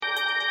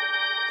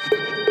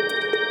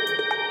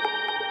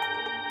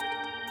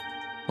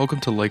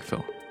Welcome to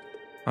Lakeville.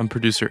 I'm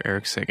producer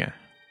Eric Seguin.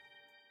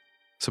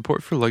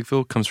 Support for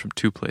Lakeville comes from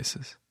two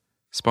places: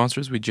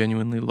 sponsors we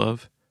genuinely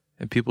love,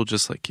 and people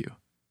just like you.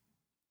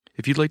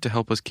 If you'd like to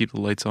help us keep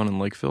the lights on in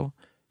Lakeville,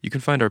 you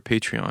can find our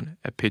Patreon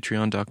at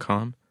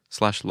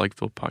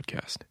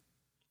patreon.com/LakevillePodcast.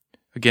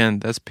 Again,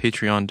 that's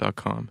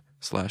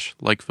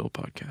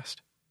patreon.com/LakevillePodcast.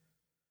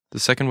 The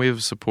second wave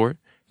of support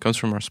comes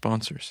from our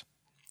sponsors,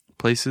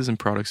 places and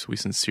products we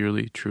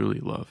sincerely, truly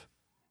love.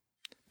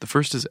 The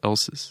first is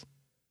Elsa's.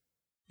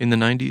 In the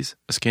 90s,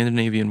 a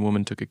Scandinavian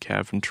woman took a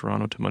cab from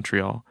Toronto to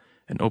Montreal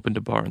and opened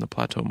a bar in the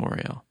Plateau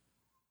Montreal.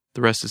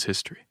 The rest is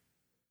history.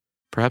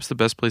 Perhaps the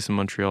best place in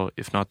Montreal,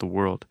 if not the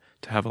world,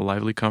 to have a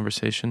lively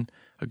conversation,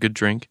 a good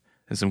drink,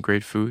 and some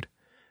great food,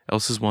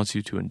 Elsa's wants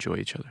you to enjoy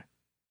each other.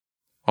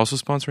 Also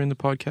sponsoring the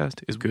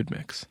podcast is Good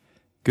Mix.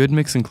 Good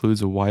Mix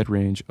includes a wide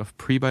range of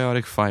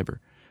prebiotic fiber,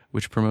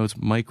 which promotes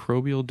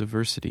microbial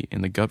diversity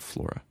in the gut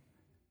flora.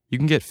 You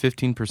can get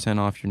 15%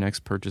 off your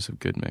next purchase of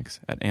Good Mix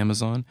at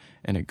Amazon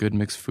and at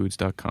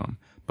goodmixfoods.com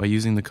by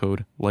using the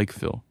code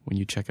LIKEPHIL when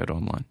you check out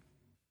online.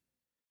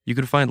 You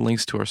can find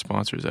links to our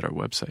sponsors at our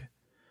website,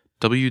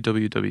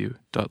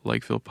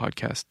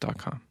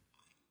 www.likevillePodcast.com.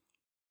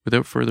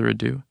 Without further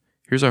ado,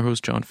 here's our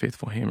host John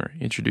Faithful-Hamer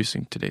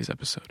introducing today's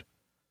episode.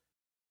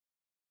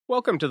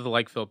 Welcome to the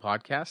Lakeville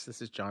Podcast.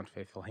 This is John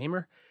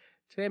Faithful-Hamer.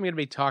 Today I'm going to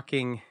be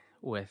talking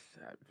with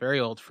a very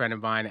old friend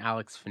of mine,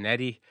 Alex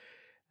Vinetti,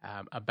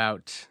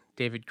 about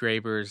David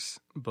Graeber's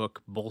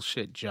book,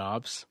 Bullshit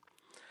Jobs.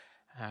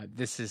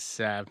 This is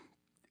an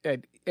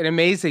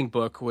amazing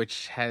book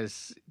which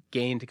has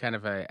gained kind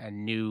of a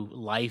new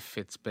life.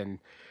 It's been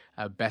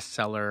a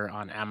bestseller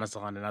on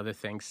Amazon and other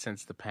things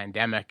since the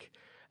pandemic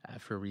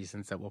for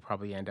reasons that we'll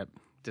probably end up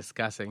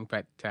discussing.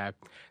 But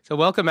so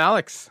welcome,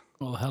 Alex.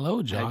 Well,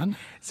 hello, John.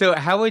 So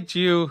how would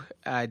you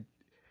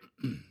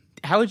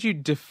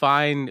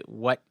define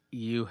what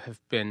you have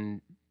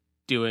been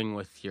doing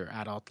with your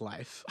adult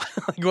life?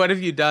 Like, what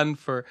have you done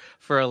for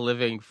a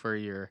living for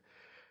your?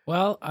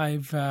 Well,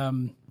 I've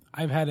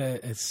had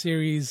a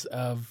series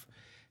of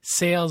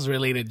sales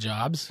related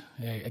jobs,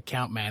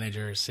 account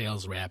manager,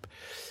 sales rep,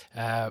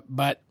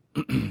 but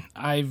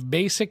I'm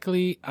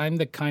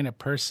the kind of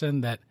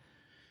person that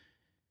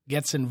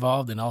gets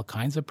involved in all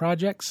kinds of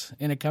projects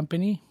in a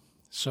company.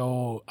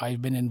 So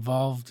I've been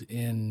involved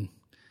in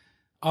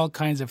all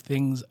kinds of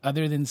things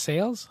other than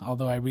sales,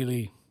 although I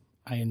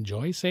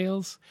enjoy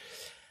sales.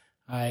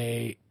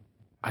 I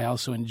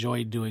also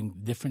enjoy doing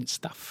different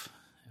stuff.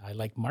 I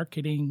like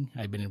marketing.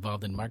 I've been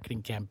involved in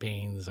marketing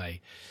campaigns.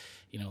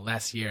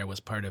 Last year I was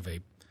part of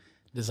a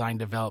design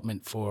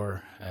development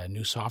for a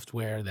new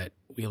software that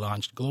we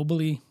launched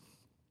globally.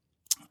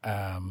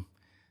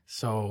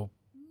 So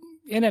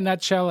in a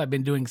nutshell, I've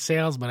been doing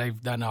sales, but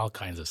I've done all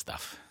kinds of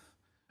stuff.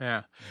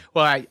 Yeah.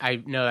 Well,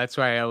 I know that's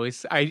why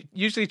I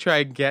usually try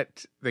and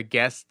get the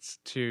guests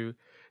to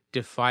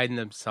define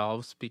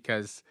themselves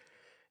because,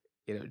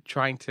 the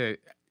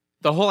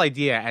whole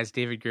idea, as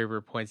David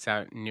Graeber points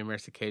out in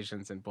numerous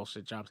occasions in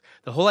Bullshit Jobs,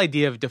 the whole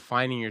idea of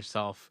defining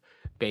yourself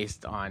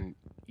based on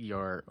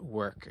your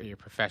work or your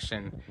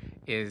profession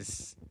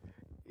is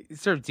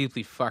sort of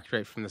deeply fucked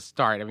right from the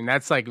start. I mean,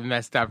 that's like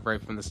messed up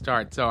right from the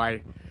start. So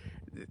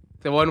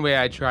the one way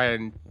I try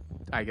and,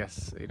 I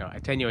guess,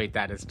 attenuate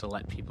that is to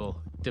let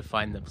people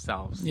define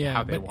themselves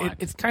how they want.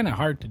 It's kind of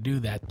hard to do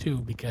that too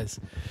because,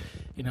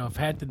 if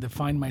I had to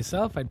define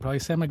myself, I'd probably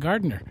say I'm a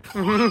gardener.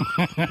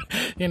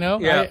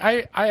 Yeah.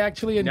 I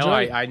actually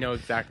enjoy. No, I know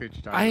exactly what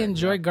you're talking about. I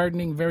enjoy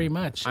gardening very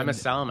much. I'm a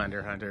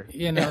salamander hunter.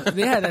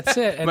 Yeah, that's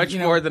it. And, much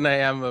more than I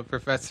am a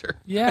professor.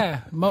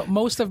 Yeah,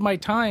 most of my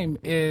time,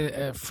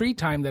 free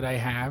time that I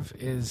have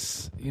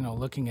is,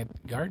 looking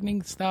at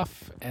gardening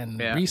stuff and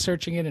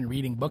researching it and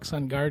reading books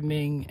on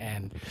gardening.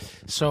 And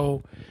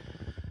so,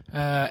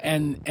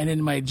 and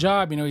in my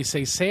job, you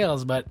say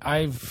sales, but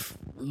I've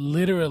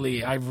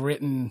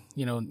written,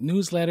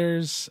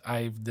 newsletters.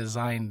 I've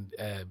designed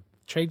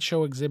trade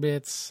show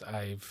exhibits.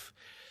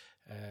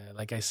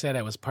 Like I said,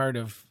 I was part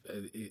of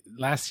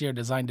last year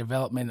design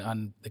development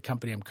on the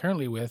company I'm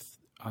currently with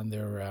on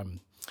their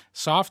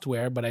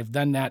software, but I've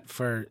done that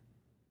for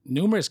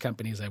numerous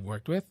companies I've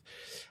worked with.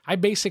 I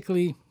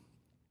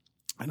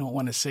don't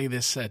want to say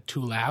this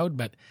too loud,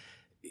 but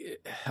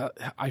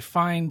I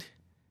find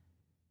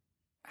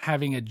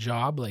having a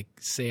job like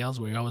sales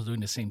where you're always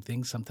doing the same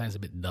thing sometimes a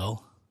bit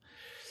dull.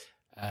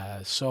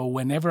 So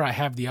whenever I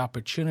have the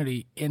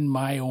opportunity in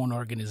my own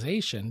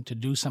organization to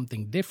do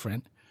something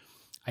different,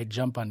 I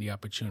jump on the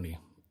opportunity.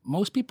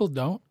 Most people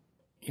don't.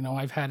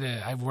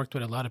 I've worked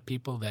with a lot of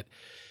people that,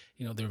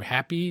 they're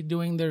happy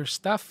doing their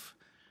stuff.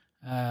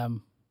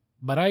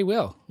 But I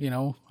will,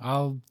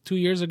 2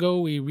 years ago,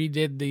 we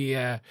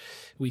redid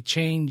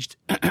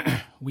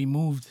we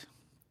moved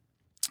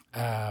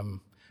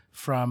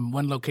from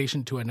one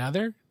location to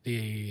another,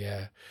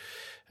 the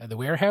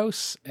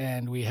warehouse,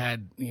 and we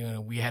had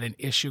an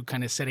issue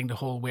kind of setting the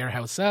whole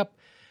warehouse up,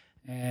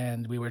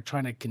 and we were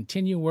trying to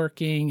continue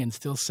working and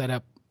still set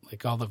up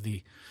like all of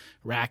the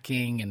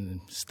racking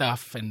and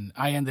stuff. And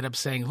I ended up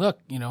saying, look,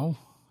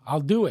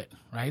 I'll do it,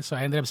 right? So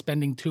I ended up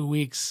spending 2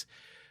 weeks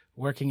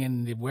working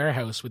in the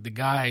warehouse with the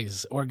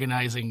guys,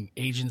 organizing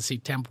agency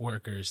temp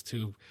workers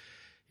to,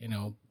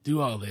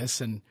 do all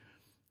this. And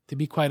to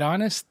be quite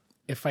honest,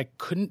 if I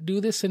couldn't do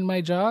this in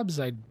my jobs,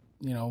 I'd,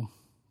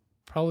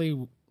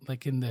 probably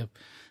like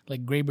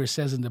Graeber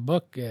says in the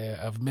book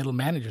of middle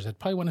managers, I'd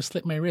probably want to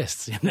slit my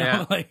wrists.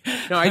 Yeah.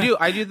 No,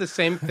 I do the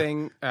same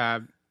thing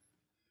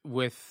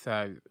with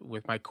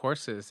my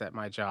courses at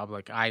my job.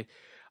 Like I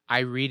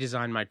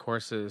redesign my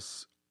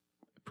courses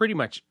pretty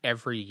much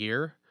every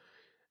year,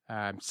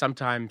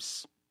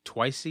 sometimes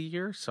twice a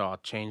year. So I'll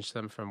change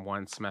them from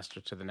one semester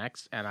to the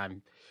next, and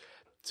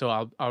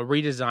I'll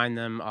redesign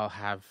them.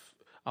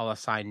 I'll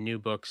assign new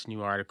books,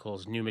 new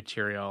articles, new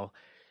material,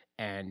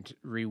 and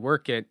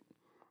rework it.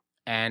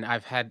 And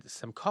I've had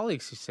some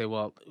colleagues who say,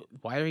 well,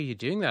 why are you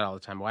doing that all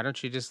the time? Why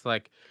don't you just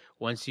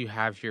once you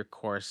have your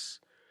course,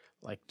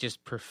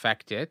 just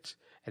perfect it,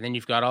 and then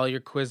you've got all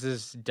your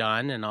quizzes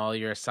done and all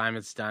your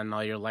assignments done,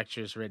 all your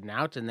lectures written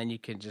out, and then you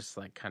can just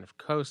kind of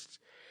coast.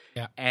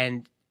 Yeah.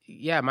 And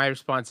yeah, my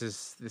response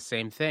is the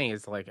same thing.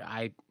 Is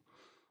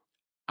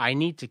I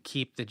need to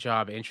keep the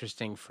job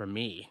interesting for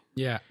me.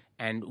 Yeah.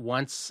 And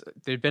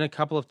there've been a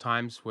couple of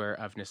times where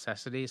of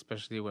necessity,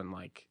 especially when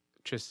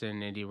Tristan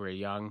and Indy were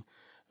young,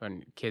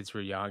 when kids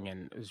were young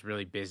and it was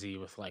really busy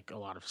with a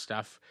lot of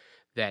stuff,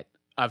 that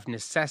of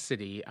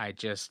necessity, I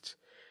just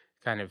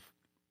kind of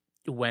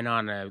went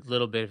on a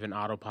little bit of an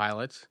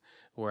autopilot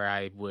where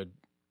I would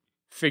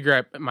figure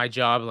out my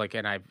job,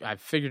 and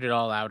I've figured it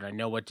all out. I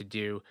know what to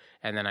do.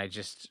 And then I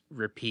just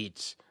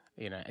repeat,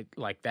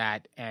 like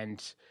that.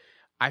 And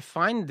I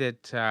find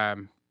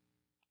that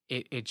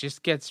it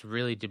just gets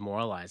really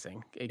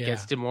demoralizing. It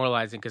gets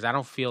demoralizing because I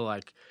don't feel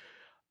like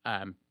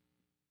I'm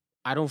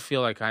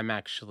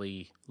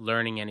actually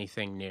learning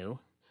anything new,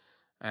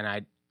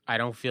 and I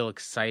don't feel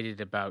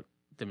excited about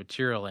the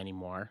material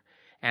anymore,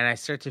 and I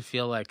start to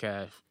feel like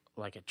a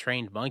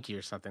trained monkey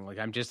or something. Like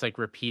I'm just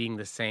repeating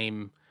the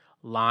same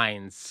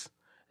lines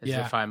as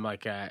if I'm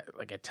like a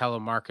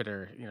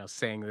telemarketer,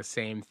 saying the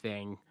same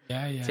thing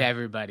to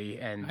everybody.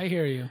 And I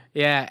hear you.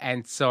 Yeah,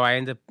 and so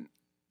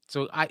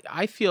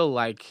I feel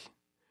like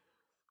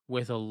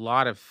with a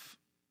lot of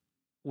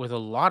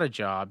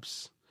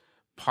jobs,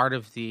 part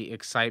of the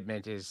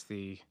excitement is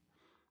the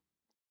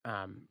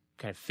kind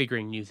of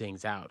figuring new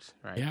things out,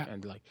 right? Yeah.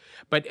 And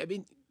but I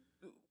mean,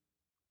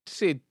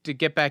 to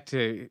get back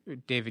to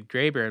David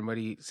Graeber and what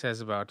he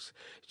says about,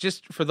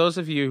 just for those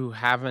of you who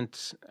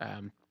haven't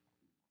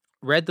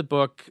read the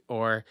book,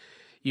 or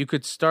you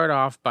could start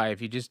off by,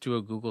 if you just do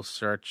a Google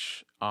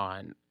search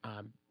on,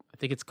 I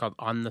think it's called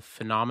 "On the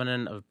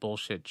Phenomenon of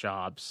Bullshit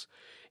Jobs."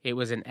 It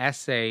was an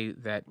essay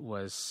that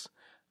was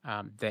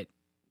that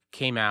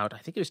came out, I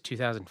think it was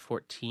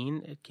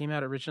 2014 it came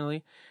out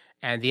originally,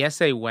 and the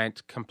essay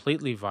went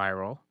completely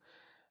viral.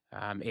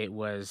 It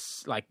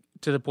was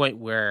to the point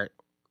where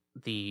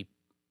the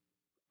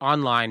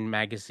online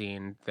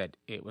magazine that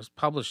it was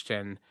published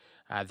in,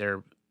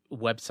 their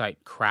website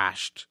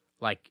crashed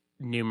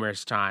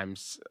numerous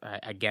times,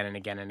 again and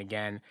again and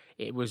again.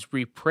 It was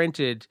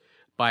reprinted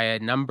by a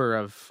number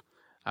of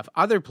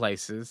other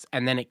places,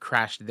 and then it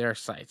crashed their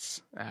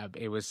sites.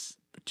 It was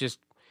just,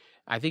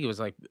 I think it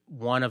was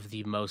one of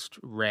the most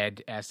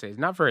read essays,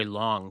 not very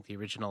long, the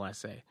original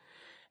essay.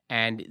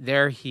 And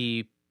there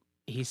he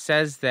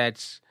says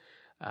that,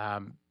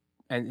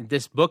 and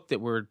this book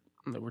that we're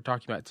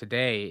talking about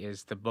today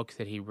is the book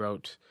that he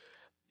wrote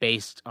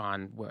based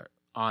on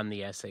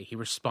the essay. He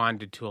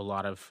responded to a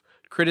lot of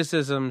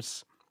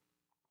criticisms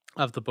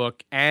of the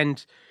book,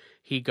 and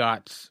he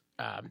got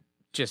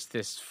just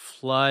this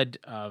flood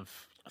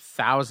of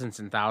thousands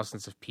and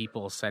thousands of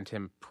people sent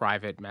him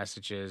private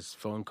messages,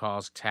 phone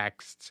calls,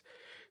 texts,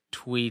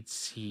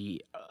 tweets.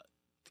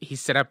 He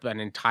set up an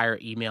entire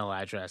email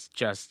address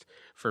just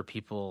for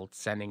people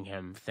sending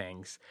him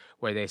things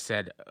where they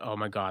said, "Oh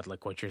my God,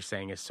 what you're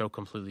saying is so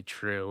completely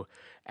true,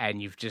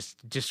 and you've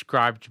just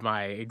described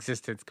my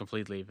existence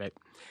completely." But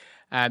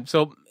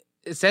so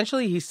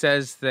essentially, he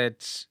says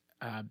that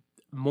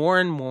more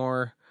and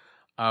more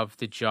of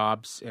the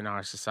jobs in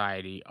our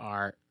society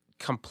are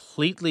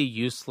completely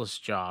useless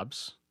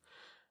jobs.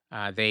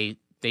 They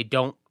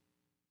don't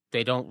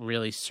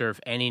really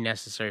serve any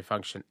necessary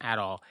function at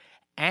all.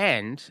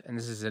 And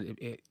this is an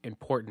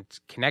important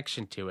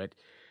connection to it,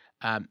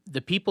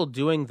 the people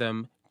doing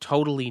them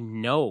totally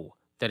know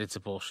that it's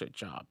a bullshit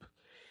job.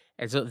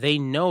 And so they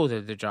know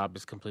that the job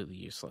is completely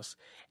useless.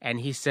 And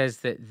he says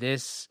that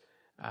this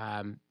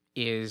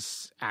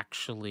is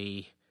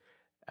actually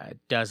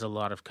does a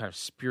lot of kind of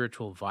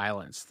spiritual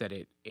violence, that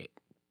it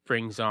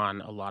brings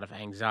on a lot of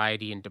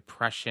anxiety and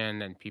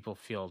depression, and people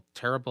feel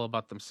terrible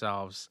about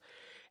themselves.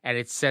 And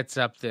it sets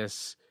up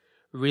this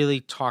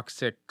really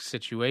toxic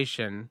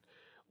situation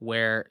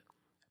where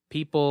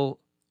people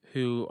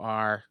who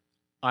are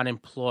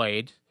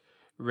unemployed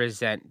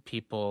resent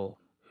people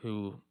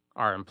who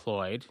are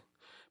employed.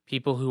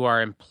 People who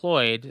are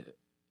employed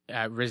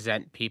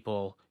resent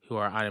people who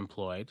are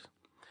unemployed.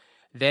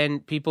 then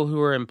people who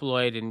are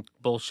employed in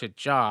bullshit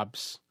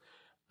jobs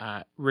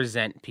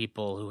resent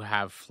people who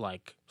have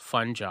like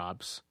fun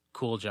jobs,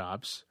 cool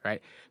jobs,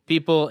 right?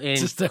 People in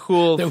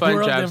cool, the fun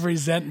world jobs. of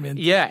resentment.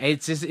 Yeah,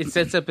 it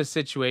sets up a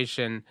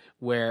situation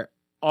where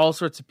all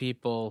sorts of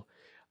people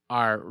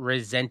are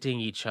resenting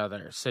each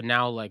other. So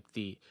now, like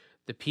the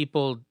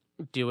people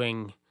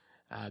doing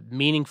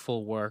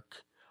meaningful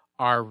work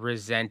are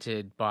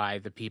resented by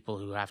the people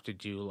who have to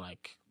do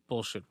like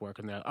bullshit work,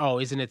 and they're like, oh,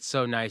 isn't it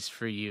so nice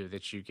for you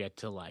that you get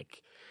to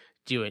like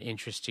do an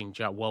interesting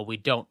job? Well, we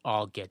don't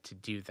all get to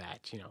do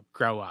that,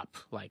 grow up.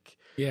 Like,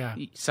 yeah,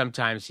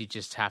 sometimes you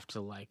just have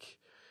to like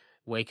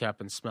wake up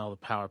and smell the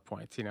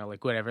PowerPoint,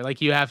 like whatever,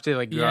 like you have to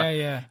like grow up.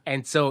 Yeah.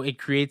 And so it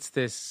creates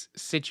this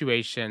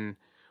situation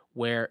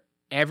where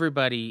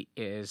everybody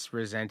is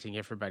resenting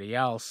everybody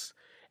else,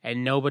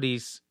 and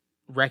nobody's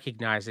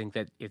recognizing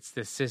that it's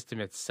the system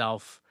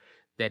itself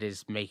that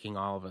is making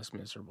all of us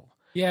miserable.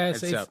 Yeah,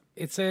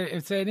 it's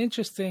an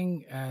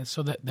interesting.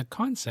 So the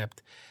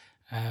concept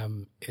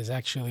is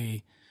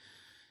actually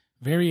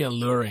very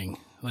alluring.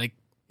 Like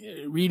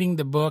reading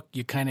the book,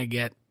 you kind of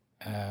get.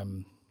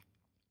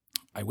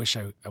 I wish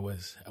I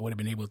would have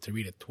been able to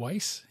read it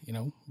twice,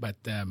 but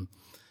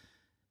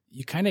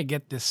you kind of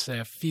get this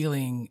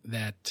feeling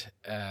that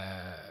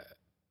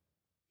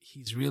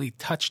he's really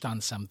touched on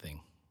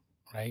something,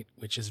 right?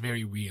 Which is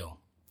very real.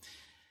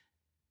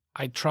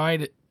 I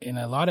tried in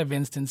a lot of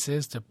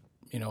instances to,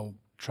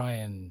 try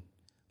and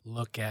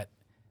look at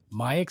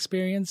my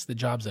experience, the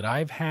jobs that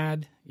I've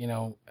had,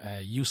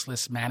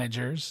 useless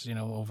managers,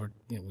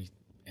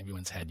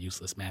 everyone's had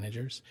useless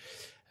managers,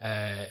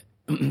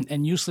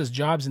 and useless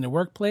jobs in the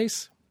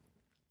workplace.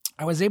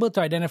 I was able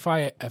to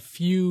identify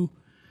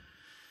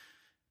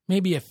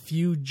maybe a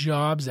few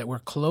jobs that were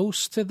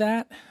close to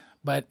that,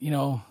 but,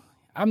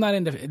 I'm not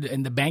in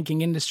the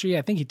banking industry.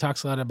 I think he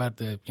talks a lot about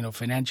the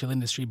financial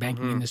industry,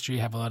 banking industry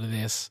have a lot of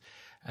this.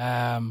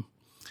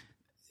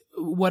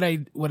 Where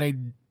I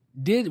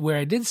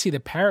did see the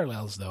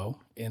parallels though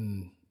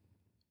in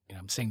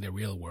I'm saying the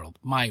real world,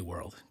 my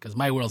world, because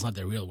my world's not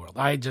the real world.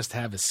 I just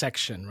have a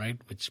section, right,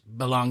 which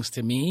belongs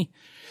to me.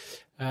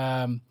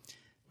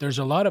 There's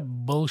a lot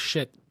of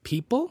bullshit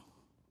people,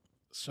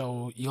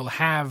 so you'll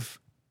have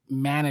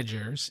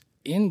managers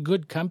in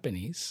good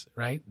companies,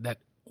 right, that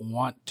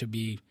want to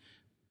be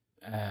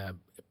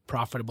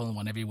profitable and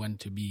want everyone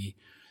to be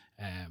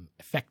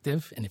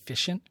effective and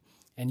efficient.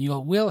 And you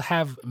will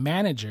have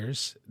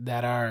managers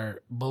that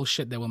are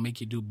bullshit, that will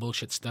make you do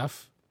bullshit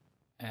stuff,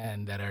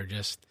 and that are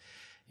just,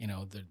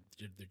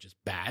 they're just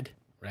bad,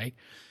 right?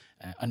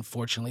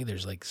 Unfortunately,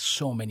 there's like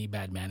so many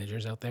bad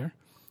managers out there.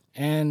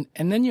 And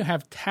then you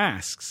have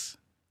tasks,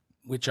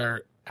 which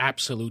are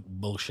absolute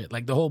bullshit,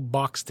 like the whole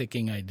box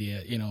ticking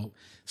idea,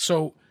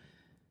 So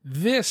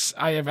this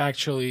I have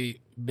actually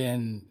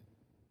been,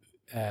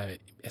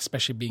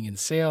 especially being in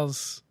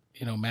sales,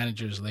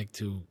 managers like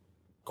to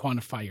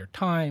quantify your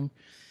time,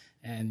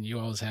 and you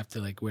always have to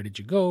like, where did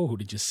you go? Who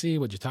did you see?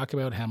 What did you talk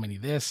about? How many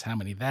this? How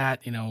many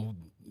that?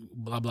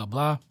 Blah, blah,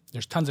 blah.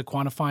 There's tons of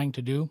quantifying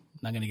to do. I'm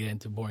not going to get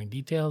into boring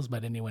details,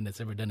 but anyone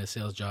that's ever done a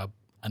sales job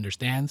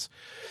understands.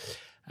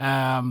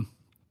 And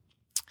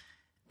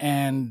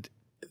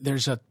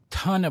there's a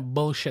ton of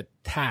bullshit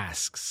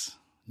tasks.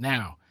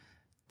 Now,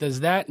 does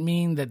that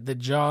mean that the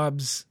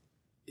jobs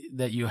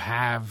that you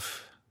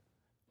have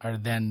are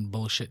then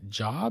bullshit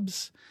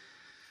jobs?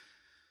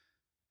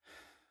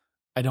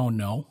 I don't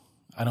know.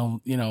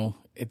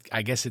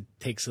 I guess it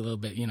takes a little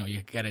bit,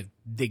 you got to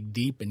dig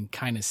deep and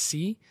kind of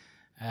see.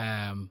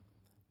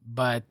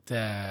 But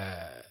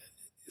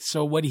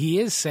so what he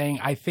is saying,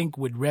 I think,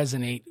 would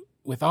resonate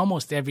with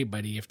almost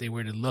everybody if they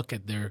were to look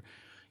at their,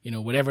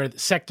 whatever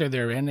sector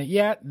they're in.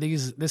 Yeah,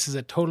 this is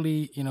a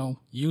totally,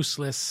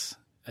 useless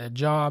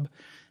job,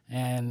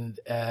 and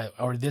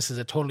or this is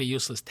a totally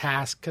useless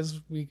task,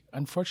 because we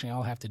unfortunately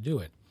all have to do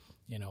it.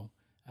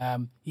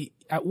 He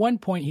at one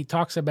point he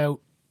talks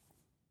about,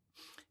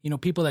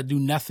 people that do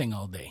nothing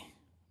all day,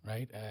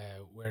 right?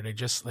 Where they're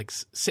just like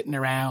sitting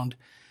around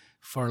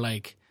for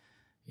like,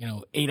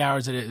 8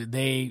 hours a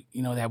day,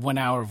 they have 1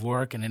 hour of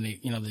work, and then they,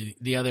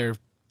 the other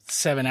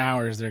 7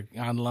 hours they're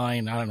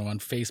online, I don't know, on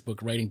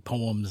Facebook writing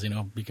poems,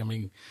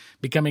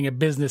 becoming a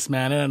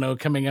businessman, I don't know,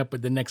 coming up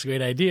with the next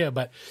great idea.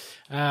 But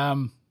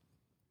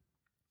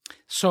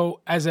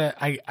so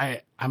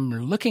I'm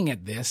looking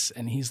at this,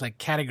 and he's like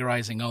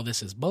categorizing all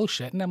this as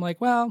bullshit, and I'm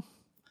like, well,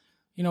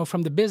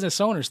 from the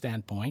business owner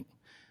standpoint,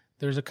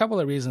 there's a couple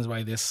of reasons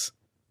why this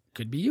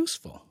could be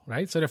useful,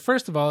 right? So the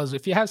first of all is,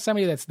 if you have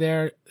somebody that's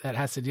there that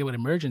has to deal with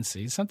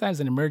emergencies, sometimes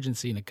an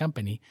emergency in a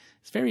company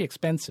is very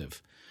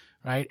expensive,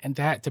 right? And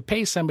to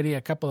pay somebody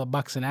a couple of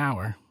bucks an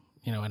hour,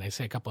 and I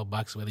say a couple of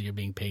bucks, whether you're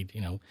being paid,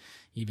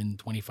 even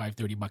 25,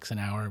 30 bucks an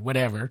hour,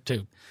 whatever,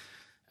 to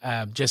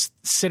just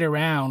sit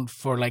around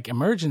for like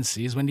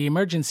emergencies. When the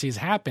emergencies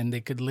happen,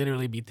 they could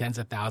literally be tens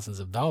of thousands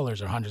of dollars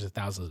or hundreds of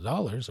thousands of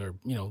dollars, or,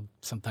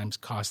 sometimes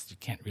costs you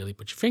can't really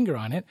put your finger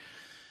on it.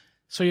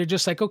 So you're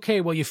just like, okay,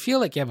 well, you feel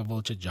like you have a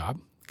bullshit job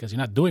because you're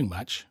not doing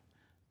much,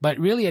 But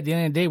really, at the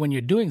end of the day, when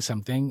you're doing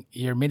something,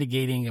 you're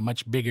mitigating a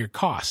much bigger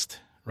cost,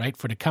 right,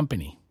 for the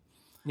company.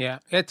 Yeah.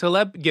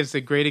 Taleb gives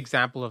a great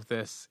example of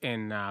this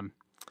in,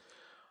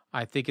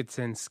 I think it's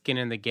in Skin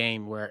in the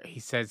Game, where he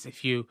says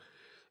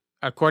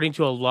according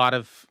to a lot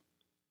of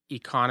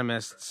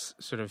economists'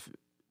 sort of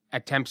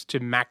attempts to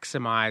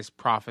maximize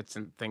profits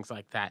and things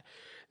like that,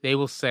 they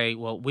will say,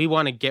 well, we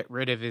want to get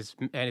rid of as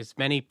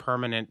many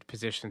permanent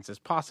positions as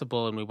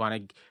possible, and we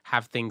want to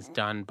have things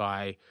done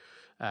by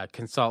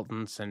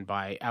consultants and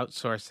by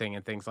outsourcing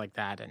and things like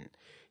that. And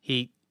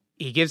he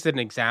gives a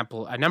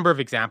number of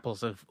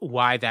examples of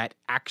why that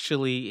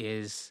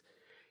actually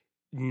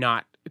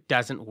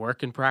doesn't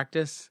work in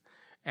practice.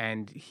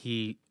 And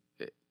the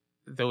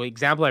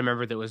example I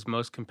remember that was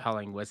most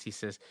compelling was, he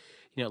says,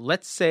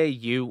 let's say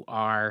you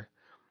are,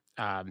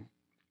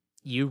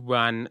 you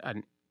run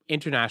an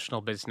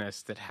international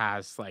business that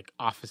has like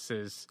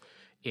offices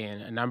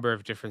in a number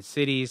of different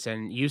cities,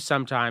 and you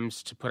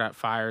sometimes, to put out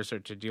fires or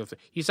to deal with it,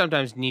 you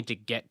sometimes need to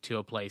get to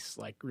a place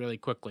like really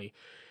quickly.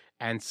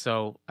 And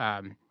so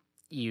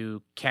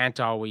you can't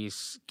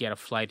always get a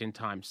flight in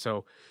time.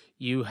 So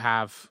you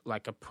have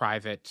like a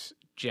private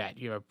jet,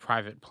 you have a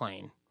private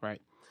plane,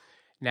 right?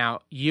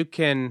 Now you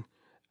can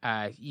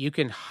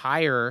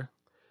hire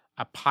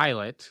a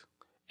pilot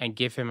and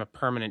give him a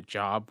permanent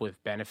job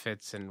with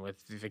benefits and with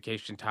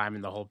vacation time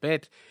and the whole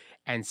bit,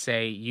 and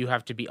say, you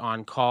have to be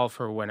on call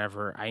for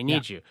whenever I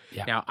need you.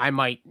 Yeah. Now, I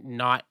might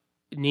not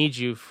need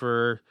you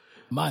for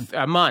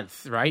a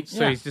month, right?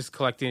 So he's just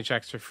collecting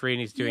checks for free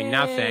and he's doing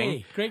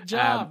nothing. Great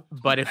job.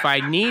 But if I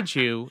need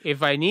you,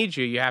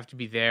 you have to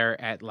be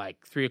there at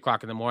like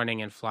 3:00 in the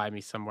morning and fly me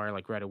somewhere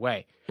like right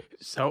away.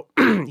 So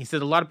he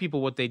said a lot of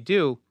people, what they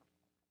do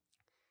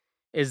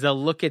is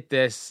they'll look at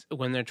this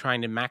when they're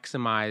trying to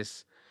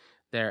maximize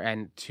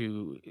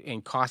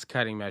in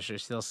cost-cutting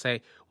measures. They'll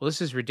say, well, this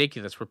is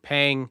ridiculous. We're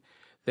paying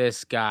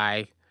this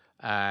guy,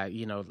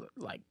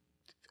 like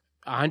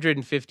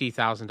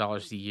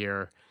 $150,000 a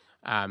year.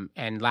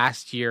 And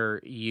last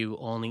year you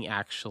only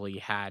actually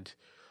had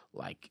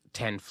like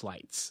 10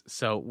 flights.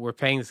 So we're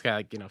paying this guy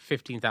like,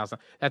 $15,000.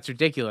 That's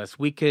ridiculous.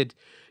 We could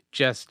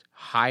just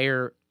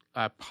hire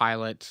a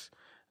pilot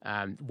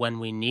when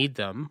we need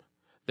them.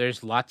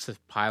 There's lots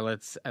of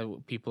pilots,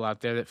 people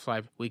out there that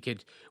fly. We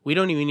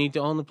don't even need to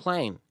own the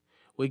plane.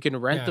 We can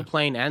rent the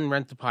plane and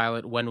rent the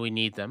pilot when we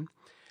need them.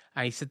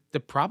 And he said the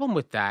problem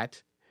with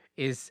that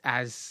is,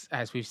 as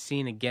we've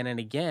seen again and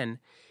again,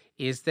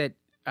 is that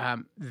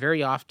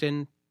very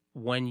often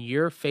when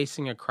you're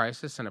facing a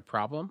crisis and a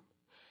problem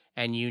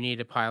and you need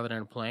a pilot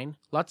and a plane,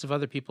 lots of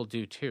other people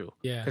do too.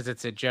 Yeah. Because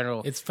it's a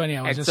general... It's funny.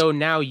 So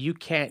now you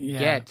can't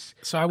get...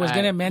 So I was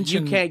going to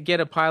mention... You can't get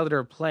a pilot or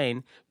a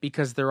plane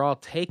because they're all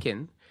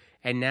taken.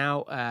 And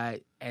now...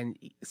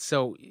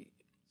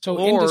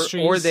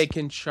 industries... Or they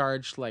can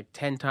charge like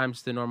 10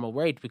 times the normal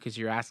rate because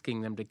you're asking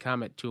them to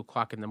come at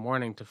 2:00 in the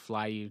morning to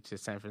fly you to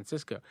San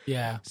Francisco.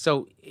 Yeah.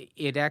 So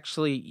it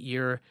actually...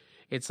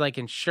 It's like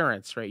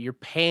insurance, right? You're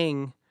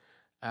paying...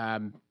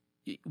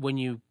 when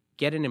you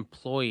get an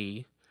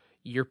employee...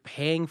 You're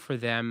paying for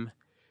them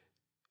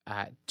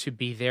to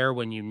be there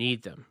when you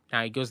need them.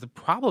 Now, he goes, the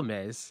problem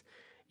is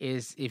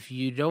if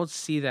you don't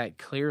see that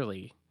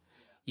clearly,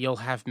 you'll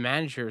have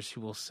managers who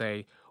will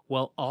say,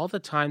 well, all the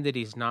time that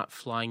he's not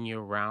flying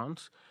you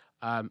around,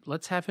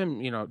 let's have him,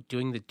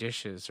 doing the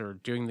dishes or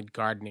doing the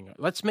gardening.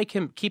 Let's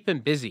keep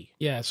him busy.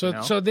 Yeah,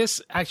 so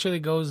this actually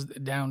goes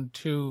down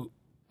two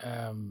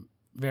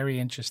very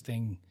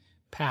interesting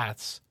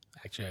paths,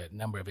 actually a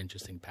number of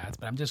interesting paths,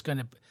 but I'm just going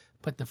to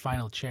put the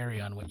final cherry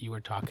on what you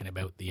were talking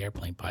about, the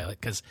airplane pilot,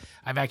 because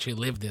I've actually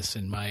lived this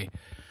in my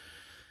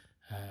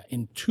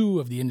in two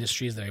of the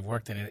industries that I've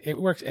worked in.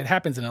 It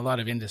happens in a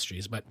lot of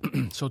industries, but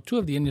so two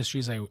of the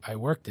industries I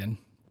worked in,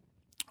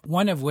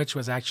 one of which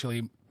was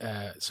actually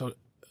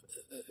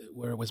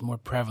where it was more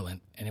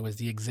prevalent, and it was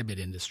the exhibit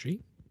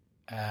industry.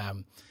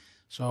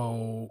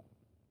 So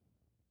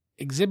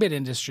exhibit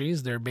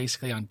industries, they're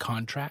basically on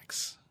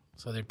contracts.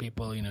 So there are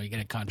people, you get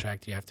a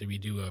contract, you have to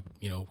redo a,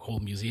 whole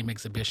museum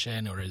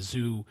exhibition or a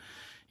zoo,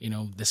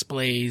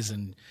 displays,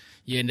 and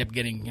you end up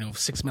getting,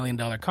 $6 million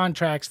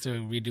contracts to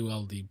redo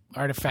all the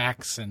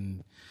artifacts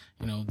and,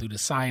 do the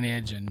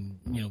signage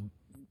and,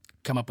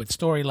 come up with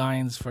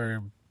storylines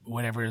for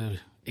whatever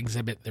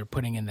exhibit they're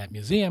putting in that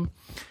museum.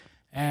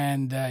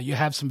 And you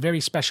have some very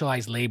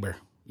specialized labor,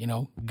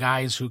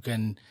 guys who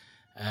can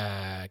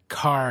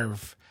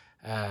carve,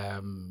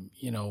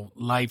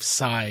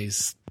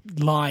 life-size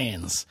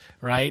lions,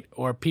 right?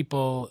 Or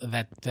people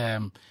that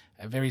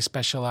very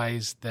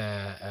specialized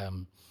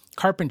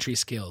carpentry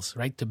skills,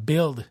 right? To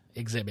build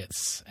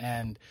exhibits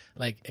and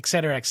like et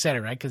cetera,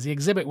 right? Because the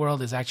exhibit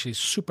world is actually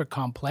super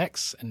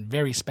complex and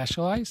very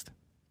specialized.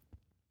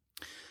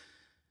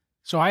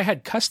 So I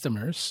had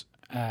customers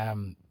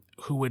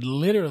who would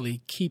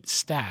literally keep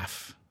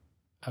staff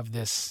of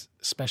this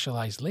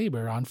specialized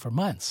labor on for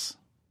months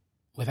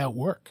without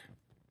work,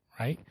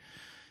 right?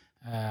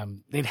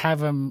 They'd have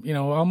them,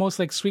 almost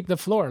like sweep the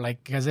floor,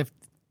 like, because if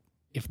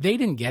they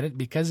didn't get it,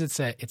 because it's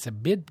a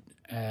bid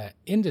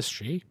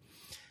industry,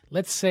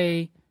 let's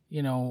say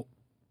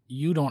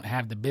you don't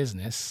have the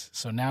business,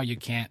 so now you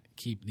can't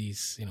keep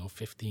these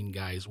 15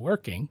 guys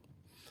working.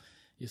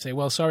 You say,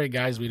 well, sorry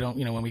guys, we don't,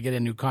 when we get a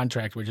new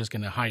contract, we're just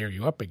going to hire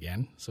you up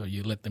again. So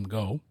you let them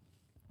go.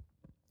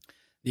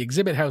 The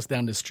exhibit house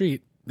down the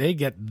street, they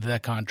get the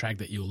contract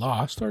that you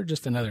lost or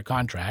just another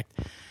contract.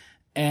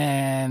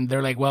 And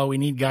they're like, well, we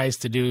need guys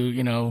to do,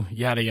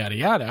 yada, yada,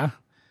 yada.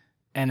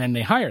 And then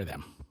they hire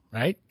them,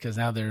 right? Because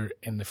now they're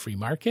in the free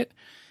market.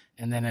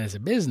 And then as a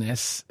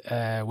business,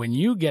 when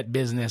you get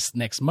business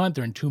next month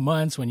or in 2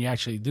 months, when you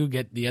actually do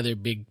get the other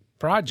big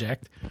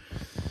project,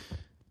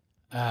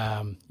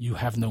 you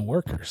have no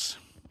workers,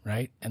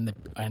 right? And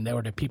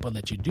the people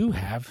that you do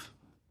have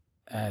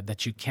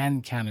that you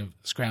can kind of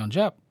scrounge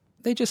up,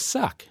 they just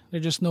suck. They're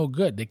just no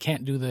good. They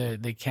can't do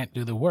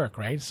the work,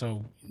 right?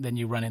 So then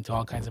you run into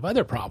all kinds of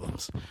other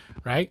problems,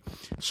 right?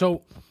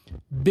 So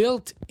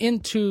built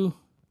into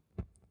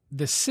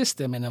the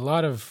system in a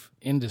lot of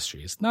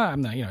industries.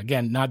 I'm not,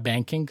 again, not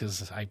banking,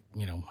 because I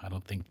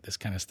don't think this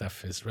kind of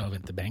stuff is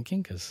relevant to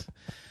banking, because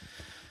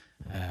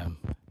I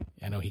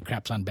know he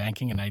craps on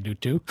banking and I do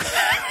too.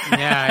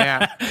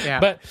 Yeah.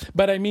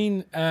 But I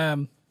mean,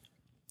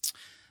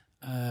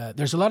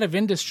 there's a lot of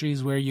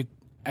industries where you,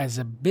 as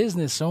a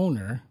business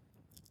owner,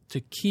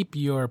 to keep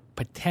your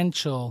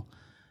potential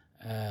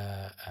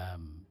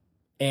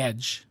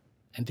edge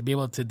and to be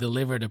able to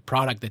deliver the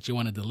product that you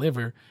want to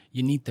deliver,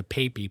 you need to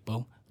pay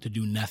people to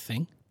do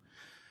nothing.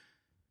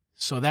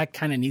 So that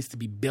kind of needs to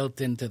be built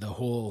into the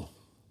whole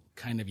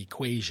kind of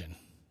equation,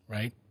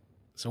 right?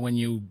 So when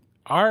you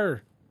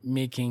are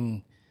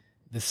making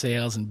the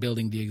sales and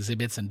building the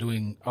exhibits and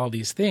doing all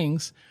these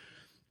things,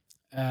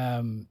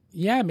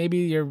 maybe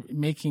you're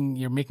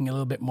making a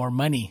little bit more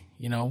money.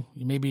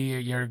 Maybe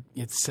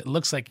it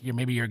looks like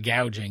you're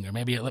gouging, or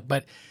maybe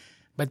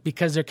but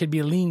because there could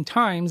be lean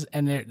times,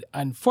 and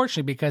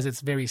unfortunately, because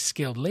it's very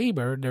skilled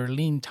labor, there are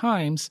lean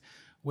times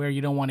where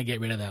you don't want to get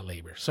rid of that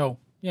labor. So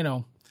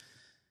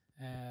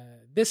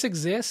this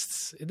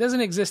exists. It doesn't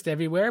exist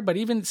everywhere, but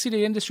even see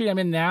the industry I'm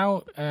in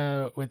now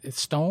with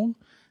stone.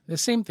 The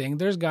same thing.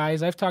 There's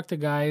guys, I've talked to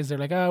guys, they're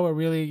like, oh, we're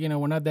really,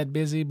 we're not that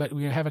busy, but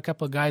we have a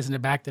couple of guys in the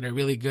back that are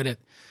really good at,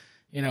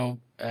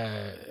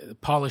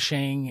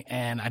 polishing,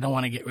 and I don't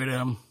want to get rid of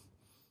them.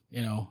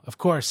 Of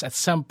course, at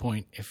some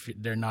point, if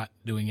they're not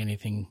doing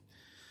anything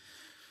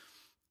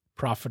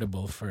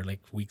profitable for like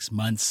weeks,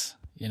 months,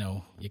 you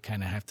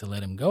kind of have to let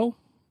them go.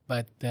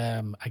 But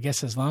I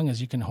guess as long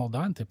as you can hold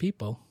on to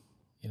people.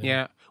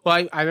 Yeah.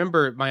 Well, I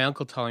remember my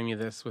uncle telling me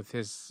this with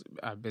his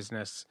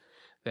business,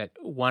 that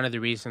one of the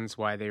reasons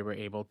why they were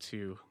able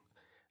to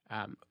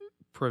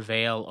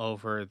prevail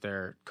over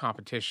their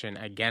competition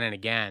again and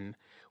again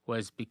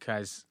was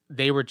because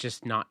they were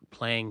just not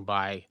playing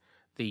by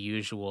the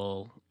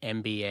usual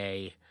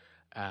MBA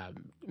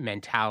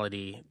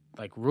mentality,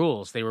 like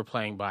rules. They were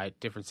playing by a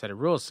different set of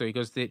rules. So he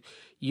goes that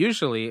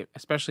usually,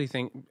 especially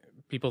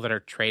people that are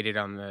traded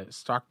on the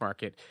stock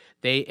market,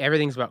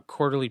 everything's about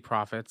quarterly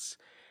profits,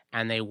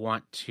 and they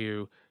want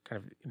to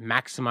kind of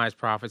maximize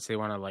profits. They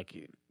want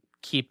to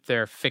keep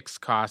their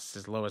fixed costs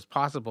as low as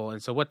possible.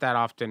 And so what that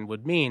often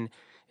would mean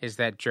is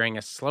that during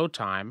a slow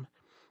time,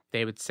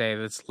 they would say,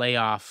 let's lay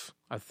off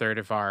a third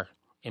of our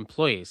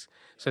employees.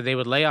 So they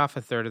would lay off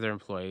a third of their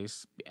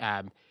employees.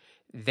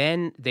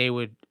 Then they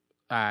would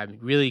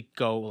really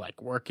go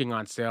working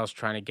on sales,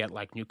 trying to get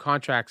new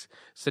contracts.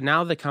 So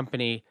now the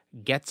company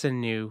gets a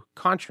new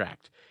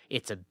contract.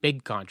 It's a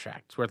big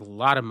contract. It's worth a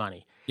lot of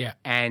money. Yeah.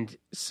 And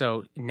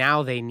so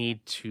now they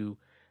need to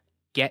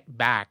get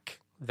back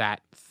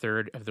that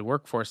third of the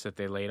workforce that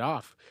they laid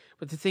off.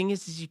 But the thing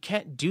is you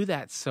can't do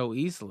that so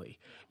easily,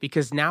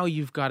 because now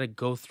you've got to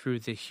go through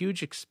the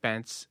huge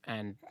expense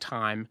and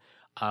time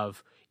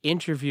of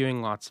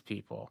interviewing lots of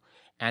people,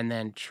 and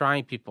then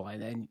trying people, and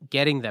then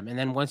getting them. And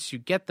then once you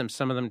get them,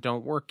 some of them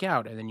don't work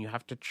out, and then you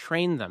have to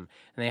train them,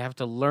 and they have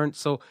to learn.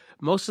 So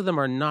most of them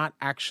are not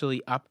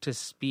actually up to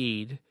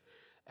speed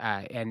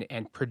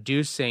and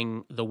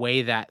producing the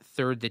way that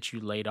third that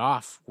you laid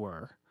off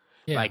were.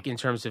 Yeah. In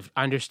terms of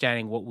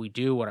understanding what we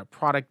do, what our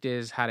product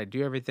is, how to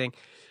do everything,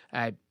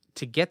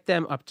 to get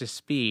them up to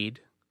speed,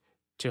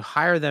 to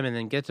hire them and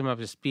then get them up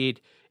to speed,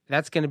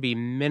 that's going to be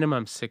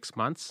minimum 6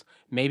 months,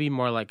 maybe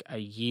more like a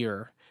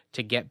year,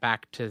 to get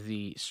back to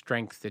the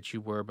strength that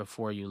you were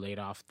before you laid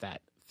off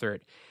that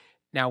third.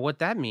 Now, what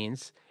that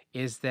means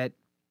is that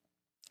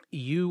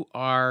you're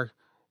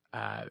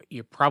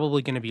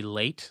probably going to be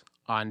late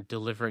on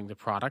delivering the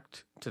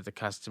product to the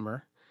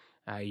customer.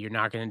 You're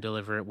not going to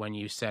deliver it when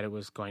you said it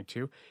was going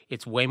to.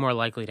 It's way more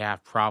likely to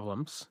have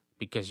problems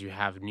because you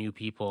have new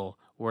people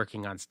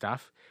working on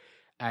stuff.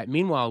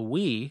 Meanwhile,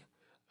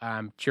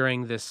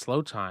 during the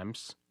slow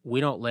times,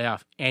 we don't lay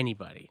off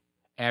anybody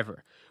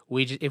ever.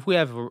 We've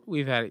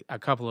had a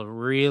couple of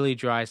really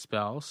dry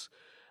spells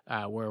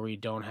where we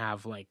don't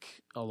have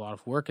a lot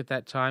of work at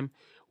that time.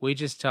 We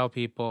just tell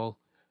people,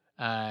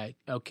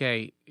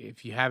 okay,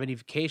 if you have any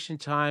vacation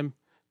time,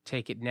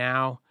 take it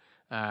now.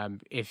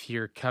 If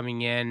you're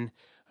coming in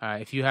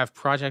If you have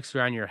projects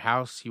around your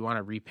house, you want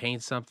to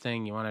repaint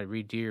something, you want to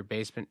redo your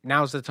basement,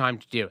 now's the time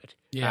to do it.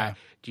 Yeah.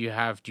 Do you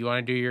want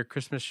to do your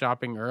Christmas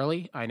shopping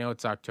early? I know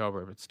it's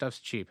October, but stuff's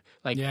cheap.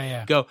 Like,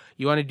 Yeah. go.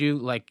 You want to do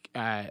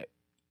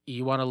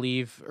you want to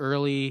leave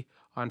early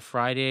on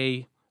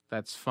Friday?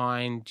 That's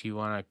fine. Do you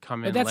want to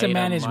come in that's late a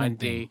management on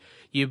Monday? thing.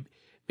 You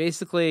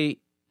basically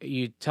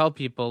you tell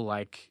people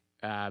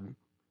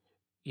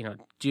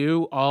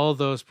do all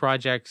those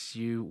projects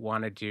you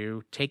want to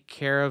do. Take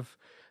care of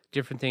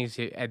different things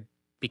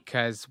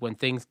because when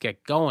things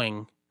get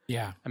going,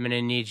 Yeah. I'm going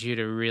to need you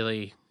to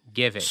really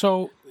give it.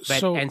 So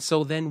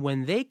then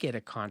when they get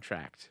a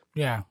contract,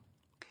 yeah.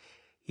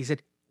 he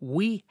said,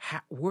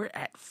 we're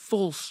at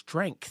full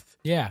strength.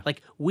 Yeah.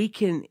 Like we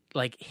can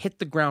hit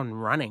the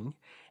ground running,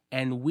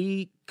 and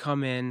we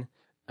come in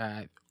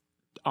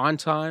on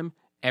time.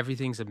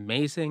 Everything's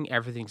amazing.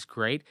 Everything's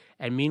great.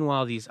 And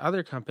meanwhile, these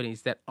other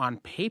companies that on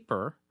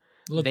paper,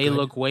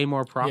 look way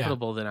more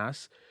profitable than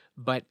us,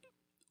 but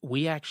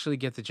we actually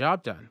get the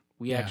job done.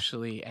 We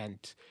actually, and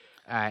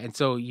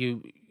so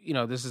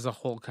this is a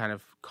whole kind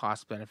of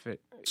cost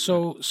benefit.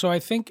 So I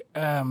think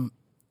to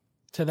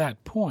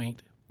that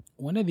point,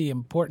 one of the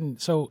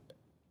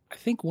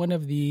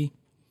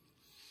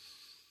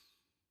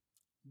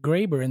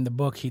Graeber in the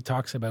book, he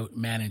talks about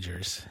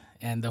managers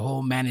and the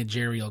whole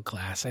managerial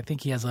class. I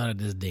think he has a lot of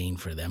disdain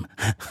for them.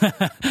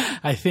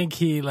 I think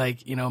he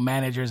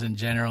managers in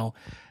general,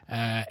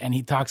 and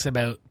he talks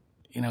about,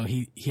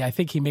 I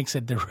think he makes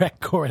a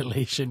direct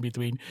correlation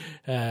between,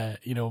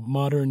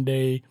 modern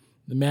day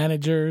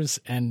managers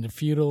and the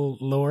feudal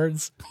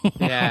lords.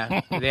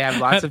 Yeah, they have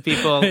lots of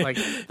people. Like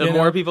the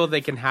more people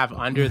they can have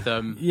under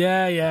them,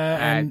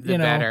 and the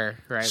better.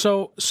 Right.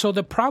 So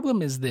the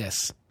problem is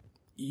this: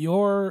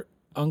 your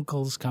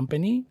uncle's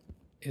company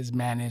is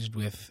managed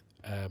with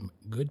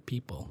good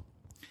people,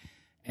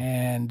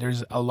 and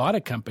there's a lot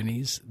of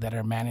companies that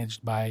are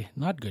managed by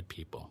not good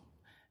people.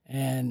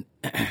 And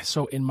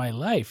so in my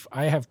life,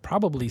 I have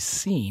probably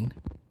seen,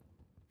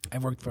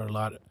 I've worked for a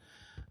lot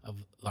of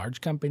large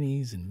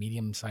companies and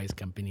medium-sized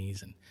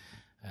companies, and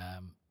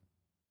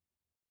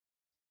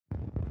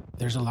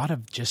there's a lot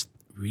of just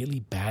really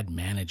bad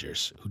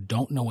managers who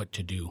don't know what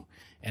to do.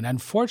 And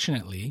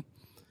unfortunately,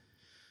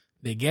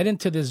 they get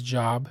into this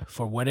job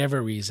for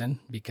whatever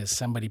reason, because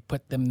somebody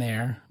put them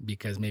there,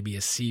 because maybe a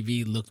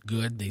CV looked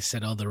good, they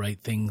said all the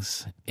right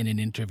things in an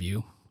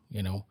interview,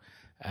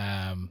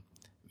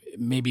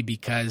 maybe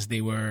because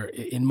they were,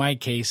 in my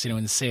case,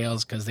 in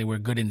sales, because they were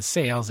good in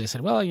sales, they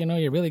said, well,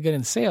 you're really good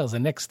in sales. The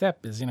next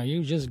step is,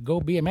 you just go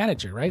be a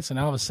manager, right? So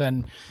now all of a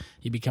sudden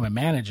you become a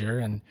manager,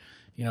 and,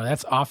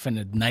 that's often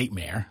a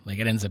nightmare. Like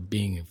it ends up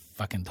being a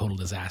fucking total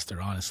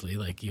disaster, honestly.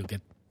 Like you'll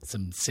get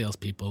some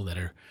salespeople that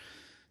are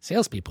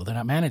salespeople, they're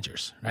not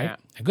managers, right? Yeah.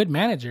 A good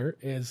manager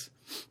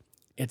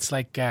it's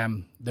like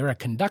they're a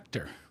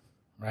conductor,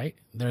 right?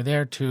 They're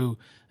there to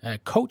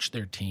coach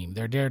their team.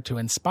 They're there to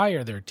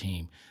inspire their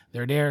team.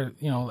 They're there,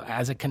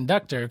 as a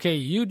conductor. Okay,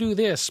 you do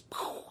this.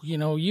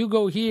 You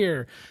go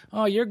here.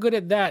 Oh, you're good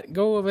at that.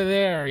 Go over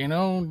there. You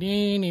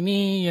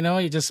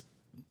just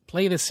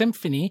play the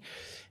symphony,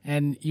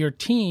 and your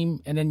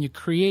team, and then you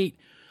create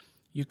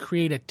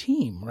a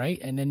team, right?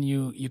 And then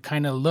you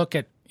kind of look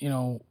at,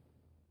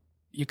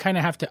 you kind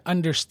of have to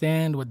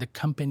understand what the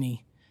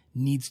company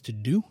needs to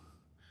do,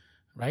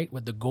 right?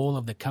 What the goal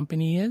of the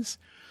company is,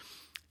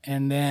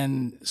 and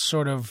then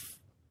sort of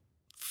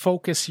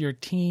focus your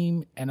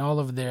team and all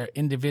of their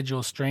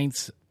individual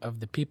strengths of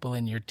the people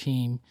in your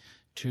team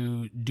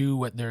to do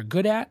what they're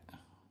good at,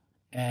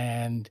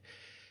 and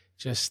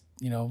just,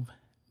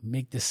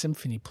 make the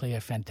symphony play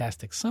a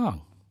fantastic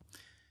song.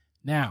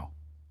 Now,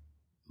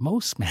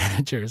 most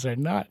managers are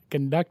not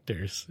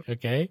conductors,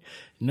 okay?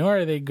 Nor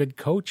are they good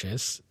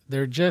coaches.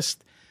 They're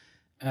just,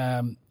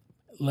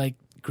 like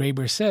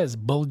Graeber says,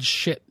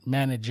 bullshit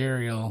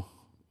managerial,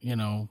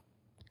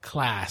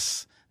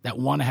 class that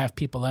want to have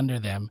people under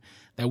them,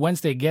 that once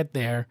they get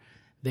there,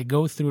 they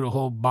go through the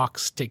whole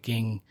box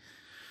ticking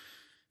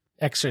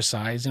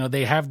exercise.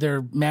 They have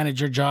their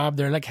manager job.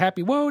 They're like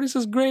happy. Whoa, this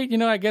is great.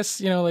 I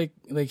guess, like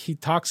he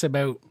talks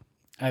about,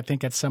 I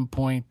think at some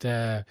point,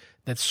 that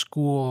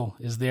school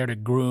is there to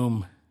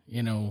groom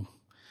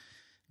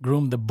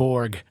the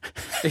Borg,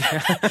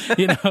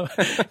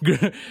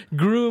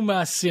 groom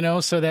us,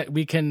 so that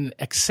we can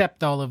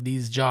accept all of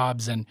these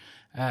jobs. And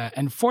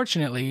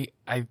unfortunately,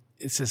 I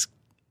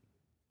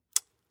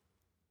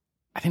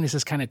think this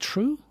is kind of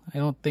true. I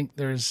don't think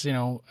there's,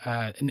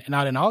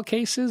 not in all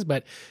cases,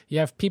 but you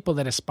have people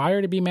that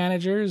aspire to be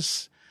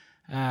managers.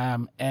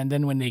 And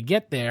then when they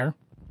get there,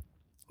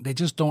 they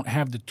just don't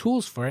have the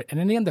tools for it. And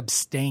then they end up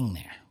staying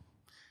there,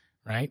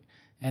 right?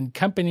 And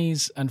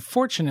companies,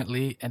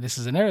 unfortunately, and this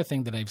is another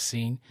thing that I've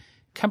seen,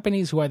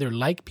 companies who either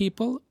like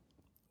people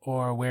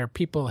or where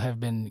people have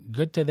been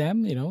good to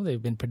them,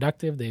 they've been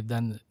productive,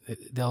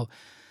 they'll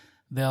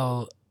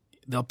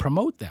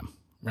promote them,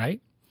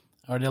 right?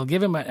 Or they'll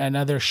give them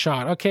another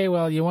shot. Okay,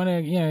 well, you want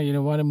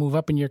to move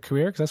up in your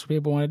career, because that's what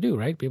people want to do,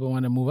 right? People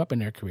want to move up in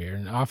their career,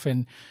 and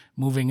often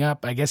moving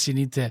up, I guess you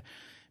need to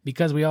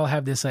because we all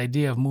have this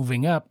idea of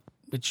moving up,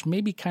 which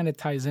maybe kind of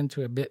ties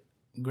into a bit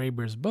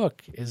Graeber's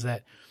book, is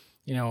that,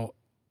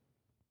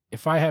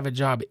 if I have a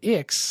job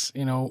X,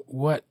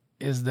 what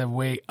is the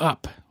way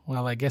up?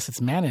 Well, I guess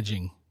it's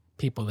managing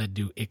people that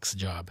do X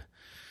job,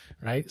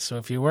 right? So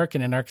if you work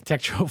in an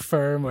architectural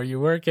firm, or you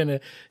work in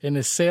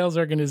a sales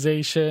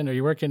organization, or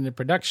you work in the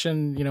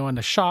production, on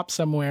a shop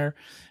somewhere,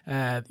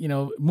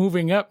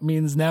 moving up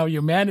means now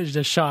you manage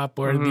the shop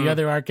or the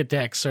other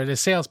architects or the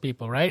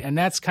salespeople, right? And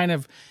that's kind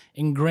of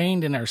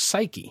ingrained in our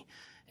psyche.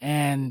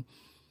 And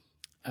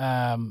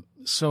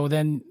so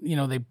then,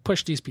 they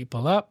push these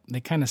people up.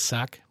 They kind of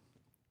suck.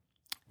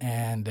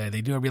 And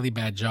they do a really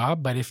bad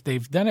job. But if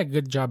they've done a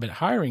good job at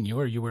hiring you,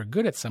 or you were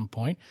good at some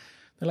point,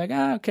 they're like,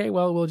 okay,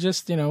 well, we'll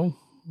just,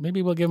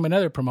 maybe we'll give them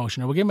another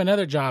promotion, or we'll give them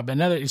another job,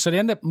 So they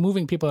end up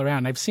moving people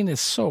around. I've seen this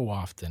so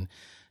often.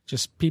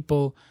 Just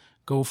people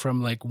go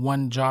from like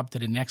one job to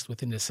the next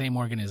within the same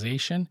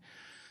organization,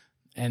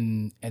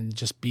 and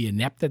just be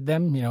inept at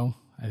them.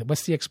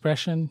 What's the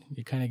expression?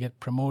 You kind of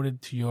get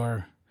promoted to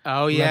your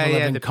level of the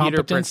Peter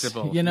incompetence.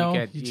 principle.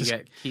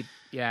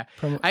 Yeah.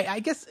 I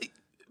guess.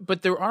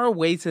 But there are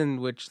ways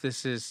in which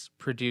this is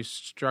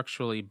produced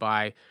structurally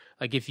by,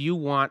 like, if you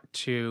want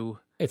to...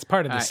 It's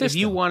part of the system. If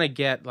you want to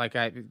get,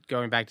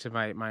 going back to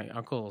my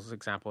uncle's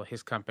example,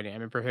 his company, I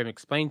remember him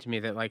explaining to me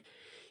that, like,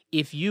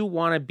 if you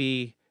want to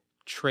be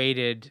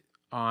traded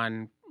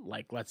on,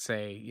 like, let's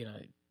say,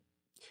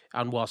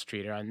 on Wall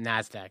Street or on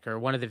NASDAQ or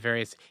one of the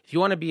various... If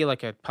you want to be,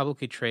 like, a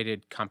publicly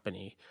traded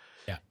company,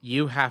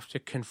 you have to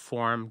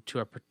conform to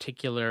a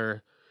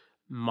particular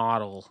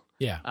model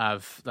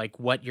of like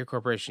what your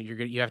corporation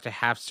you have to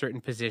have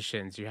certain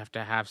positions, you have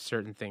to have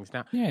certain things.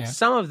 Now,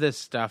 some of this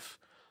stuff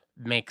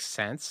makes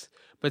sense,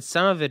 but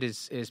some of it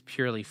is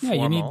purely formal.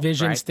 Yeah, you need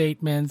vision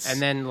statements,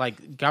 and then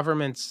like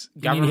governments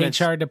need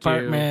HR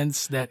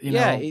departments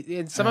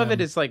and some of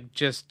it is like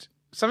just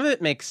some of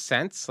it makes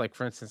sense. Like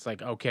for instance,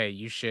 like okay,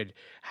 you should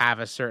have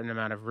a certain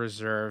amount of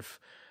reserve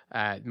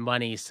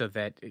money so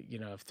that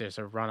if there's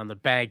a run on the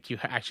bank, you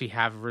actually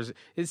have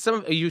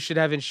you should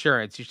have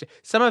insurance.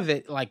 Some of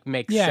it like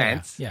makes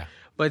sense,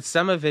 but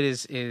some of it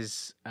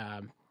is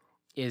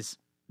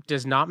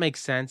does not make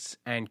sense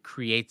and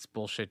creates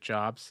bullshit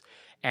jobs.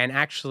 And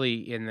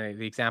actually, in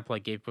the example I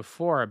gave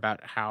before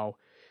about how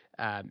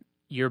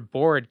your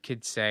board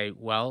could say,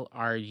 well,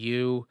 are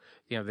you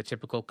the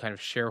typical kind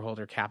of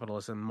shareholder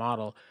capitalism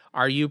model?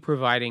 Are you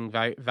providing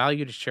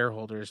value to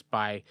shareholders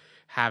by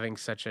having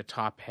such a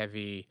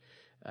top-heavy,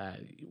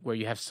 where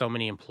you have so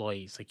many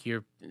employees? Like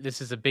this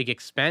is a big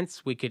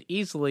expense. We could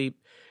easily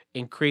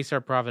increase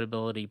our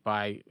profitability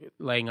by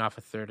laying off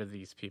a third of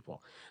these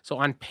people. So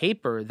on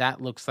paper,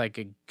 that looks like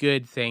a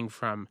good thing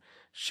from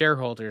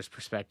shareholders'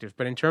 perspective.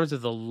 But in terms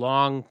of the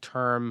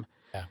long-term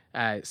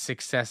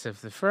success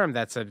of the firm,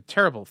 that's a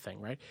terrible thing,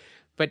 right?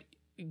 But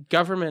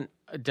government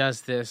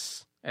does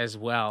this as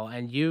well,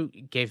 and you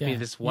gave me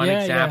this one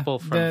example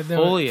from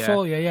Folia.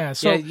 Folia,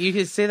 so you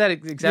could say that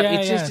example.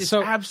 It's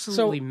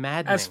absolutely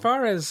maddening. As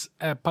far as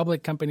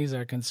public companies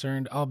are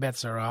concerned, all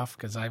bets are off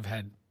because I've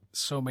had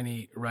so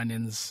many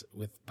run-ins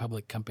with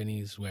public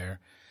companies where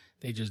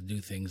they just do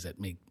things that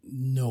make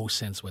no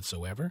sense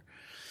whatsoever.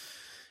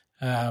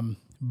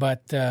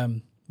 But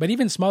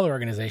even smaller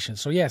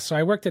organizations. So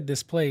I worked at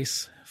this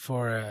place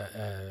for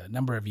a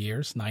number of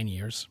years, 9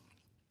 years,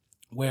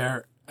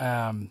 where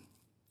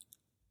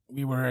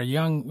we were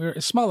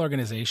a small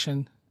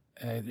organization.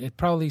 It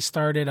probably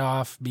started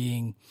off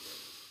being,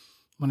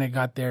 when I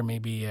got there,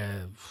 maybe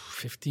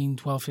 15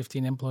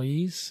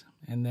 employees.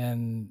 And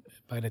then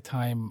by the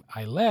time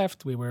I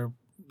left, we were,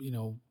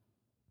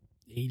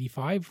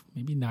 85,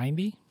 maybe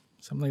 90,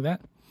 something like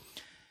that.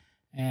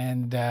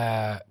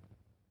 And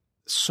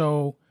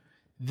so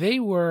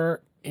they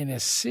were in a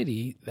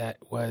city that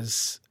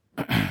was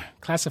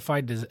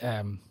classified as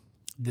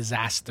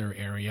disaster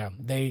area.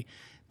 They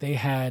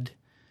had,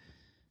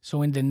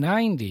 so in the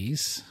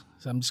 90s,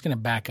 so I'm just going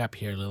to back up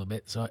here a little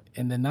bit. So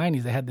in the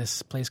 90s, they had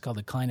this place called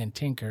the Klein and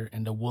Tinker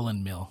and the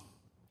Woolen Mill.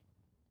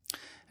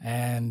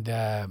 And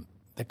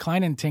the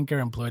Klein and Tinker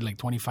employed like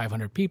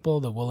 2,500 people.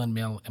 The Woolen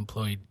Mill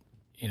employed,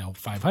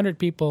 500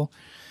 people.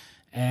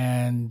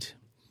 And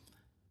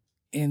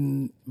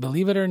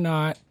believe it or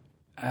not,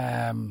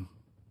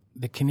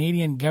 the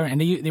Canadian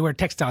government, and they were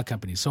textile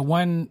companies. So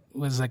one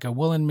was like a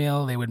woolen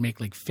mill. They would make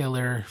like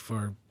filler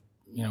for,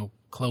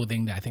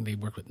 clothing. I think they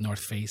worked with North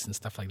Face and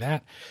stuff like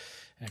that,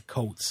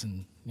 coats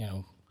and,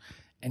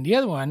 And the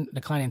other one,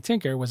 the Klein and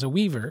Tinker, was a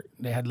weaver.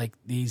 They had like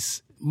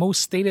these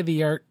most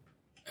state-of-the-art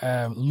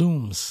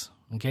looms.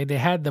 Okay, they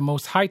had the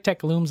most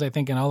high-tech looms, I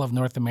think, in all of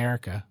North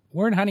America.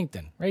 We're in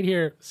Huntington, right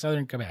here,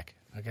 southern Quebec.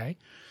 Okay,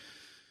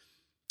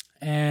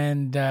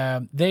 and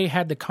they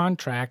had the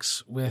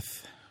contracts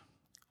with,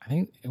 I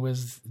think it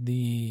was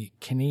the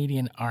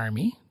Canadian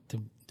Army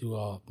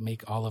to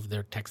make all of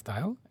their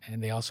textile,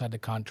 and they also had the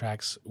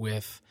contracts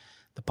with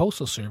the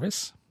Postal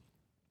Service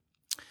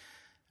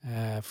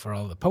for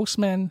all the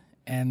postmen.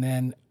 And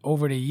then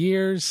over the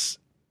years,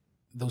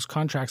 those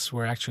contracts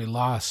were actually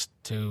lost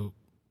to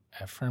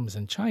firms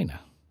in China.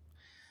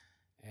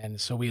 And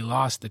so we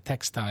lost the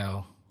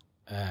textile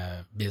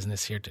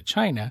business here to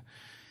China.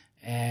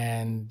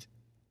 And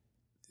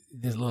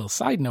there's a little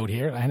side note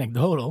here,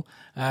 anecdotal.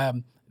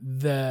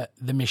 The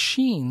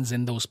machines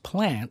in those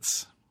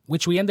plants,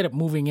 which we ended up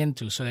moving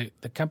into, so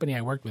the company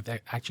I worked with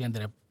actually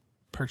ended up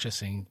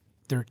purchasing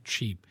dirt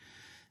cheap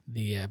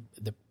the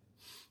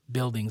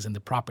buildings and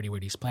the property where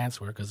these plants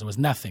were, because there was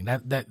nothing.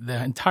 That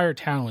the entire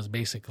town was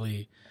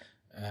basically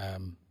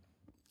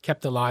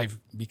kept alive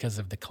because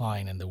of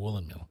decline in the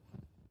woolen mill.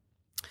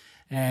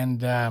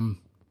 And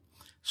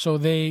so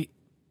they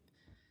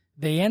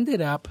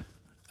ended up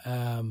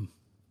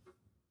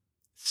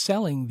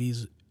selling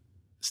these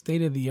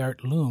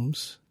state-of-the-art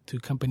looms to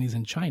companies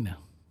in China.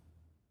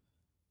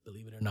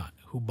 Believe it or not,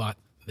 who bought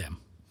them?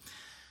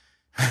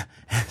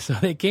 So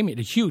they came in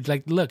huge.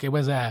 Like, look, it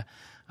was a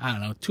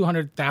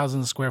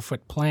 200,000 square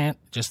foot plant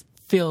just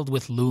filled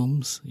with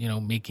looms,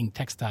 making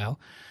textile.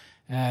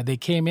 They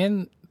came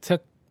in,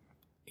 took,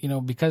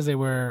 because they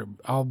were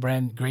all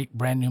brand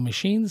new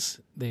machines,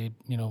 they,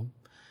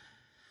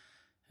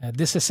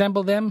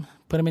 disassembled them,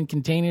 put them in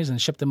containers,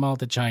 and shipped them all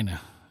to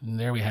China. And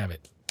there we have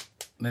it.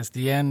 That's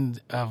the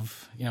end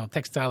of,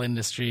 textile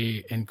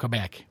industry in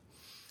Quebec.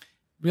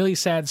 Really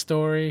sad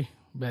story,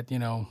 but,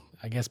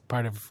 I guess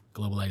part of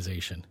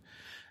globalization.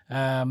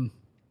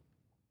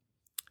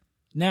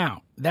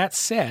 Now, that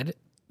said,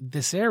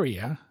 this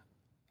area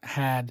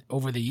had,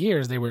 over the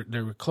years, they were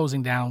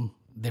closing down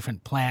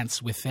different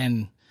plants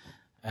within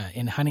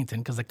in Huntington,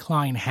 because the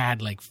Klein had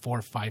like 4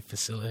 or 5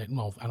 facilities.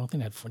 No, I don't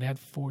think they had 4. They had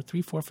 4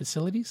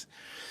 facilities.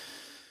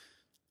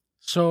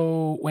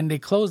 So when they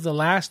closed the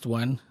last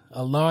one,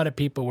 a lot of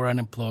people were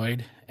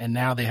unemployed, and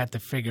now they had to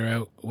figure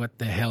out what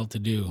the hell to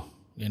do.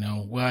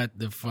 What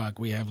the fuck?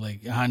 We have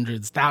like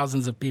hundreds,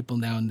 thousands of people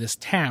now in this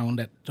town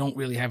that don't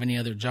really have any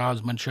other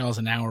jobs. Montreal's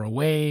an hour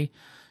away,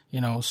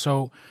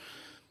 so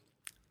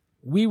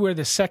we were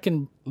the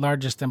second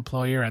largest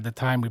employer at the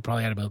time. We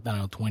probably had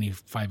about,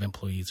 25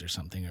 employees or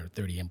something, or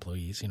 30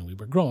 employees. We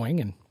were growing.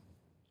 And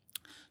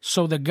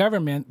so the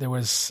government, there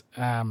was,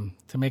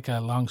 to make a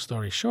long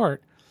story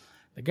short,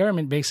 the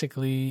government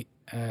basically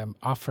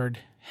offered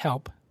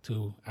help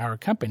to our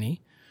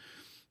company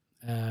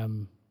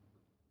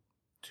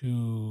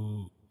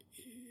to,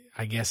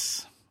 I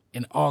guess,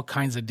 in all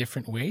kinds of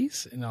different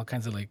ways, in all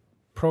kinds of like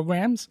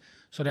programs,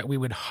 so that we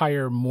would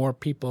hire more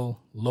people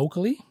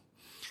locally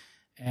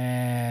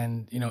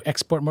and,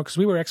 export more, because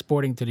we were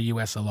exporting to the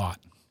U.S. a lot.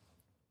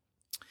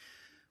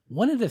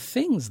 One of the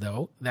things,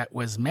 though, that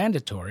was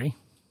mandatory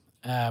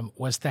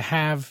was to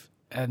have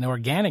an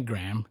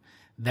organogram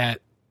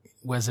that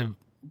was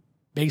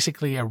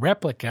basically a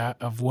replica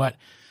of what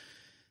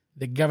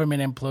the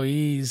government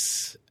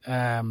employees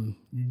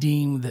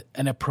deemed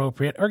an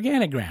appropriate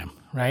organogram,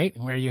 right?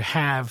 Where you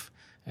have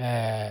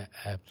a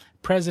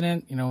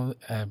president, you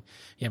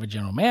have a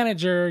general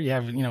manager, you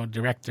have,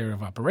 director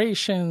of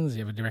operations,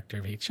 you have a director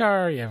of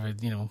HR, you have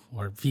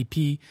or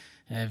VP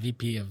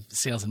of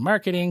sales and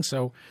marketing.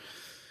 So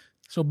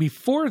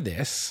before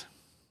this,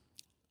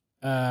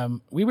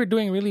 we were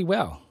doing really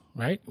well,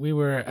 right? We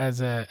were,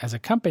 as a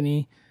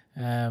company,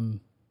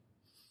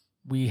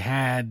 we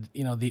had,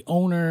 the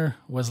owner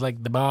was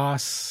like the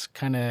boss,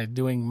 kind of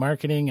doing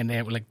marketing, and they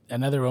had like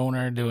another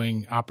owner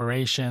doing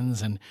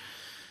operations, and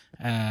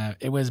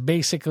it was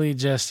basically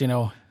just,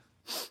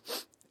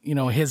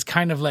 his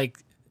kind of like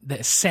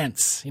the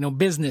sense,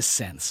 business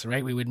sense,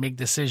 right? We would make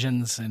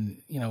decisions,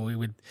 and, we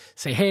would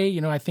say, hey,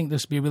 I think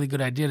this would be a really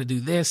good idea to do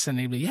this. And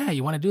they'd be, yeah,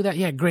 you want to do that?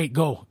 Yeah, great,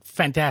 go.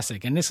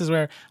 Fantastic. And this is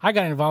where I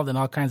got involved in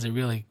all kinds of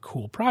really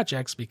cool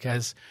projects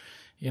because,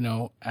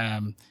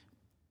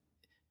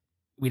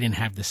 we didn't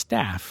have the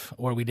staff,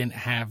 or we didn't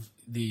have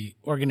the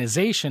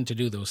organization to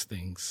do those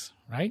things,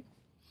 right?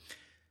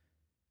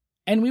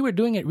 And we were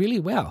doing it really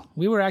well.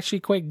 We were actually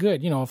quite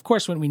good. Of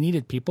course, when we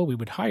needed people, we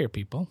would hire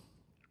people.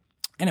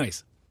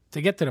 Anyways, to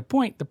get to the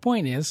point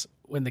is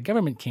when the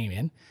government came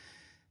in,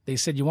 they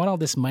said, you want all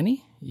this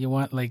money? You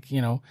want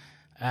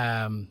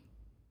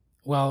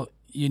well,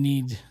 you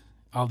need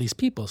all these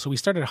people. So we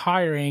started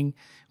hiring.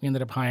 We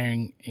ended up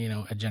hiring,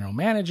 a general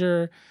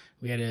manager.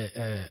 We had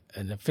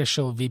an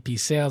official VP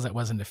sales that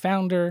wasn't the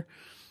founder,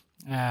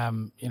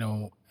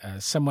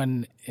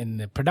 someone in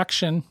the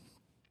production,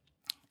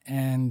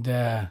 and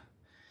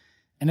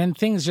then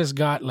things just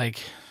got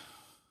like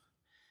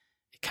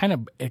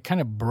it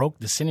kind of broke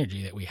the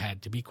synergy that we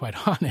had, to be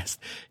quite honest.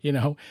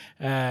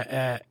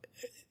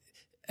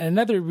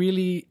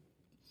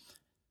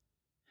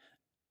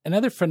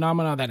 Another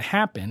phenomenon that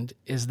happened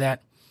is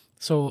that,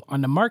 so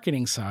on the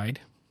marketing side,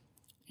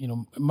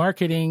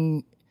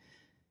 marketing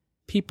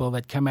people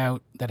that come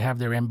out that have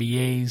their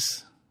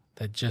MBAs,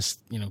 that just,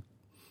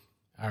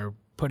 are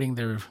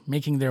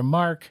making their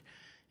mark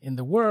in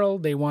the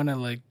world. They want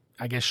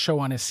to show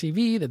on a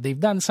CV that they've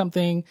done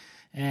something.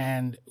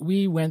 And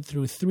we went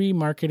through 3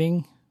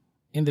 marketing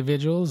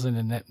individuals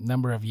in a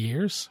number of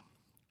years,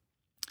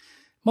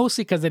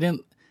 mostly because they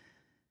didn't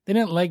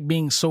like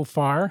being so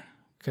far,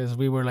 because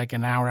we were like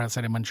an hour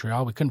outside of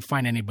Montreal. We couldn't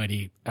find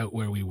anybody out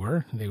where we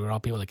were. They were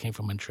all people that came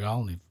from Montreal,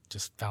 and we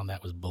just found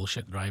that was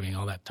bullshit driving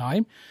all that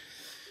time.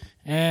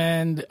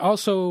 And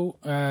also,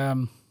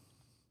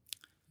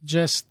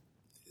 just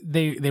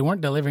they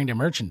weren't delivering the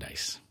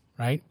merchandise,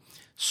 right?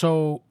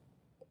 So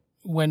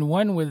when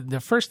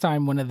the first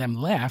time one of them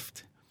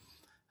left,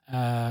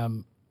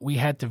 we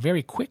had to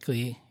very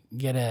quickly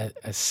get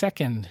a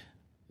second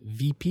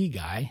VP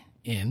guy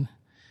in,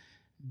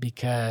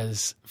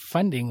 because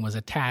funding was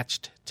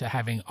attached to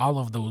having all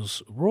of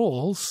those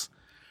roles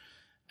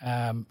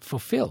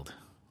fulfilled,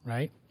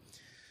 right?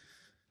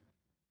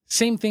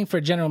 Same thing for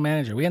general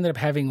manager. We ended up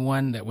having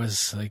one that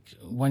was like,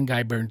 one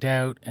guy burnt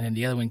out, and then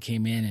the other one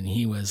came in, and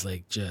he was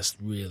like just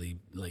really,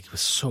 like, it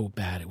was so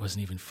bad it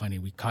wasn't even funny.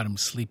 We caught him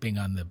sleeping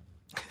on the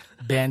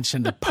bench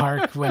in the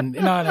park when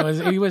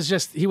he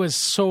was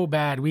so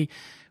bad. We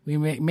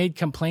made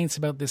complaints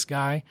about this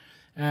guy,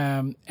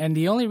 and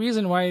the only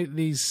reason why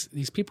these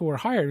people were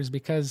hired is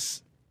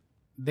because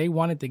they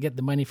wanted to get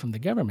the money from the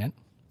government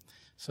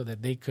so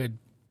that they could,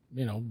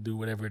 do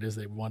whatever it is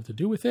they wanted to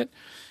do with it,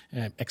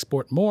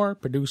 export more,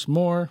 produce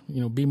more,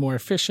 be more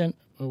efficient,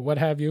 or what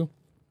have you.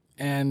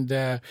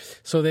 And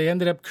so they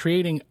ended up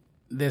creating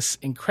this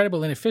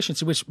incredible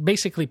inefficiency, which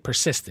basically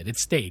persisted. It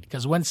stayed,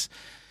 because once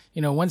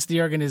the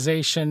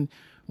organization,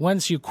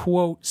 once you,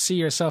 quote, see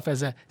yourself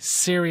as a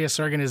serious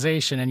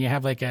organization, and you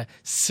have like a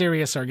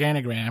serious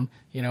organogram,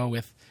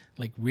 with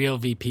like real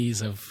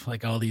VPs of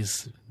like all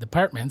these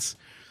departments,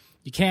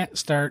 you can't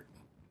start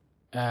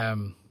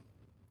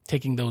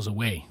taking those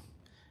away,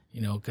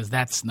 because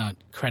that's not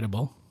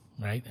credible,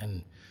 right?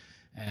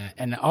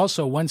 And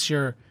also, once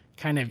you're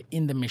kind of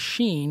in the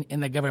machine, in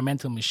the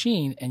governmental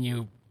machine,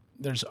 and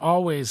there's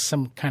always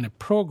some kind of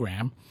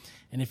program,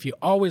 and if you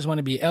always want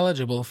to be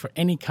eligible for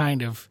any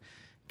kind of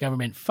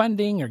government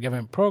funding or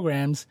government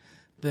programs,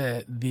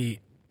 the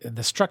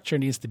structure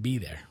needs to be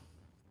there.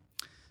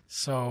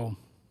 So,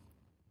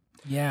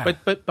 yeah.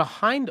 But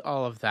behind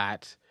all of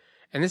that,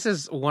 and this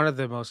is one of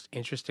the most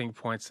interesting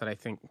points that I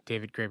think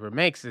David Graeber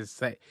makes, is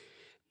that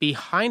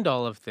behind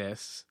all of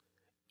this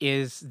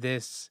is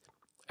this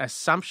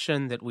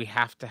assumption that we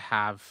have to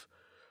have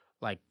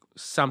like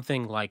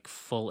something like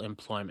full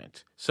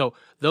employment. So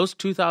those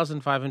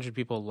 2,500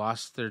 people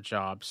lost their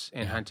jobs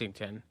in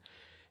Huntington.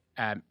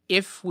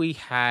 If we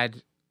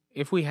had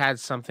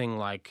something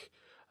like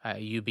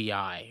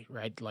UBI,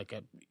 right, like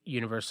a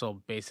universal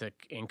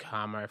basic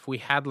income, or if we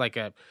had like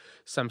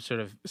some sort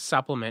of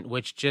supplement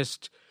which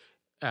just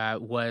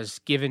was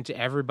given to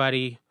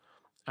everybody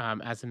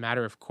as a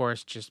matter of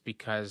course, just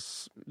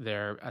because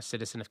they're a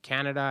citizen of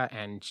Canada,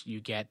 and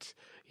you get,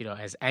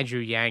 as Andrew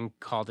Yang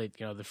called it,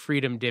 the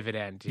freedom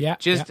dividend,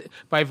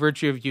 by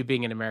virtue of you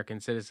being an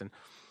American citizen.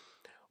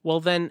 Well,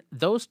 then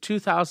those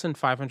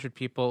 2,500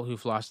 people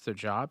who've lost their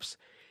jobs,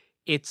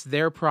 it's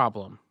their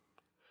problem.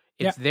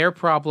 It's their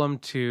problem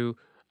to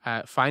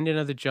find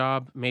another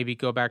job, maybe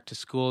go back to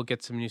school,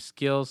 get some new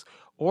skills,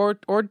 or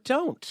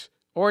don't.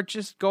 Or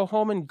just go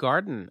home and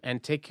garden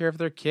and take care of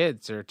their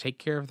kids, or take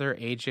care of their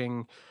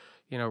aging,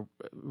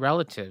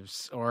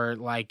 relatives, or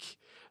like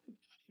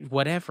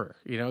whatever,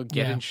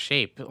 get in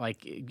shape,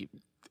 like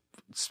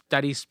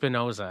study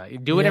Spinoza,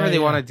 do whatever they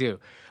want to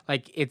do.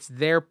 Like it's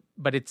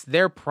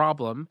their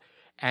problem.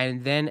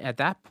 And then at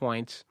that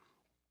point,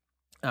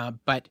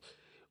 but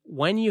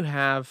when you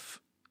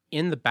have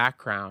in the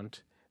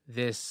background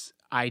this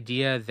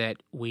idea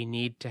that we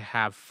need to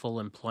have full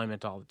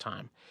employment all the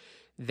time,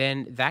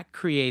 then that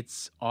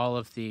creates all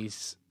of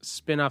these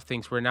spin-off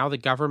things where now the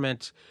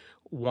government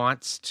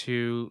wants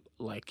to,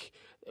 like,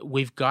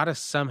 we've got to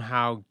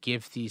somehow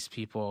give these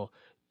people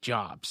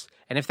jobs.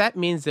 And if that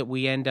means that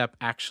we end up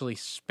actually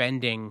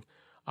spending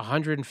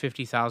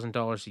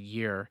 $150,000 a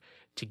year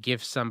to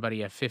give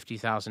somebody a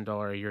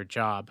 $50,000 a year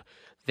job,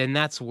 then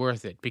that's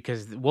worth it,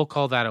 because we'll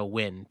call that a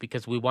win,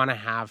 because we want to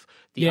have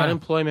the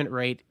unemployment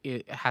rate,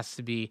 it has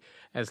to be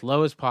as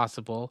low as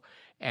possible.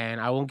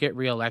 And I won't get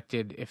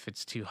reelected if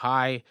it's too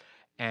high.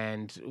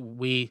 And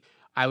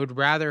I would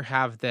rather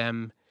have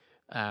them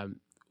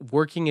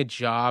working a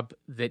job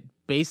that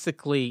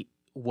basically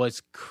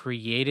was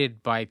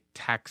created by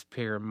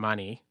taxpayer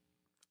money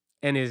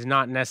and is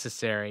not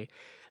necessary,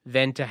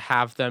 than to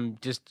have them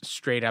just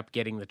straight up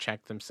getting the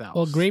check themselves.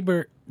 Well,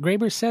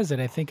 Graeber says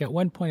it, I think, at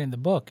one point in the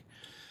book.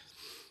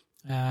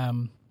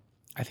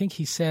 I think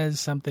he says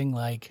something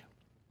like,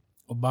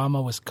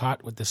 Obama was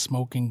caught with the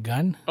smoking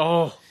gun.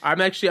 Oh, I'm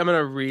going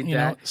to read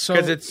that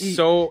because it's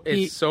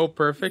so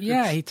perfect.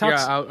 Yeah, he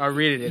talks. Yeah, I'll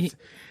read it.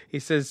 He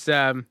says,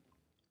 a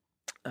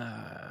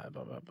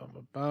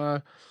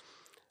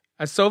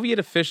Soviet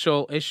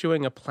official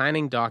issuing a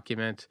planning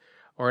document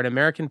or an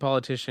American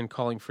politician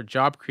calling for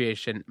job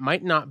creation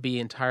might not be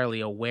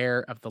entirely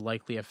aware of the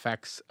likely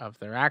effects of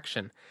their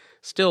action.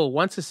 Still,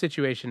 once a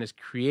situation is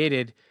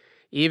created,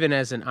 even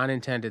as an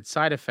unintended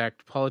side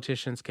effect,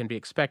 politicians can be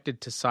expected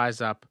to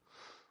size up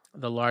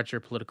the larger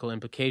political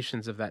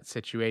implications of that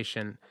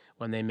situation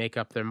when they make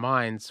up their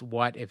minds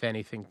what, if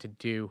anything, to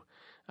do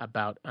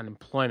about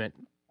unemployment.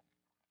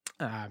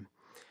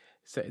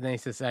 So then he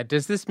says,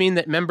 does this mean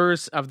that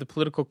members of the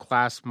political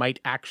class might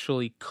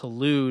actually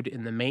collude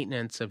in the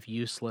maintenance of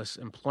useless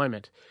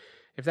employment?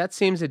 If that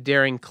seems a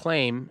daring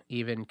claim,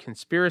 even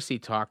conspiracy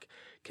talk,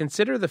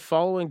 consider the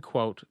following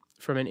quote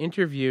from an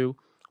interview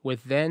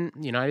with then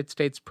United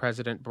States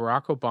President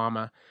Barack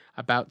Obama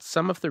about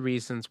some of the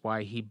reasons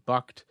why he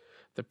bucked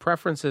the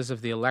preferences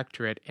of the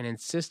electorate and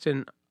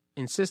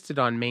insisted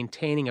on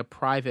maintaining a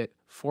private,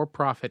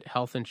 for-profit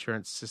health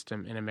insurance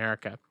system in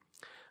America.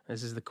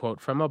 This is the quote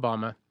from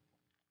Obama.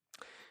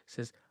 He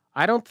says,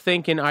 "I don't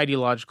think in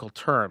ideological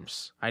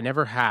terms. I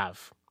never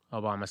have,"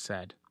 Obama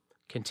said,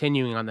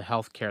 continuing on the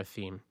healthcare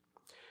theme.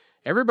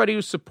 "Everybody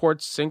who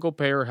supports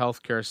single-payer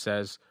healthcare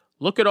says,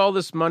 look at all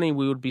this money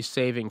we would be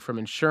saving from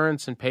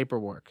insurance and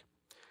paperwork.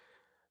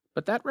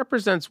 But that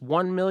represents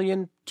 1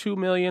 million, 2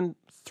 million,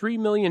 3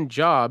 million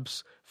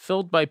jobs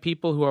filled by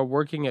people who are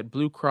working at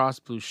Blue Cross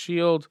Blue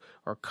Shield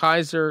or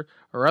Kaiser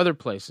or other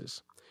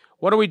places.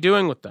 What are we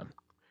doing with them?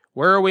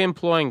 Where are we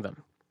employing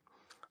them?"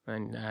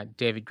 And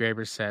David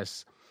Graeber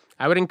says,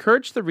 "I would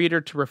encourage the reader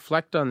to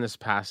reflect on this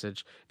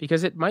passage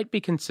because it might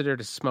be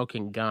considered a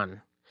smoking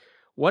gun.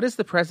 What is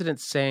the president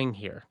saying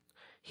here?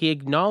 He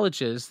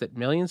acknowledges that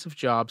millions of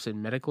jobs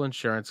in medical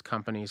insurance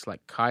companies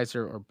like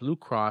Kaiser or Blue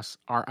Cross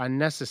are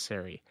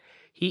unnecessary.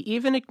 He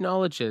even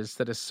acknowledges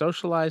that a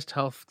socialized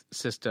health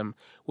system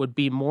would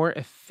be more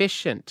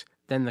efficient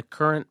than the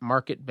current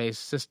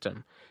market-based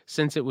system,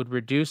 since it would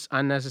reduce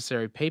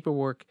unnecessary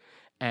paperwork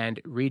and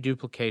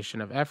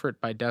reduplication of effort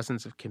by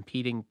dozens of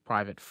competing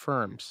private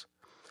firms.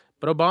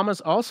 But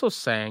Obama's also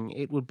saying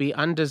it would be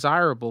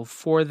undesirable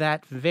for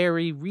that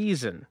very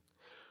reason.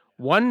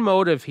 One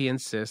motive, he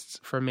insists,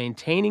 for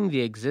maintaining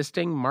the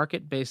existing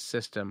market-based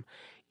system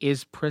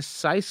is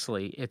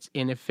precisely its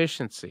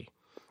inefficiency,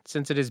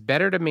 since it is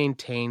better to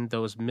maintain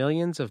those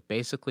millions of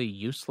basically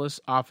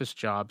useless office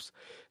jobs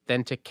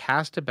than to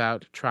cast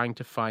about trying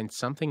to find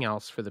something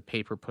else for the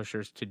paper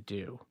pushers to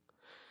do.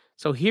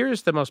 So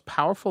here's the most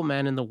powerful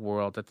man in the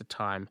world at the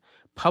time,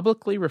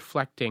 publicly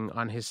reflecting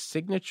on his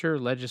signature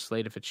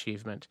legislative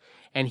achievement,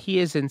 and he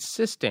is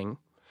insisting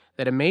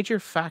that a major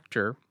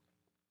factor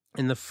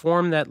in the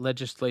form that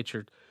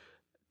legislature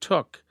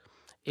took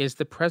is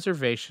the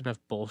preservation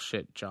of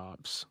bullshit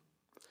jobs.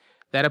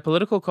 That a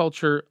political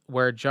culture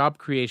where job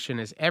creation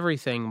is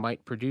everything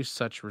might produce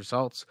such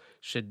results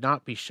should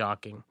not be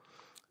shocking,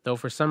 though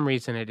for some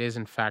reason it is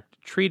in fact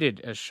treated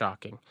as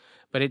shocking,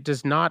 but it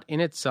does not in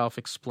itself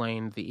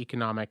explain the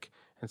economic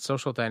and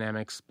social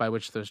dynamics by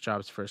which those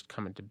jobs first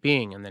come into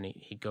being. And then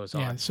he goes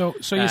on. So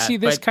you see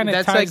this kind of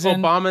that's ties like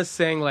in. Obama's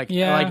saying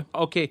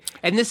okay.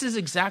 And this is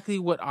exactly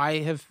what I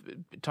have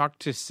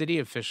talked to city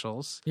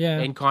officials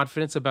in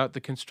confidence about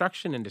the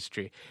construction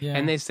industry. Yeah.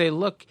 And they say,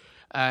 look,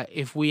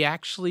 if we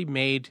actually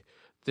made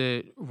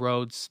the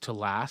roads to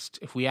last,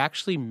 if we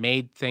actually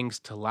made things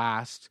to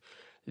last,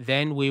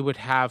 then we would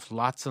have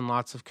lots and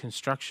lots of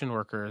construction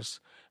workers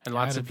and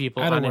lots of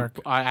people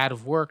out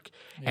of work,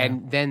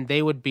 and then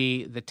they would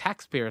be the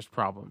taxpayers'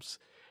 problems.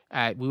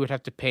 We would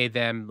have to pay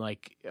them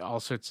like all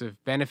sorts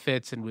of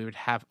benefits, and we would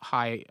have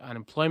high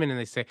unemployment. And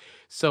they say,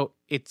 so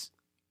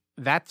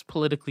that's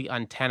politically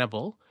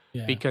untenable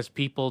because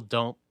people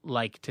don't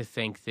like to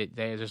think that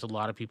there's a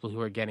lot of people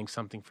who are getting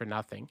something for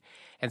nothing,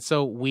 and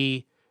so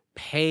we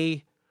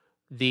pay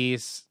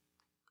these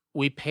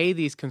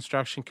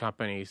construction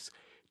companies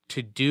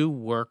to do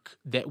work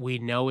that we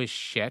know is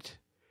shit.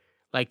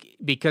 Like,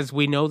 because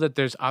we know that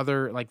there's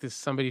other, like this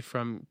somebody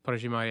from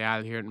Projet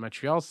Montréal here in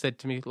Montreal said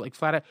to me, like,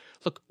 flat out,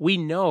 look, we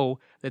know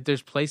that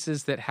there's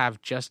places that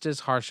have just as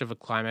harsh of a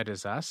climate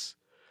as us.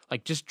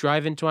 Like, just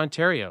drive into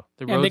Ontario.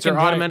 The roads are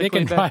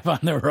automatically They can drive on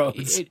the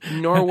roads.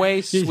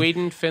 Norway,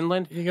 Sweden,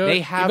 Finland, they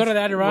have you go to the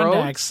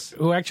Adirondacks,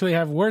 roads who actually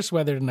have worse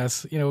weather than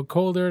us.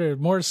 Colder, there's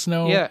more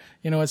snow. Yeah.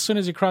 As soon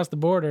as you cross the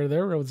border,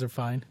 their roads are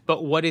fine.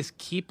 But what is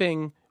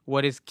keeping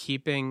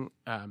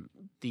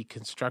the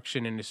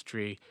construction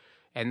industry,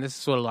 and this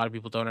is what a lot of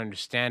people don't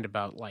understand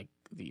about, like,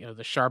 the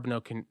Charbonneau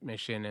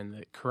Commission and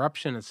the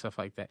corruption and stuff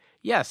like that.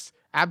 Yes,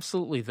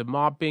 absolutely, the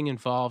mob being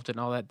involved and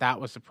all that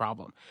was the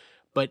problem.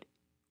 But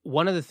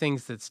one of the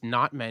things that's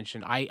not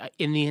mentioned,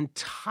 in the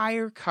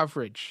entire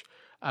coverage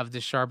of the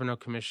Charbonneau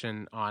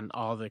Commission on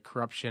all the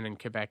corruption in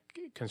Quebec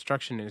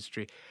construction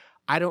industry,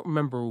 I don't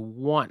remember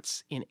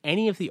once in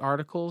any of the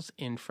articles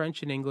in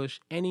French and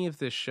English, any of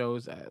the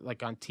shows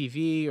like on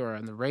TV or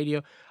on the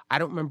radio, I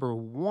don't remember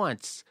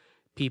once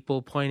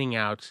people pointing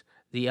out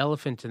the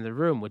elephant in the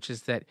room, which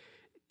is that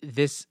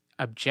this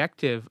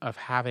objective of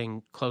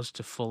having close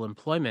to full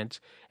employment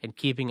and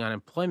keeping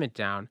unemployment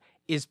down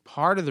is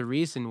part of the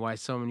reason why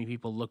so many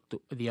people looked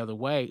the other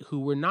way who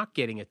were not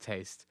getting a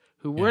taste,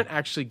 who weren't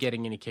actually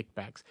getting any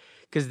kickbacks.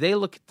 Because they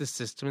look at the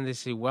system and they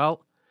say,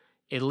 well,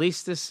 at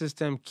least this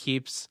system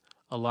keeps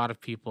a lot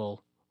of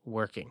people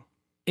working.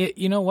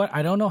 You know what?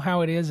 I don't know how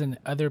it is in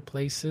other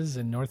places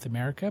in North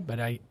America, but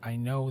I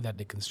know that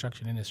the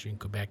construction industry in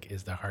Quebec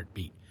is the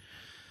heartbeat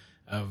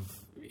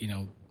of,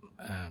 it's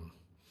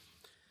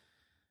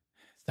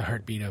the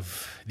heartbeat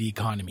of the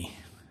economy.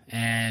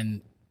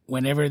 And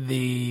whenever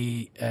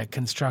the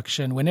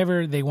construction,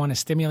 whenever they want to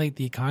stimulate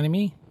the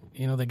economy,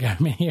 the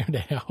government here,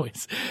 they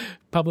always,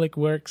 public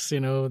works,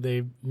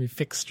 they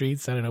fix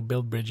streets, I don't know,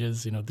 build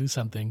bridges, do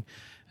something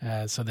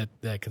so that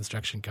the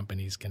construction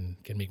companies can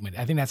make money.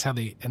 I think that's how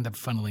they end up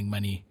funneling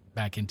money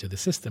back into the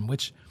system,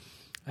 which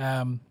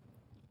kind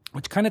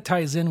of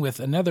ties in with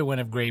another one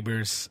of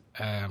Graeber's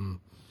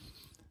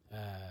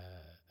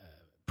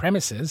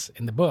premises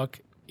in the book.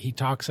 He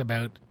talks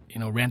about,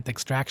 rent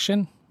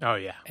extraction. Oh,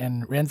 yeah.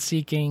 And rent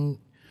seeking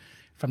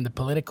from the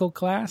political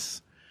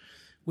class,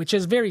 which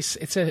is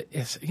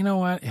it's you know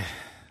what?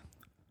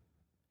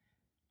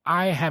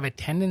 I have a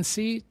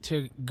tendency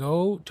to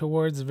go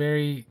towards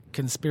very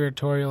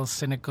conspiratorial,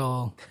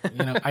 cynical,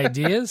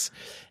 ideas.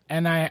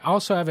 And I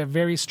also have a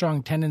very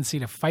strong tendency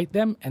to fight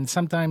them and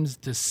sometimes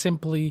to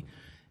simply,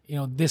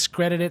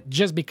 discredit it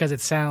just because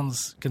it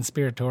sounds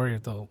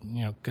conspiratorial,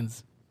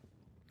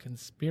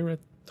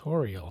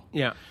 conspiratorial.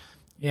 Yeah.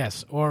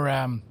 Yes. Or,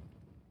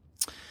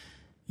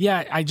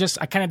 I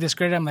kind of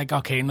discredit it. I'm like,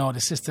 okay, no, the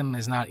system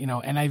is not,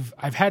 and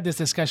I've had this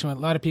discussion with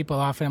a lot of people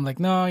often. I'm like,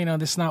 no,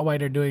 this is not why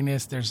they're doing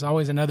this. There's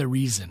always another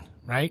reason,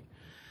 right?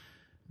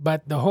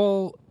 But the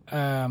whole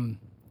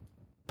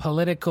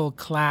political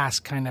class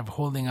kind of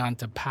holding on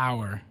to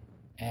power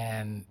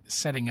and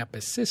setting up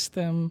a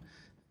system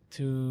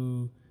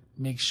to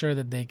make sure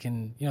that they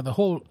can, the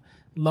whole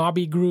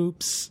lobby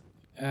groups,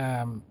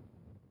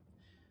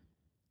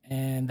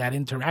 and that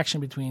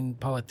interaction between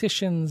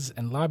politicians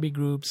and lobby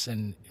groups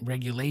and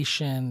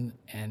regulation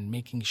and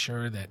making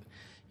sure that,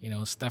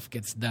 stuff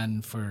gets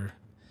done for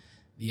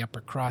the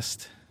upper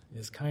crust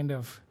is kind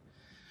of,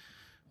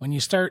 when you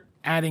start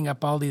adding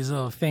up all these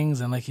little things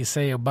and like you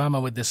say,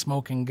 Obama with the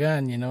smoking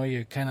gun,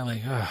 you're kind of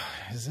like, oh,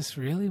 is this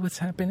really what's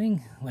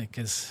happening? Like,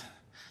 cause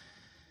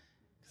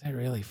that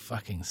really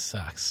fucking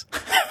sucks.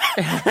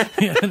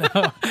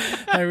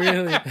 I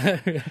really,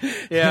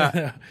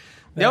 yeah.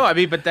 No, I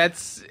mean, but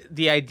that's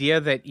the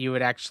idea that you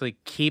would actually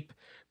keep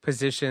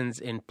positions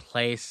in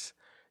place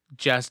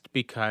just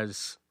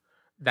because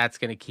that's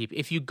going to keep.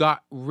 If you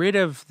got rid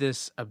of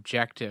this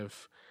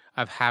objective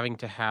of having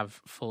to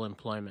have full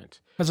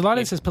employment, because a lot of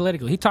this is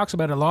political. He talks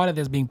about a lot of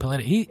this being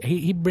political. He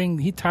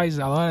ties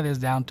a lot of this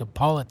down to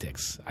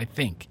politics, I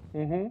think.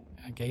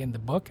 Mm-hmm. Okay, in the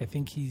book, I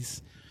think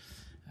he's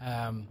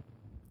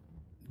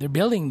they're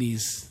building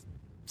these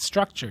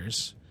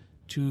structures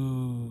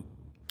to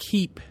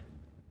keep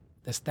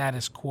the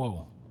status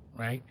quo,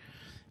 right?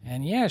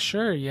 And yeah,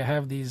 sure, you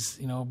have these,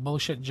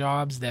 bullshit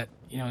jobs that,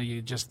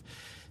 you just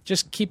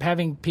keep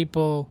having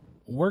people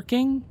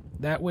working.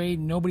 That way,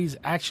 nobody's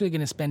actually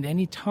going to spend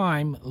any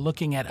time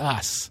looking at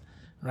us,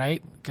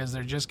 right? Because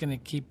they're just going to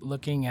keep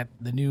looking at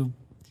the new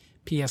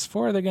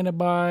PS4 they're going to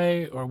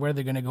buy or where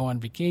they're going to go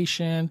on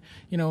vacation.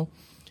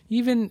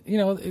 Even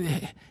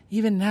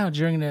now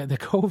during the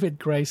COVID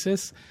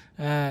crisis,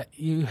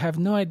 you have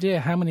no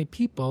idea how many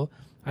people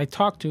I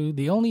talked to.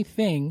 The only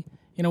thing,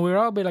 we were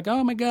all be like,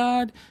 oh my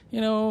God,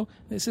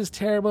 this is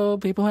terrible.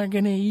 People aren't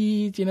going to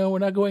eat, we're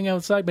not going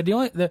outside. But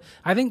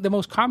I think the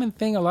most common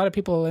thing a lot of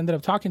people ended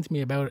up talking to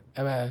me about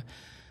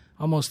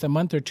almost a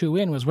month or two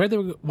in was where they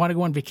want to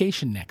go on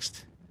vacation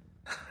next.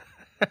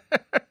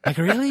 Like,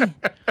 really?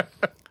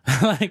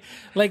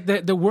 like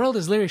the world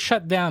is literally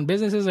shut down.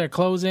 Businesses are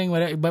closing,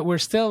 whatever, but we're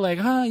still like,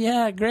 oh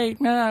yeah,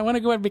 great, man, I want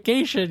to go on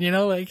vacation.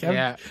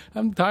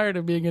 I'm tired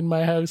of being in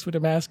my house with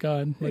a mask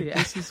on.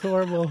 This is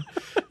horrible.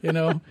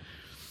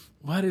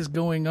 What is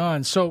going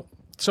on? So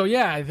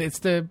yeah, it's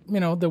the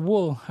the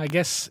wool, I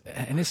guess,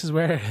 and this is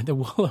where the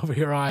wool over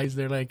your eyes.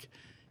 They're like,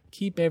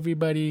 keep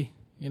everybody,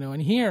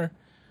 and here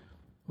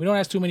we don't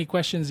ask too many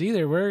questions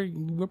either.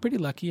 We're pretty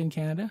lucky in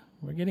Canada.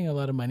 We're getting a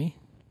lot of money,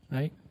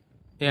 right?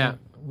 Yeah.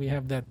 We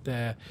have that.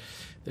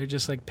 They're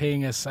just like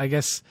paying us. I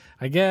guess.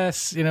 If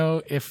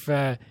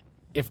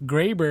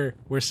Graeber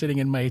were sitting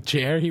in my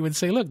chair, he would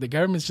say, "Look, the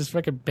government's just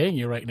fucking paying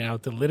you right now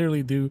to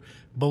literally do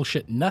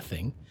bullshit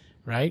nothing,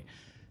 right?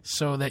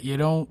 So that you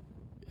don't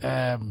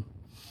turn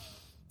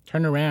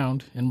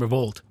around and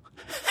revolt,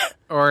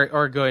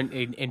 or go and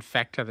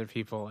infect other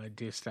people and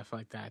do stuff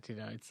like that.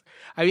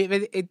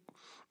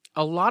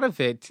 A lot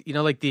of it,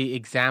 like the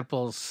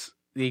examples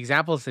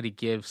that he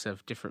gives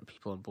of different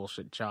people in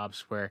bullshit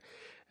jobs where,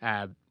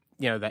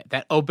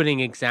 that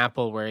opening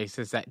example where he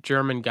says that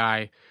German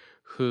guy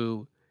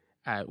who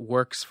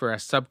works for a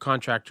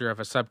subcontractor of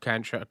a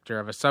subcontractor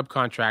of a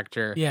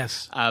subcontractor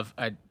yes,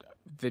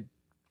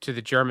 to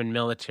the German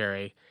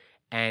military.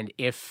 And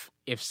if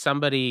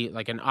somebody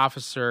like an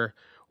officer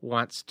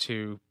wants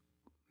to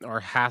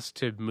or has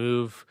to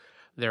move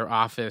their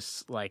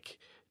office like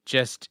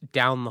just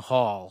down the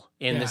hall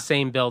in the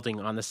same building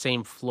on the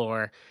same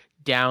floor,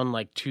 down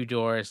like 2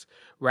 doors,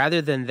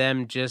 rather than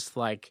them just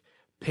like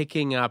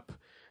picking up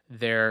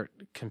their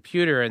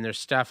computer and their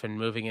stuff and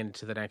moving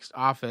into the next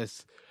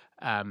office,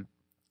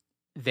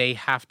 they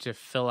have to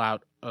fill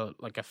out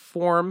a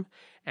form,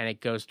 and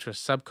it goes to a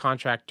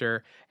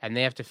subcontractor, and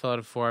they have to fill out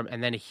a form,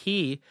 and then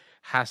he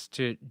has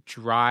to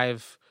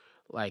drive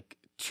like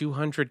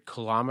 200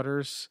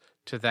 kilometers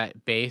to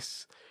that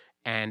base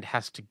and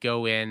has to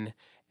go in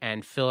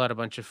and fill out a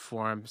bunch of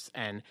forms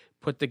and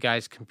put the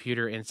guy's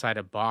computer inside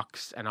a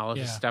box and all of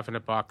his stuff in a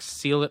box,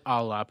 seal it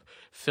all up,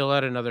 fill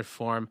out another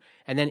form,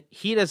 and then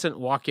he doesn't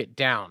walk it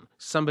down.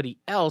 Somebody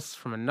else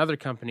from another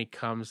company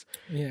comes,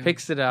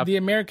 picks it up. The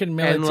American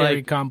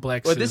military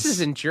complex. Well, this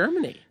is in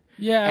Germany.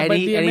 Yeah, and but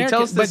he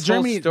tells this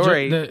whole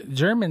story. The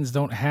Germans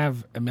don't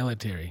have a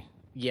military.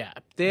 Yeah,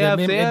 they have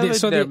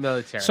their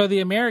military. So the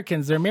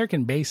Americans, they're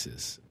American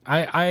bases.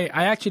 I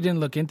actually didn't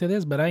look into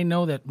this, but I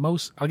know that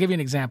I'll give you an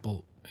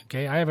example.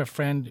 Okay, I have a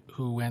friend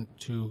who went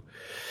to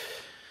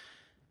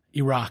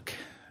Iraq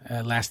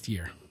last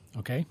year.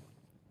 Okay,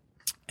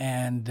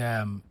 and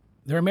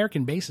there are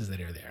American bases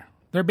that are there.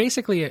 They're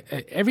basically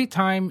every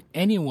time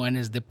anyone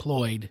is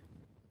deployed,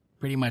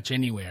 pretty much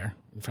anywhere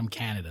from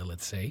Canada,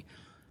 let's say,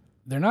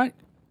 they're not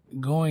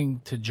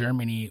going to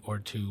Germany or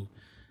to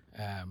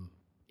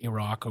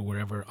Iraq or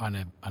wherever on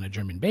a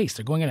German base.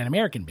 They're going on an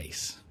American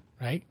base,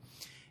 right?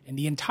 And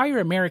the entire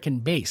American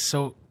base.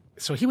 So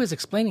he was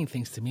explaining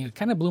things to me. It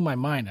kind of blew my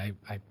mind.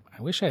 I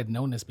wish I had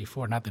known this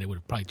before. Not that it would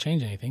have probably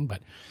changed anything,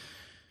 but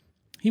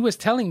he was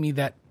telling me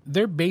that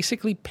they're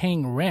basically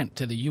paying rent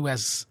to the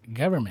U.S.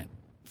 government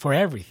for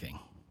everything,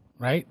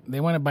 right? They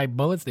want to buy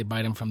bullets. They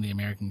buy them from the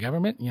American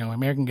government. You know,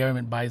 American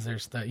government buys their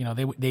stuff. You know,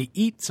 they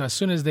eat. So as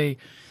soon as they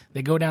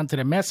go down to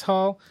the mess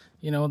hall,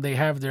 you know, they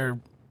have their,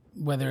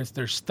 whether it's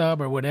their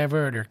stub or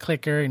whatever, or their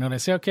clicker, you know, they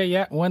say, okay,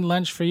 yeah, one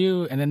lunch for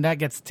you. And then that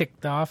gets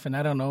ticked off. And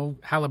I don't know,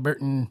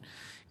 Halliburton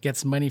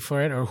gets money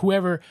for it, or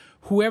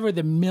whoever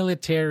the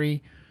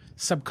military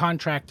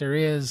subcontractor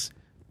is,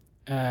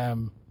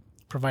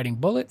 providing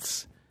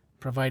bullets,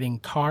 providing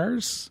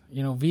cars,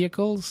 you know,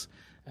 vehicles,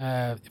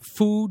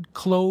 food,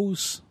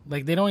 clothes.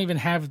 Like they don't even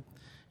have,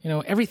 you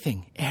know,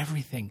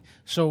 everything.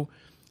 So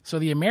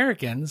the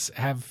Americans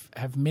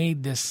have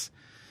made this,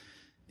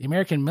 the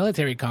American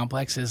military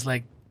complex is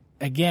like,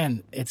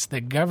 again, it's the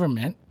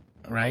government,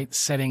 right,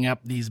 setting up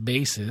these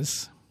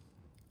bases.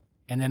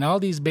 And then all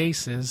these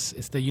bases,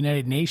 it's the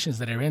United Nations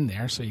that are in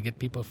there. So you get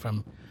people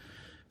from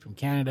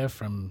Canada,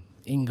 from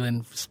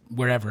England,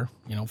 wherever,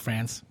 you know,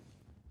 France.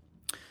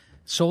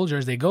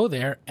 Soldiers, they go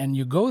there, and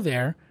you go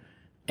there,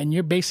 and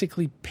you're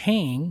basically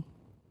paying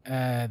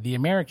the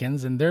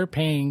Americans, and they're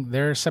paying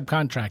their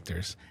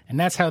subcontractors. And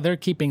that's how they're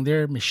keeping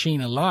their machine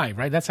alive,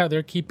 right? That's how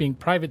they're keeping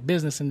private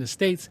business in the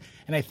States.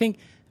 And I think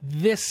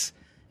this,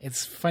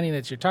 it's funny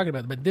that you're talking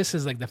about it, but this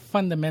is like the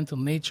fundamental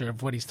nature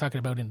of what he's talking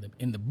about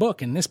in the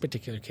book, in this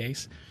particular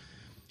case,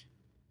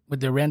 with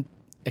the rent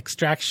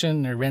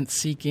extraction or rent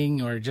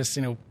seeking, or just,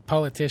 you know,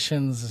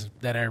 politicians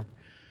that are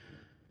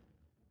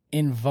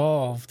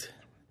involved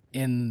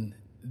in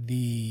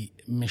the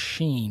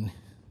machine,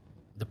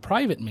 the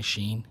private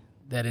machine,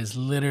 that is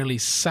literally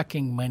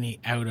sucking money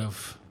out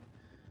of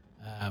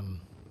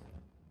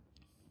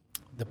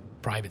the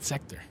private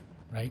sector,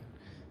 right?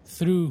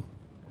 Through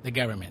the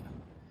government.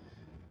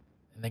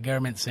 And the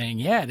government saying,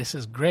 yeah, this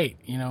is great.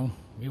 You know,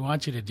 we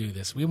want you to do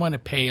this. We want to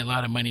pay a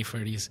lot of money for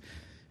these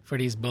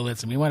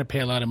bullets, and we want to pay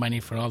a lot of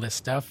money for all this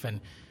stuff, and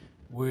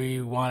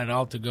we want it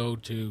all to go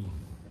to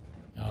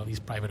all these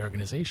private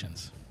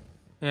organizations.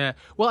 Yeah.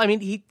 Well, I mean,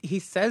 he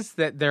says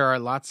that there are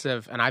lots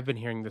of, and I've been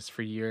hearing this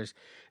for years,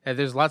 that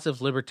there's lots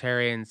of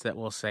libertarians that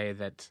will say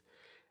that,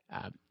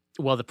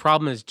 well, the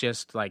problem is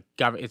just like,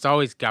 it's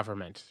always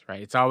government,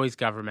 right? It's always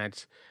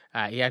government.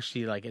 He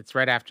actually, like, it's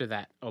right after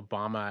that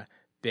Obama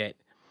bit.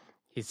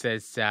 He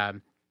says,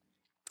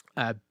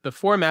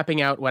 before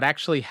mapping out what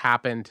actually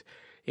happened,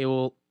 it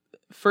will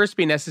first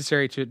be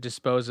necessary to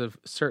dispose of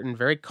certain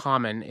very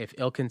common, if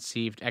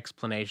ill-conceived,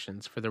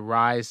 explanations for the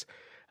rise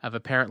of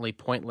apparently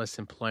pointless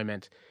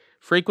employment,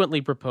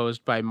 frequently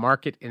proposed by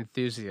market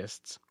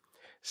enthusiasts.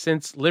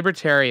 Since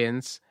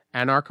libertarians,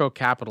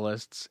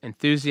 anarcho-capitalists,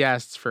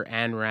 enthusiasts for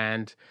Ayn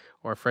Rand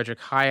or Friedrich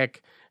Hayek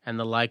and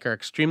the like are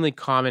extremely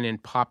common in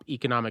pop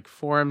economic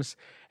forums,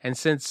 and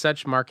since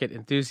such market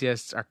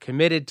enthusiasts are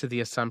committed to the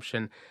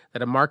assumption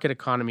that a market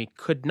economy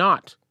could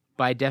not,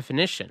 by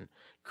definition,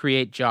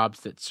 create jobs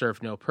that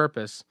serve no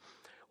purpose,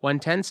 one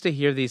tends to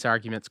hear these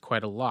arguments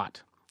quite a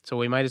lot, so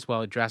we might as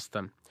well address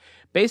them.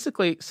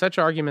 Basically, such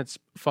arguments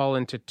fall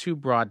into two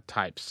broad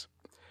types.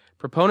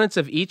 Proponents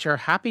of each are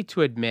happy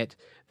to admit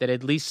that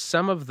at least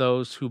some of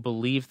those who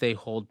believe they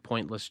hold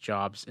pointless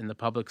jobs in the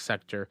public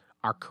sector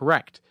are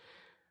correct.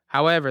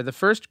 However, the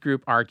first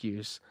group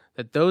argues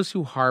that those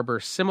who harbor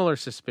similar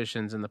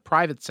suspicions in the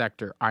private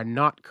sector are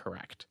not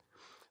correct.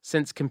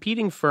 Since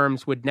competing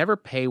firms would never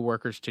pay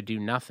workers to do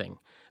nothing,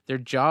 their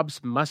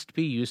jobs must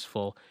be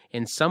useful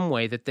in some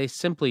way that they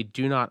simply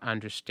do not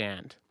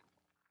understand.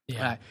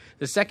 Yeah.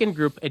 The second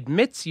group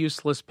admits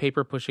useless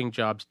paper-pushing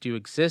jobs do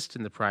exist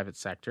in the private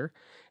sector,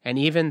 and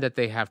even that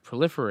they have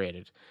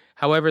proliferated.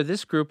 However,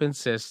 this group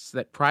insists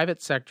that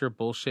private sector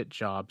bullshit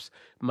jobs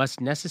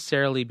must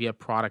necessarily be a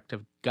product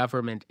of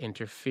government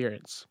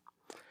interference.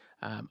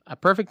 A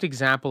perfect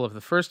example of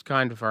the first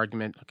kind of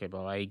argument,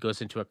 he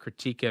goes into a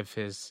critique of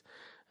his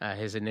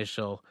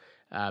initial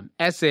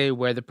essay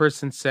where the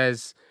person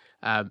says,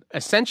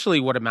 essentially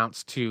what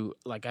amounts to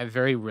like a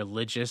very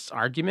religious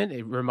argument.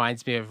 It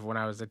reminds me of when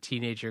I was a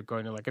teenager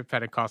going to like a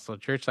Pentecostal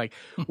church. Like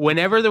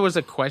whenever there was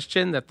a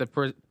question that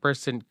the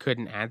person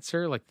couldn't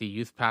answer, like the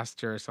youth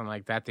pastor or something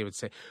like that, they would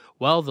say,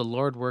 well, the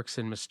Lord works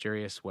in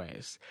mysterious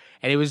ways.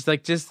 And it was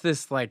like just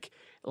this like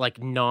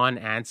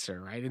non-answer,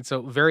 right? And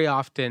so very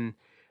often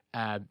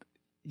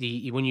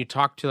when you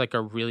talk to like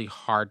a really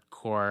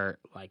hardcore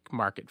like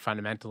market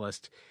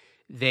fundamentalist,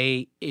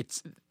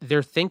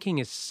 their thinking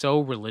is so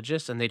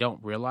religious and they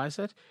don't realize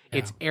it. Yeah.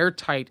 It's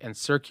airtight and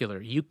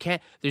circular.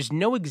 There's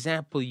no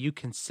example you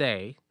can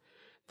say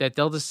that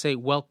they'll just say,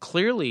 well,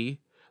 clearly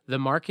the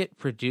market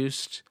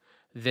produced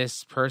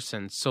this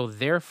person, so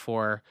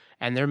therefore,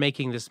 and they're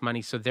making this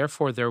money, so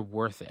therefore they're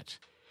worth it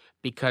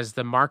because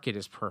the market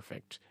is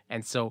perfect.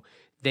 And so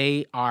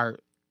they're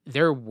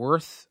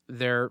worth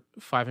their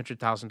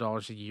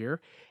 $500,000 a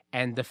year.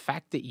 And the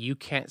fact that you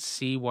can't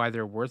see why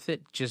they're worth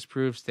it just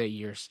proves that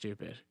you're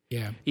stupid.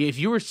 Yeah. If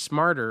you were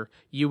smarter,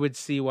 you would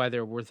see why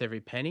they're worth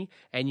every penny,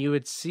 and you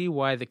would see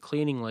why the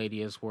cleaning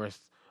lady is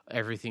worth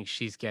everything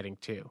she's getting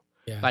too.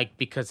 Yeah. Like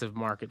because of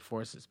market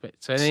forces. But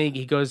so then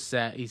he goes,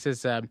 he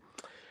says,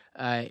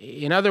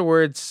 in other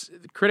words,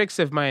 critics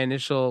of my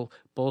initial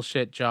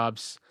bullshit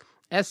jobs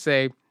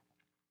essay,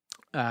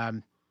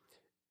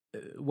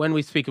 when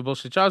we speak of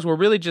bullshit jobs, we're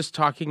really just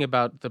talking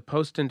about the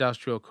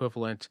post-industrial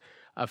equivalent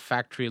of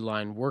factory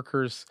line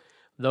workers,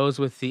 those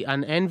with the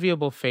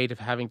unenviable fate of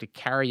having to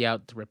carry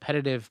out the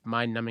repetitive,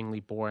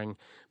 mind-numbingly boring,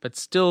 but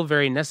still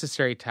very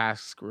necessary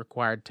tasks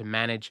required to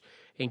manage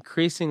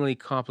increasingly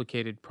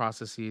complicated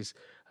processes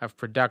of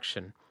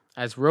production.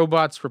 As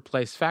robots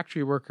replace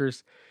factory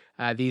workers,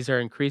 these are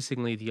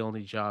increasingly the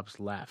only jobs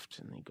left.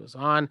 And he goes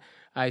on.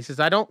 He says,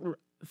 I don't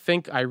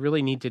think I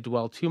really need to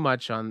dwell too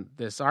much on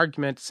this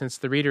argument, since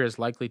the reader is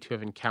likely to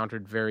have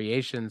encountered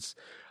variations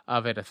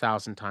of it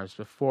 1,000 times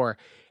before.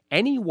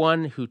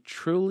 Anyone who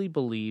truly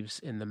believes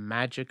in the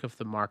magic of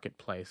the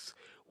marketplace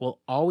will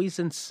always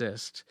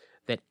insist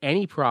that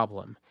any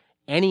problem,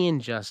 any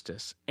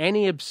injustice,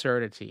 any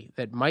absurdity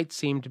that might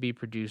seem to be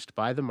produced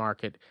by the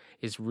market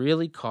is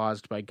really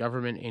caused by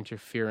government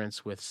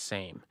interference with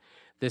same.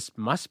 This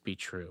must be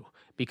true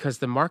because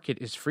the market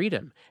is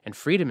freedom, and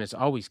freedom is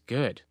always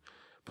good.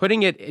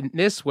 Putting it in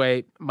this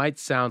way might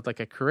sound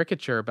like a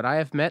caricature, but I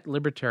have met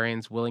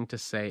libertarians willing to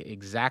say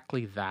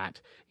exactly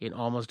that in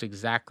almost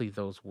exactly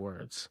those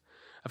words.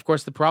 Of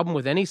course, the problem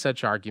with any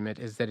such argument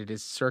is that it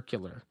is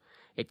circular.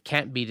 It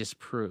can't be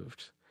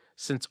disproved.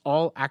 Since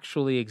all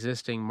actually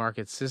existing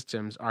market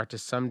systems are to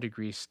some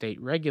degree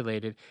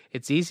state-regulated,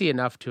 it's easy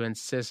enough to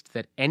insist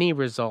that any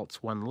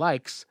results one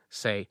likes,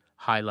 say,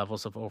 high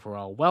levels of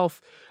overall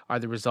wealth, are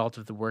the result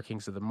of the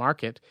workings of the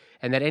market,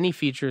 and that any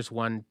features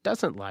one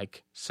doesn't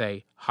like,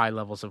 say, high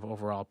levels of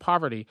overall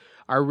poverty,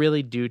 are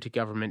really due to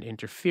government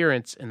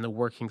interference in the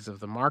workings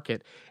of the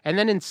market, and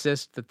then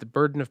insist that the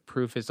burden of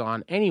proof is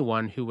on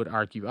anyone who would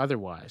argue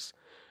otherwise.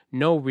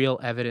 No real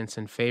evidence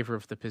in favor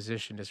of the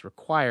position is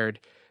required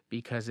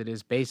because it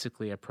is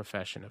basically a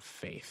profession of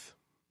faith.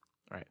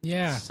 All right.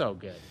 Yeah. So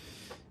good.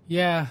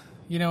 Yeah.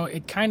 You know,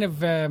 it kind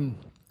of,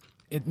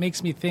 it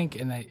makes me think,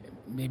 and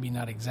maybe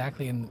not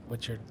exactly in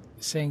what you're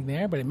saying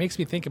there, but it makes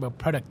me think about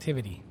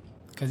productivity,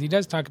 because he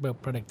does talk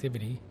about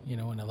productivity, you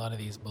know, in a lot of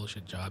these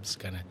bullshit jobs,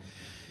 kind of,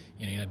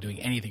 you know, you're not doing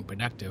anything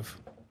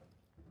productive.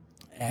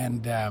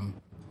 And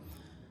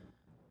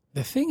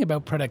the thing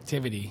about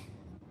productivity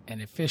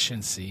and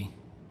efficiency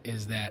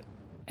is that,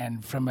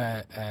 and from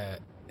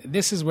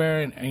this is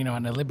where, you know,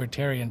 on a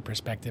libertarian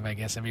perspective, I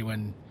guess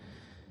everyone,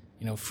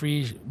 you know,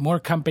 more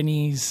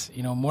companies,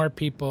 you know, more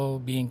people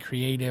being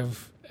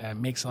creative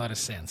makes a lot of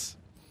sense.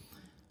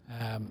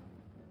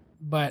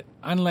 But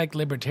unlike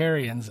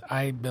libertarians,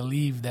 I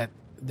believe that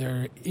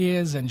there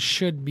is and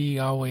should be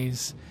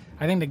always,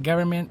 I think the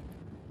government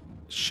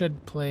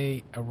should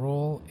play a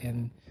role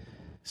in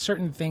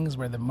certain things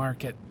where the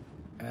market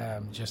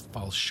just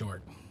falls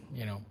short,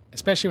 you know,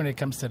 especially when it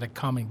comes to the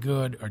common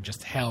good or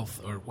just health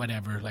or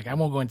whatever. Like, I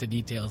won't go into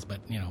details, but,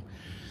 you know.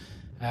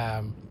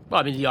 Well,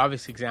 I mean, the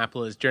obvious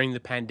example is during the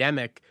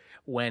pandemic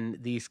when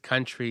these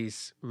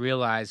countries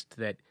realized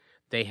that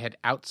they had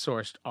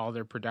outsourced all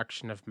their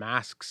production of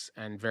masks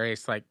and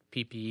various like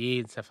PPE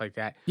and stuff like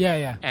that.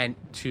 Yeah. And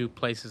to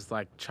places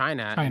like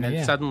China. And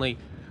then suddenly,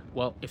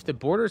 well, if the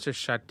borders are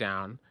shut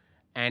down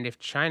and if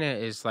China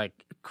is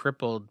like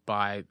crippled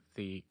by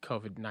the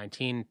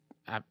COVID-19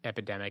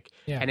 epidemic,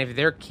 and if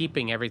they're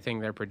keeping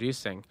everything they're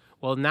producing,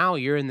 well, now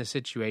you're in the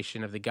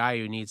situation of the guy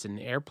who needs an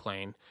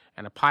airplane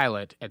and a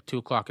pilot at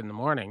 2:00 in the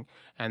morning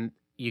and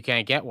you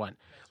can't get one.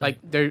 Like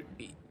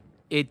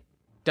it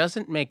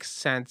doesn't make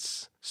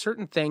sense.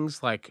 Certain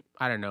things like,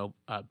 I don't know,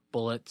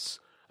 bullets.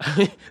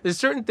 There's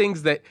certain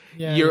things that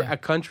a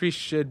country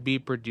should be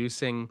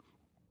producing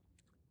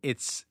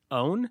its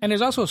own. And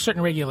there's also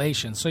certain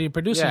regulations. So you're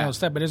producing those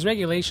stuff, but there's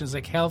regulations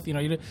like health. You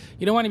know, you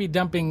don't want to be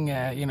dumping,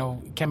 you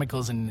know,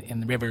 chemicals in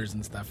the rivers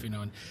and stuff, you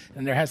know,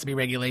 and there has to be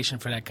regulation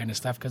for that kind of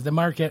stuff because the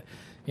market,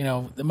 you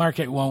know, the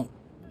market won't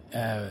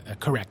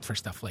correct for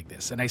stuff like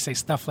this. And I say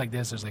stuff like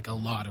this, there's like a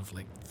lot of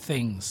like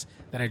things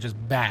that are just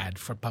bad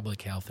for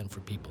public health and for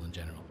people in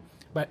general.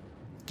 But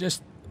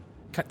just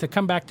to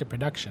come back to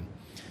production,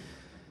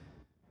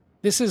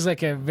 this is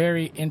like a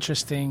very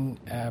interesting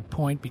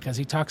point because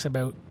he talks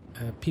about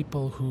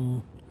people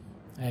who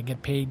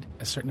get paid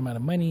a certain amount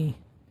of money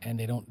and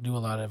they don't do a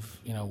lot of,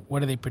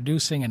 what are they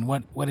producing and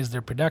what is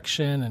their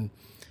production. And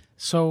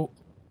so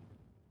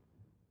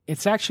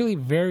it's actually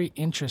very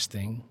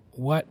interesting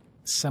what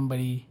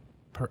somebody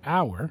per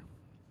hour,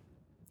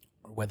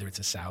 or whether it's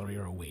a salary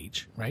or a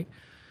wage, right,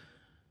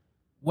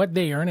 what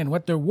they earn and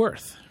what they're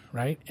worth,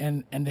 right?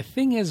 And the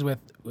thing is with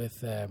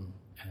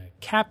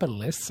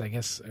capitalists, I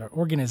guess, or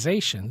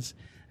organizations,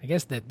 I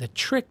guess that the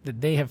trick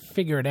that they have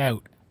figured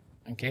out,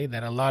 okay,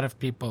 that a lot of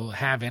people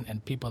haven't,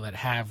 and people that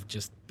have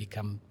just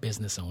become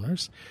business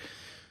owners,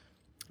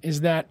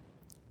 is that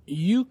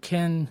you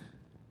can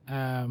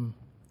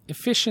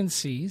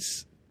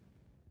efficiencies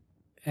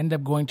end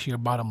up going to your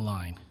bottom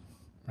line,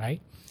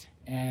 right?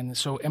 And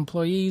so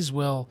employees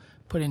will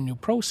put in new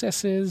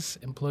processes.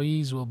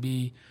 Employees will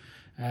be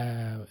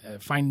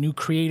find new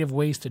creative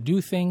ways to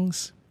do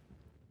things.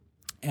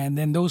 And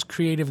then those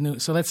creative new...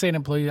 So let's say an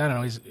employee, I don't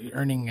know, he's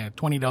earning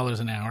 $20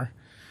 an hour,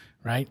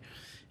 right?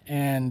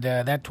 And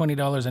that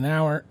 $20 an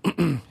hour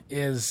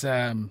is...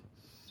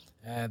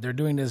 they're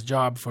doing this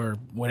job for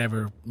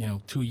whatever,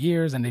 2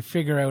 years, and they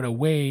figure out a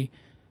way.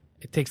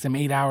 It takes them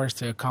 8 hours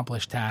to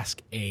accomplish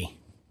task A.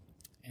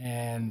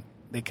 And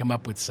they come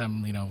up with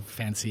some,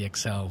 fancy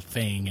Excel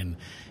thing, and,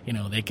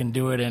 they can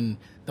do it in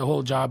the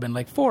whole job in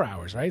like 4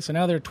 hours, right? So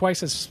now they're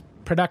twice as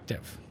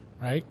productive,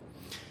 right?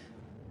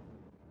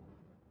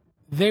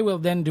 They will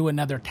then do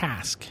another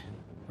task,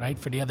 right,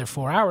 for the other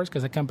 4 hours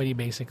because the company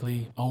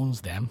basically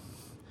owns them,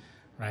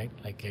 right?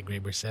 Like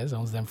Graeber says,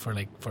 owns them for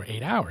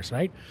 8 hours,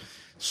 right?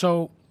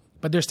 So,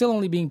 but they're still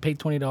only being paid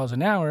 $20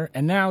 an hour,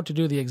 and now to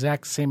do the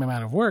exact same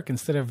amount of work,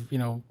 instead of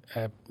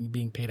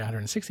being paid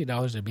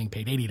 $160, they're being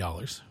paid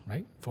 $80,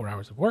 right? 4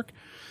 hours of work,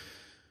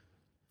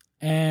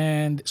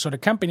 and so the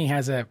company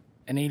has an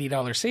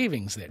 $80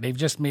 savings there. They've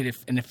just made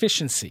an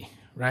efficiency,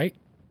 right?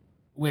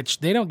 Which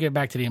they don't give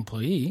back to the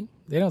employee.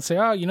 They don't say,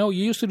 oh, you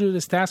used to do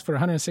this task for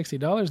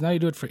 $160, now you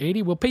do it for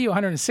 $80. We'll pay you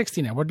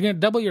 $160 now. We're going to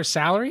double your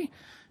salary.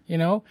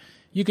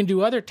 You can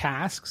do other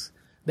tasks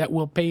that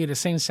will pay you the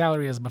same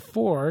salary as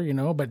before,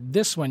 but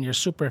this one you're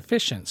super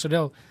efficient. So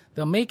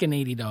they'll make an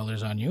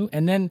 $80 on you.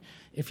 And then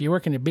if you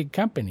work in a big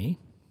company,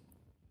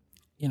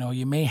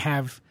 you may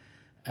have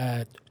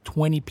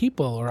 20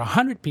 people or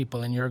 100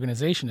 people in your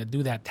organization that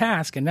do that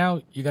task. And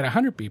now you got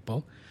 100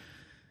 people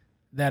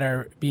that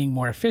are being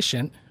more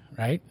efficient,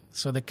 right?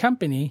 So the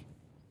company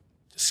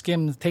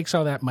takes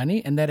all that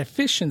money, and that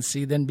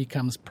efficiency then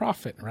becomes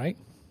profit, right?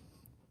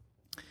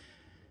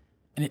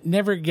 And it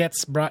never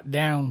gets brought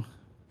down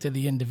to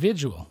the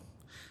individual.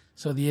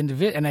 So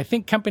and I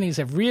think companies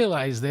have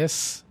realized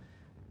this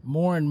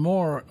more and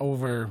more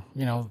over,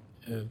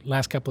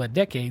 last couple of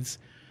decades,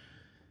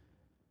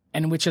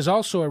 and which is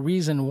also a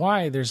reason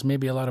why there's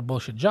maybe a lot of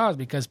bullshit jobs,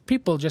 because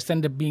people just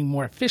end up being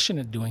more efficient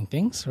at doing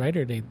things, right?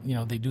 Or they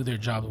do their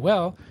job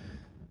well.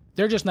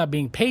 They're just not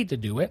being paid to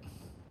do it.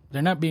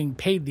 They're not being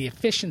paid the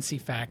efficiency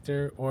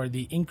factor or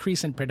the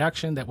increase in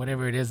production that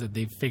whatever it is that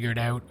they've figured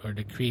out, or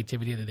the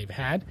creativity that they've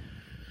had.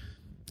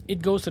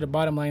 It goes to the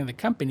bottom line of the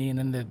company, and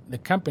then the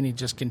company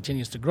just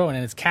continues to grow,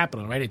 and it's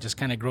capital, right? It just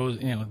kind of grows.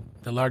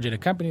 The larger the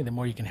company, the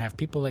more you can have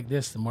people like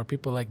this, the more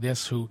people like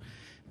this who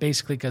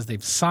basically, because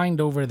they've signed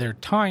over their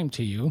time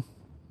to you,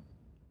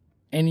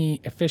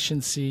 any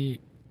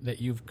efficiency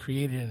that you've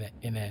created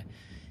in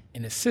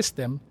a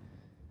system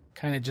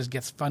kind of just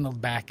gets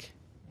funneled back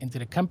into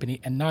the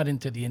company and not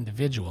into the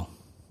individual,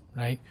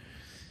 right?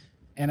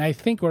 And I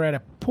think we're at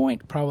a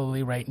point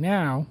probably right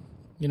now,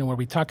 where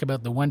we talk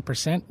about the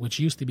 1%, which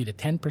used to be the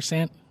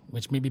 10%,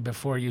 which maybe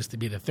before used to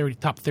be the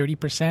top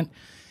 30%.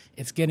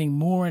 It's getting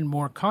more and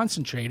more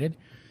concentrated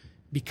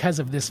because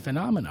of this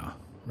phenomena,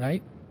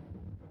 right?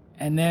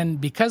 And then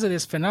because of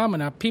this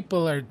phenomena,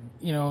 people are,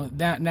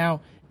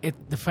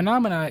 the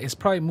phenomena is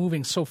probably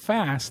moving so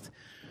fast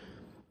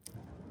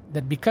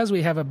that because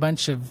we have a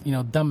bunch of,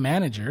 dumb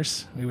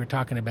managers, we were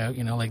talking about,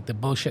 like the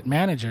bullshit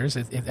managers,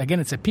 again,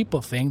 it's a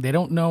people thing. They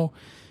don't know,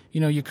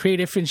 you create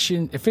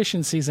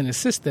efficiencies in a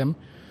system.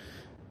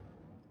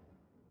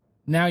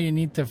 Now you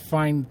need to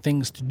find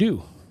things to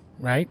do,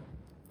 right?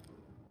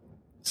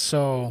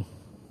 So.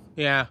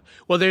 Yeah.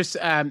 Well, there's,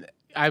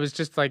 I was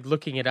just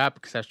looking it up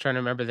because I was trying to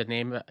remember the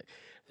name.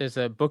 There's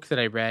a book that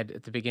I read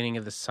at the beginning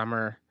of the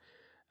summer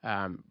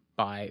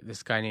by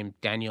this guy named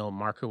Daniel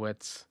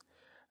Markowitz,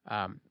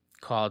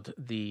 called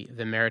the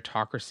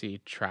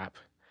Meritocracy Trap.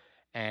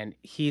 And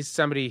he's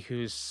somebody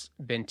who's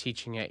been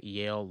teaching at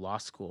Yale Law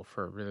School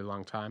for a really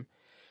long time.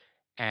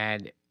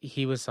 And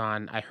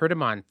I heard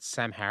him on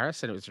Sam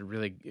Harris, and it was a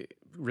really,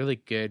 really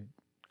good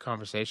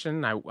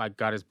conversation. I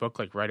got his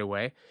book right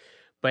away.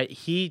 But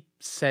he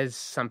says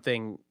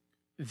something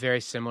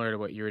very similar to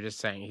what you were just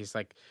saying. He's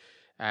like,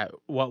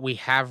 what we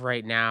have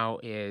right now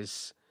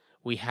is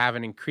we have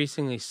an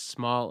increasingly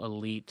small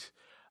elite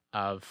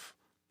of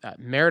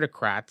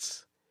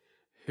meritocrats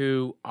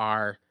who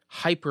are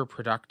hyper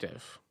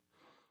productive,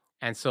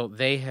 and so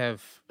they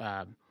have.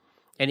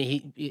 And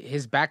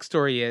his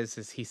backstory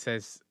is he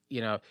says,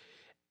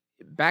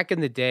 back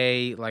in the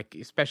day, like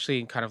especially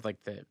in kind of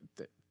like the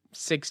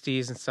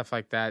 60s and stuff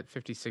like that,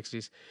 50s,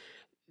 60s,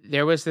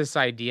 there was this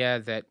idea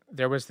that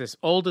there was this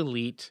old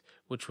elite,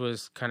 which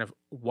was kind of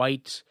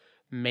white,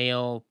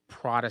 male,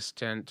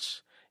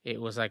 Protestant. It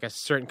was like a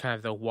certain kind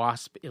of the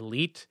WASP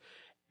elite,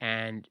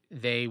 and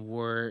they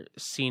were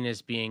seen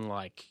as being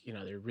like,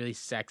 they're really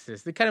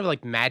sexist. They're kind of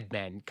like Mad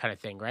Men kind of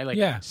thing, right?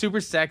 Like super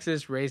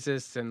sexist,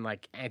 racist, and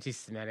like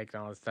anti-Semitic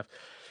and all this stuff.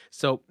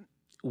 So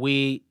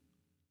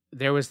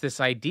there was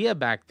this idea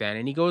back then,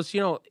 and he goes,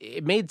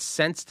 it made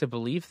sense to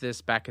believe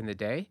this back in the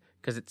day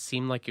because it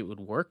seemed like it would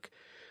work.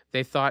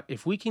 They thought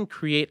if we can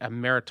create a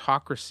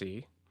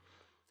meritocracy,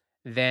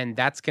 then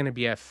that's going to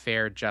be a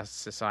fair,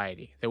 just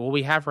society. That what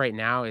we have right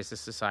now is a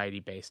society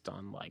based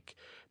on like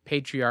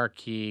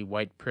patriarchy,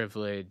 white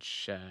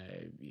privilege,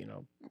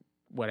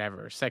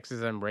 whatever,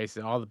 sexism,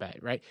 racism, all the bad,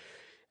 right?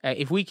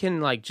 If we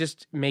can like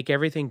just make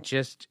everything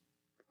just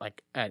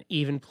like an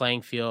even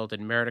playing field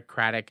and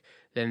meritocratic,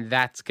 then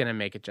that's going to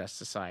make a just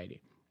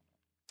society.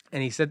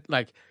 And he said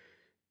like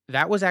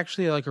that was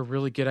actually like a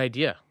really good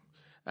idea.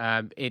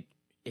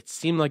 It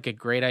seemed like a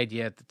great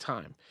idea at the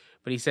time,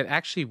 but he said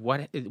actually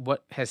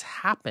what has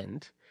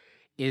happened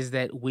is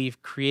that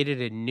we've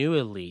created a new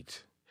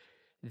elite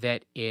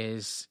that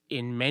is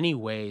in many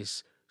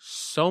ways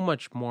so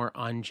much more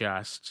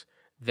unjust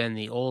than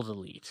the old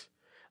elite.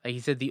 Like he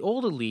said, the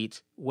old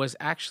elite was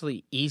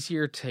actually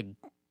easier to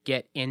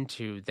get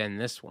into than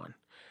this one.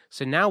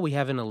 So now we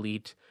have an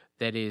elite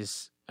that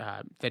is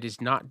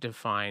not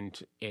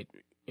defined.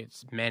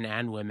 It's men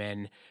and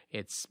women.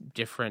 It's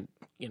different,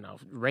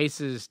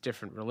 races,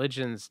 different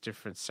religions,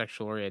 different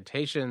sexual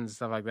orientations,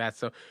 stuff like that.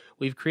 So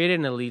we've created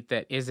an elite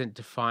that isn't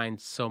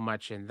defined so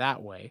much in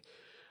that way.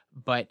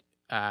 But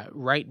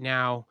right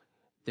now,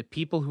 the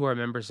people who are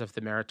members of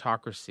the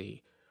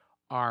meritocracy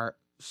are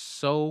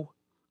so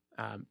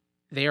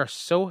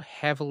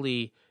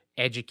heavily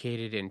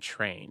educated and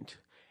trained,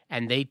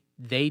 and they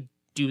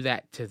do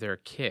that to their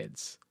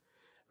kids,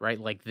 right?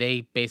 Like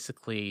they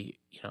basically,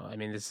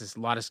 this is a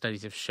lot of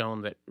studies have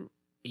shown that it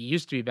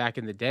used to be back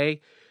in the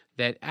day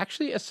that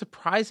actually a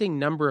surprising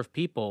number of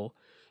people,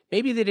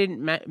 maybe they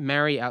didn't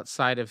marry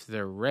outside of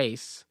their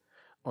race,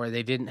 or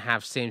they didn't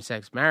have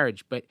same-sex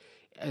marriage, but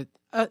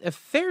a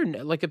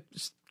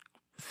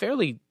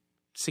fairly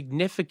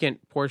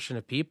significant portion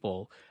of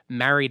people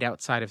married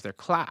outside of their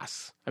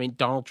class. I mean,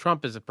 Donald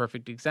Trump is a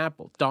perfect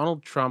example.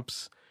 Donald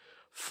Trump's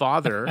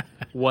father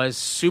was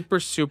super,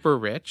 super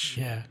rich.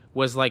 Yeah.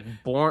 Was like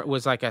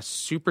a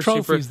super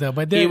trophies though,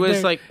 but they're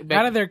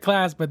out of their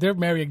class, but they're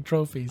marrying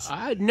trophies.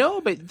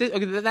 No, but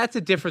that's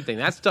a different thing.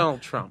 That's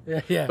Donald Trump.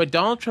 Yeah. But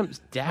Donald Trump's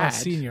dad,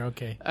 senior,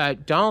 okay.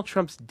 Donald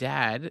Trump's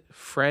dad,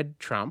 Fred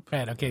Trump.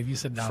 Fred, okay, you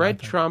said Donald. Fred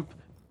Trump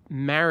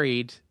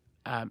married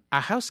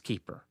a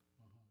housekeeper.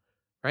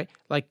 Right,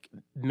 like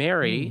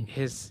Mary,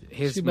 his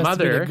she mother. Must have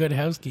been a good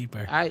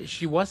housekeeper.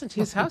 She wasn't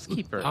his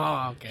housekeeper.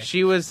 Oh, okay.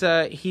 She was.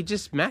 He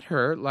just met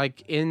her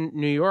like in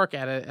New York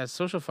at a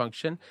social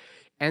function,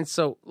 and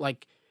so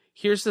like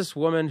here's this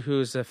woman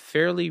who's a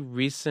fairly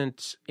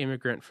recent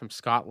immigrant from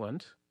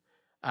Scotland,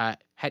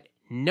 had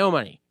no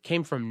money,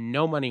 came from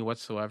no money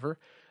whatsoever,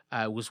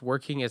 was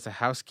working as a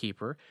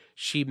housekeeper.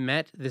 She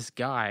met this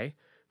guy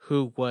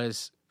who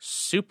was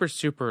super,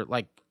 super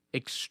like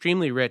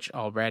extremely rich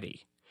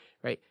already,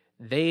 right?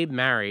 They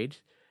married,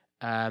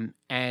 and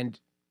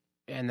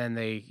then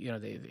they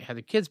had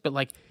their kids, but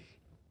like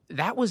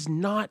that was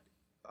not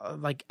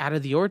like out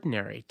of the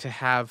ordinary to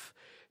have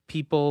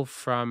people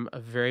from a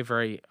very,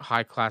 very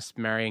high class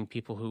marrying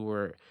people who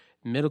were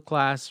middle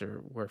class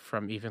or were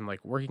from even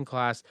like working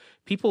class.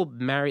 People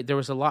married. There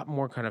was a lot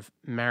more kind of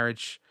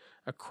marriage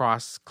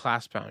across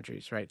class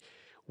boundaries, right?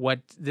 What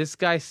this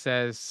guy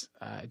says,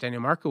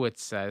 Daniel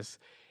Markowitz says,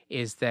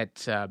 is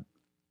that.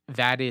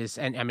 That is,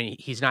 and I mean,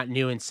 he's not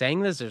new in saying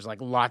this. There's like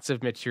lots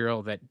of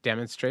material that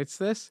demonstrates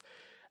this.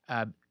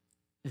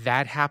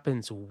 That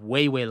happens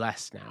way, way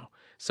less now.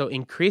 So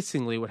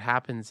increasingly what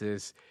happens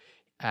is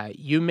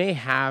you may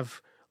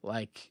have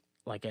like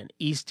an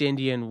East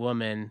Indian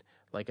woman,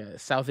 like a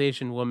South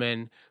Asian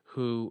woman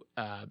who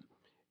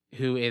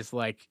is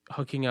like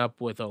hooking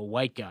up with a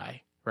white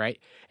guy, right?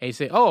 And you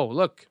say, oh,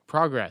 look,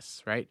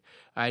 progress, right?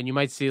 And you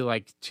might see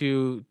like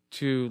two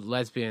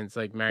lesbians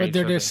like married. But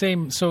they're the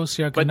same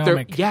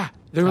socioeconomic.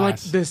 They're like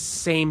the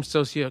same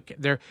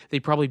They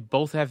probably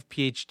both have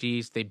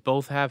PhDs.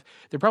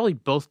 They're probably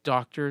both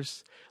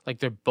doctors. Like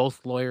they're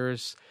both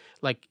lawyers.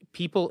 Like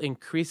people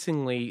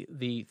increasingly,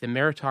 the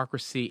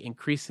meritocracy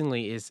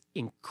increasingly is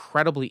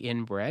incredibly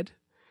inbred.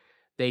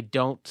 They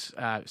don't.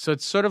 So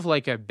it's sort of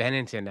like a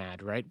Benetton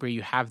ad, right? Where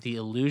you have the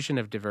illusion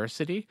of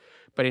diversity,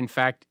 but in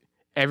fact,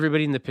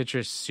 everybody in the picture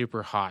is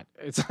super hot.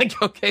 It's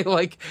like, okay,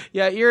 like,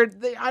 yeah,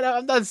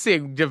 I'm not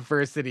seeing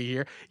diversity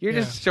here. You're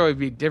just showing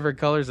me different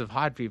colors of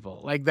hot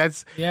people. Like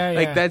that's,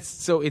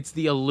 so it's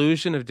the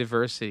illusion of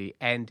diversity.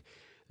 And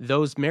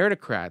those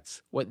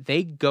meritocrats, what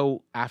they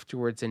go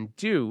afterwards and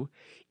do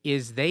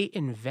is they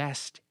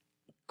invest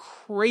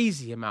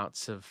crazy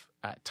amounts of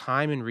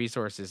time and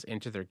resources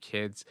into their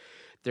kids.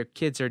 Their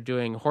kids are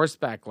doing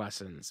horseback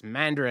lessons,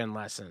 Mandarin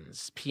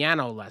lessons,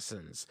 piano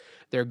lessons.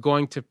 They're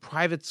going to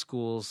private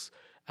schools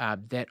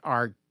that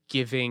are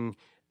giving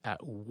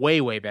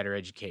way better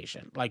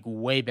education, like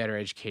way better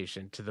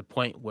education, to the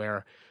point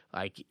where,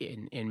 like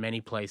in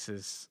many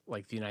places,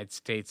 like the United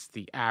States,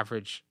 the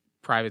average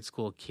private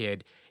school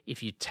kid,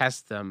 if you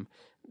test them,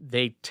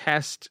 they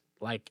test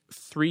like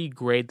 3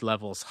 grade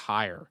levels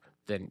higher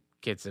than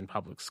kids in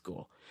public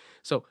school.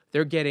 So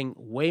they're getting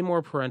way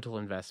more parental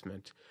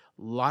investment,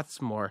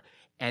 lots more.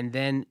 And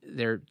then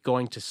they're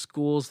going to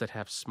schools that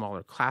have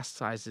smaller class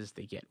sizes.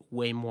 They get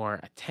way more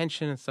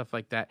attention and stuff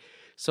like that.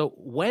 So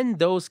when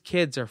those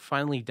kids are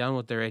finally done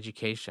with their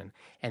education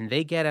and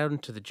they get out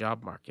into the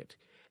job market,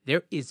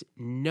 there is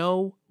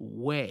no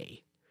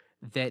way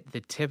that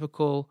the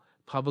typical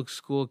public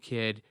school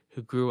kid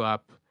who grew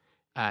up,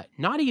 we're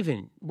not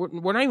even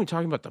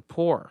talking about the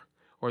poor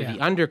or the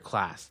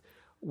underclass.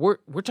 We're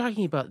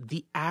talking about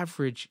the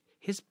average.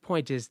 His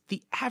point is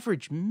the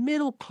average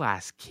middle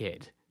class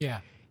kid. Yeah.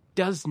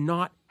 Does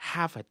not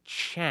have a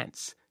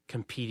chance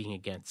competing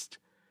against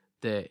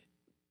the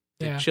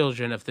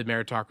children of the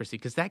meritocracy,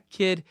 because that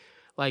kid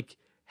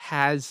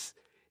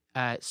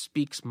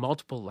speaks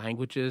multiple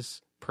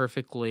languages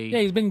perfectly. Yeah,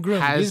 he's been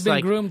groomed. He's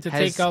been groomed to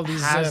take all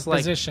these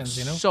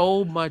positions.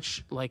 So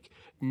much knowledge.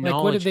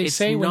 What did they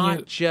say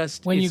when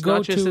you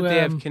go to that they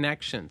have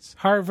connections?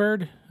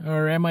 Harvard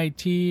or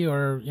MIT,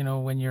 or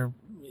when you're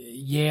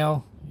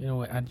Yale,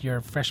 at your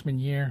freshman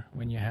year,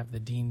 when you have the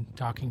dean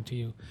talking to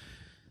you.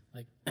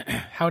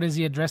 How does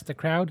he address the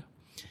crowd?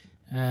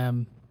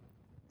 To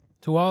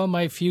all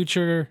my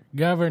future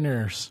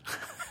governors,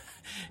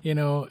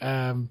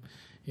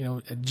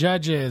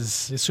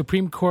 judges,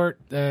 Supreme Court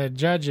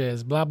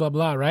judges, blah blah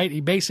blah. Right?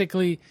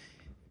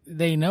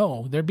 They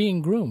know they're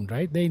being groomed.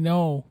 Right? They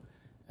know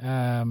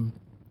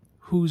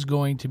who's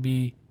going to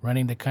be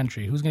running the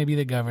country, who's going to be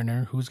the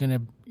governor, who's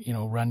going to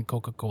run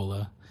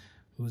Coca-Cola,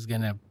 who's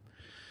going to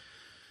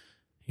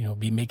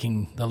be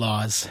making the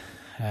laws.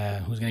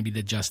 Who's going to be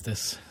the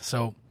justice?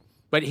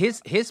 But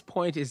his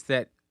point is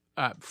that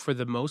for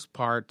the most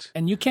part,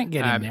 and you can't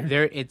get in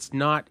there. It's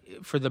not,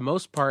 for the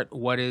most part,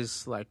 what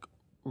is like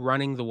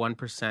running the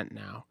 1%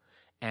 now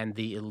and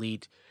the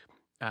elite.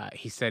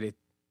 He said it.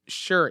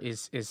 Sure,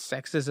 is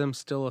sexism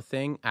still a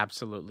thing?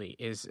 Absolutely.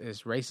 Is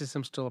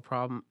racism still a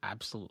problem?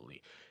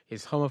 Absolutely.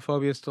 Is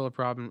homophobia still a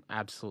problem?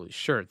 Absolutely.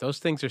 Sure, those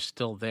things are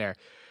still there.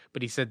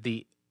 But he said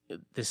the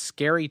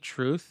scary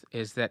truth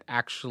is that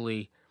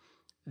actually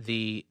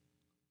the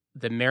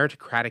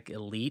meritocratic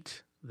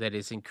elite that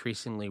is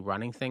increasingly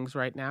running things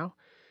right now,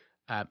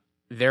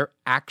 they're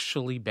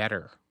actually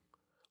better.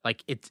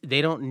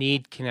 They don't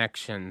need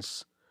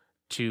connections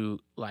to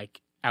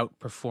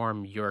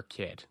outperform your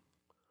kid.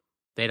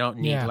 They don't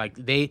need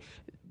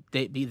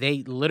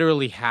they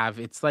literally have.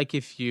 It's like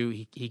if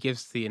he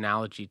gives the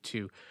analogy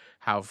to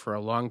how for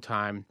a long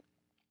time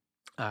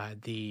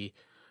the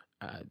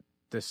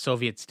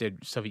Soviet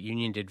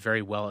Union did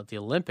very well at the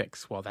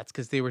Olympics. Well, that's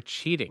because they were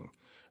cheating.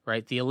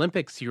 Right, the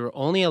Olympics, you were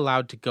only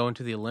allowed to go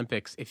into the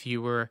Olympics if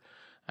you were.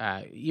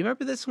 You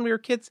remember this when we were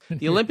kids?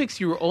 The Olympics,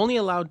 you were only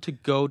allowed to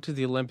go to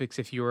the Olympics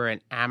if you were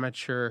an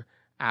amateur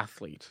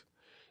athlete.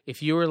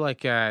 If you were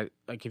as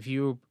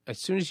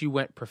soon as you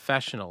went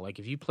professional,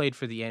 if you played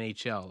for the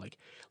NHL,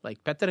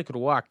 like Petre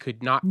Croix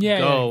could not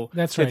go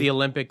to the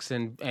Olympics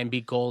and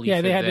be goalie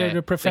for they had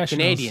the professionals. The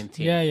Canadian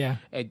team. Yeah.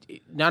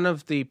 None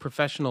of the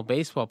professional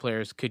baseball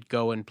players could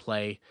go and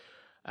play.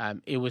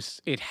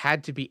 It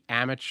had to be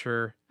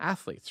amateur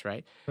athletes,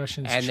 right?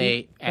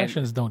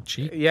 Russians don't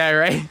cheat. Yeah,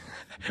 right.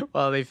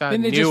 Well, they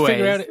found new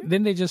ways.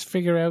 Didn't they just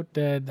figure out?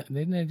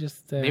 Didn't they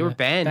just? They were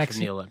banned from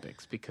the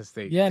Olympics because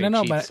they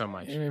cheat so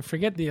much.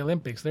 Forget the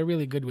Olympics. They're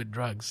really good with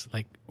drugs.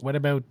 What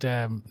about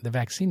the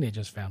vaccine they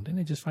just found? Didn't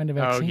they just find a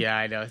vaccine? Oh yeah,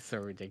 I know, it's so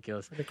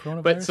ridiculous. For the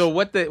coronavirus? But so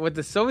what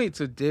the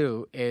Soviets would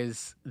do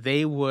is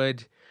they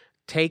would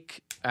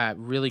take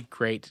really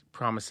great,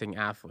 promising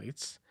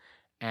athletes.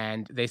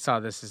 And they saw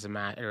this as a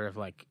matter of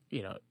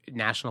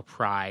national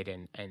pride,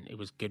 and it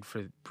was good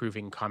for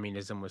proving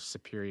communism was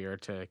superior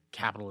to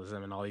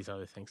capitalism and all these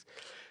other things.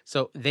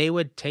 So they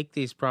would take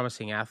these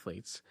promising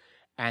athletes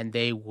and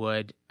they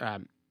would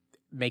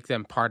make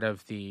them part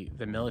of the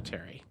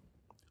military,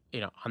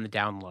 on the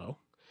down low.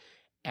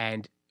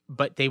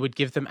 But they would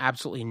give them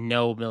absolutely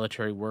no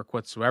military work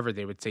whatsoever.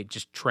 They would say,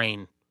 just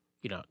train,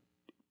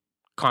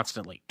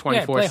 constantly,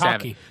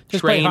 24/7.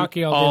 Train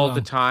hockey all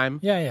the time.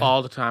 Yeah.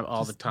 All the time.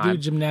 Do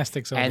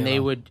gymnastics all and day they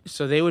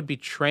long. would be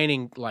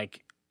training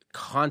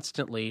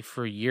constantly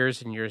for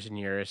years and years and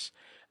years.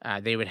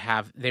 They would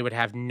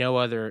have no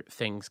other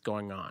things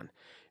going on,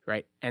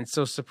 right? And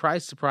so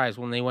surprise, surprise,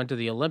 when they went to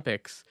the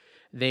Olympics,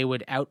 they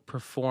would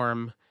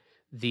outperform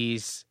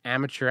these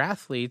amateur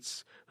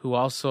athletes who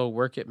also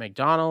work at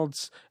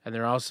McDonald's, and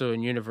they're also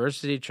in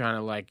university trying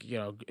to, like, you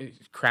know,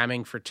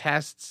 cramming for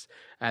tests,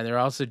 and they're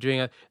also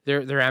doing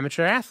they're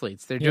amateur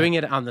athletes. They're doing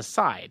it on the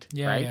side,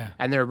 right? Yeah.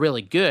 And they're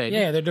really good.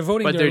 Yeah, they're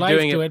devoting their life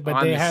to it, but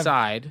on they the have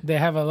side. They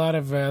have a lot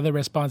of other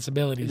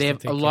responsibilities. They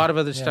have a lot of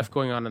other stuff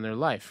going on in their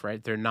life,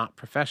 right? They're not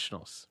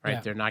professionals, right? Yeah.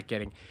 They're not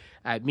getting.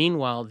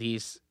 Meanwhile,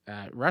 these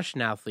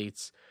Russian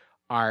athletes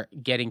are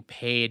getting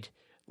paid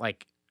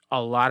like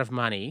a lot of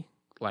money,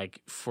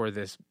 like for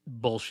this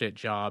bullshit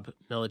job,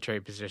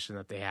 military position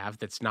that they have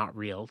that's not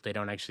real. They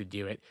don't actually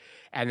do it.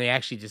 And they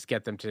actually just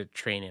get them to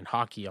train in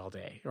hockey all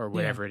day or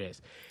whatever it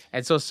is.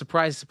 And so,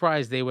 surprise,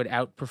 surprise, they would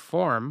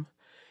outperform.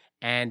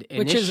 And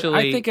initially,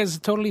 which I think is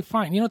totally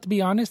fine. You know, to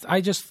be honest,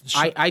 I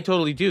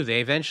totally do. They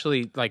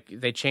eventually, like,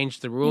 they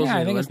changed the rules in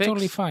the Olympics. It's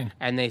totally fine.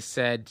 And they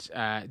said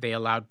they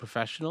allowed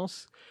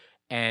professionals.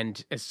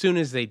 And as soon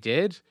as they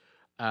did,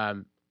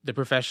 the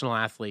professional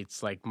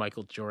athletes like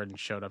Michael Jordan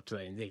showed up to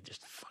them, and they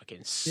just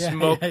fucking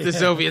smoked the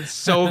Soviets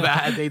so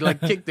bad. They like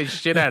kicked the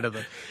shit out of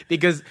them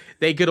because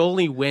they could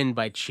only win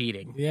by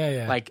cheating.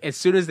 Yeah. Like, as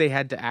soon as they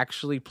had to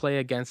actually play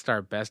against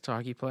our best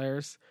hockey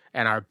players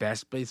and our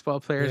best baseball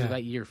players,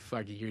 like, you're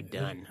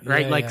done.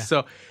 Right?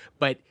 So,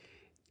 but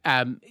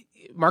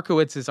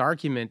Markowitz's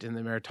argument in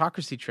the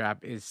meritocracy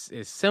trap is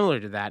similar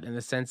to that, in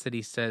the sense that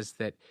he says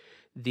that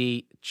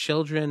the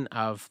children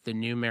of the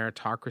new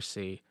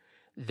meritocracy,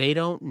 they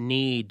don't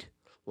need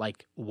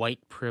like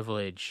white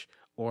privilege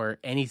or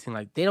anything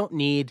like. They don't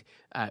need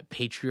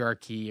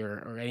patriarchy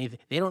or anything.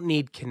 They don't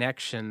need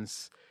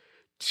connections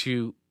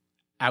to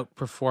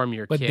outperform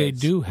your kids. But they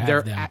do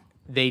have them.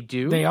 They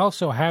do. They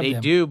also have them. They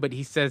do. But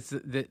he says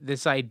that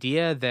this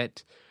idea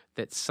that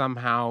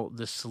somehow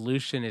the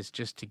solution is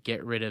just to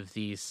get rid of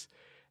these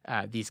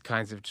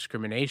kinds of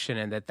discrimination,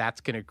 and that's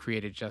going to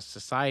create a just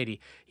society.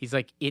 He's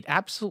like, it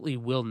absolutely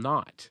will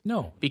not.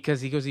 No,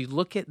 because he goes, you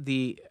look at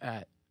the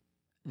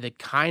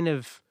kind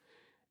of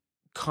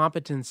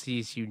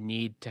competencies you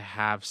need to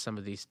have some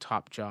of these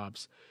top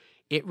jobs.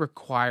 It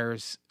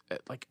requires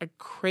like a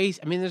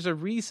crazy. I mean, there's a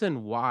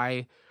reason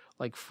why,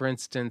 like, for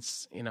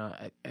instance, you know,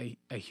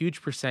 a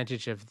huge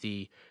percentage of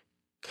the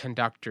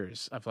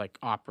conductors of like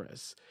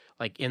operas,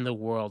 like, in the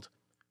world,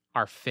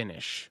 are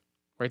Finnish.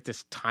 Right,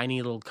 this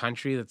tiny little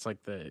country that's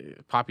like the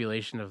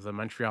population of the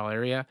Montreal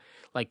area.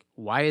 Like,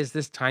 why is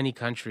this tiny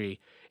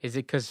country? Is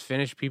it because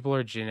Finnish people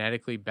are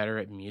genetically better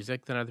at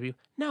music than other people?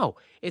 No,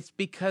 it's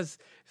because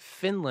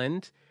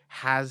Finland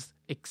has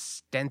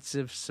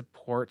extensive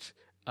support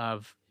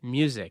of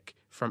music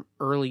from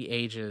early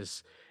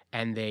ages,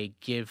 and they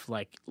give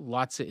like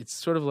lots of. It's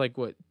sort of like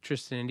what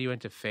Tristan and Indy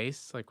went to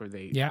Face, like, where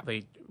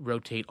they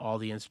rotate all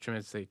the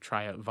instruments. They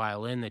try out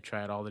violin. They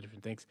try out all the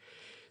different things.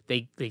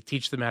 They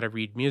teach them how to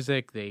read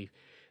music. They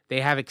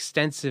have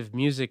extensive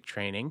music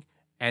training,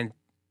 and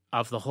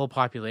of the whole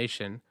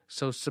population.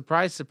 So,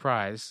 surprise,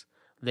 surprise,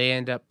 they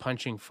end up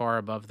punching far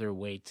above their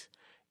weight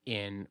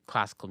in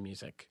classical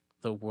music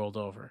the world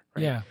over.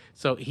 Right? Yeah.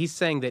 So he's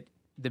saying that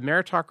the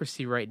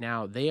meritocracy right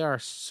now, they are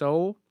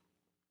so,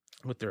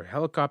 with their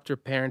helicopter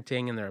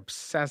parenting and their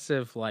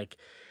obsessive, like,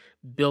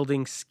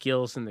 building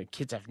skills, and the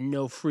kids have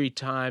no free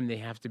time. They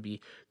have to be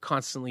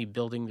constantly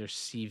building their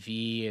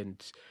CV,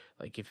 and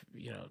like, if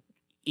you know,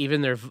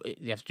 even they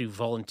have to do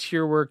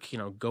volunteer work. You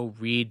know, go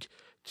read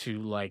to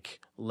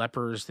like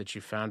lepers that you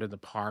found in the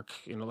park.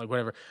 You know, like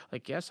whatever.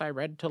 Like, yes, I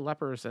read to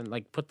lepers, and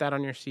like put that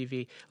on your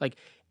CV. Like,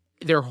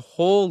 their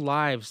whole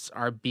lives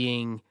are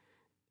being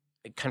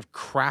kind of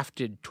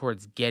crafted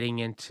towards getting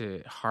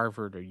into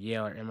Harvard or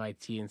Yale or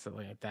MIT and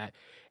something like that,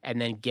 and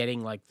then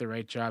getting like the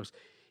right jobs.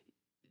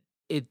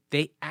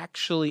 They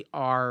actually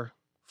are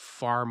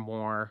far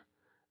more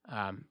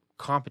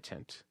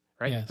competent.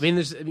 Right.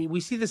 Yes. I mean, we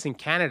see this in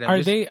Canada.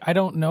 Are they? I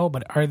don't know,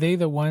 but are they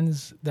the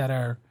ones that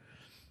are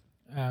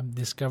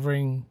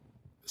discovering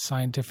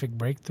scientific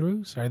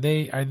breakthroughs?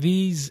 Are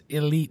these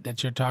elite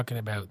that you're talking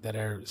about that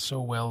are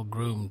so well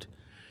groomed?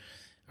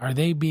 Are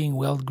they being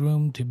well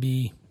groomed to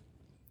be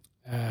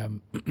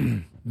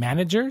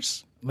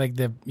managers, like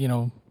the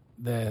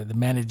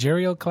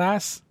managerial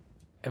class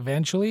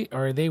eventually,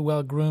 or are they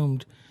well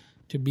groomed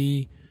to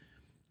be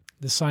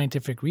the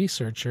scientific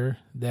researcher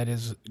that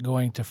is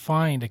going to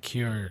find a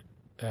cure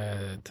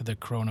to the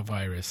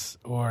coronavirus,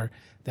 or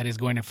that is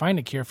going to find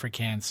a cure for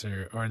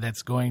cancer, or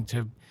that's going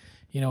to,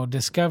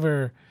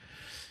 discover,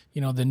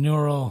 the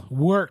neural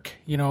work,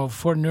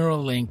 for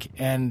Neuralink,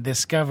 and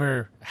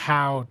discover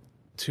how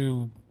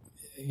to,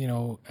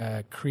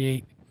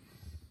 create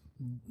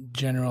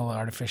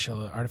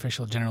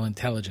artificial general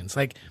intelligence?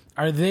 Like,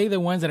 are they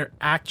the ones that are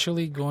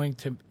actually going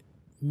to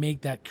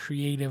make that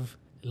creative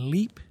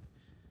leap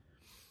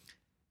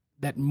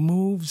that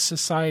moves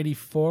society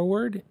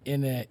forward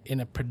in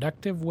a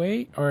productive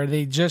way, or are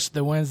they just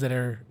the ones that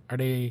are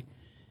they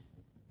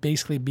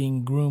basically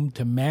being groomed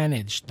to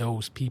manage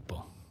those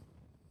people?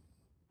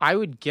 I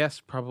would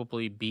guess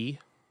probably B.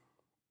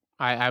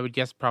 I would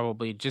guess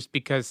probably, just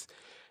because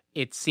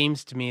it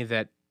seems to me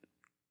that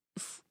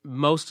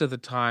most of the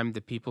time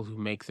the people who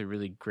make the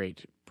really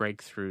great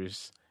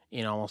breakthroughs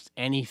in almost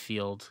any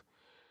field,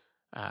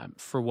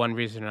 for one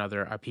reason or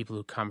another, are people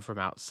who come from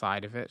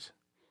outside of it.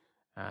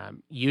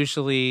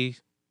 Usually,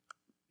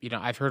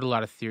 I've heard a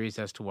lot of theories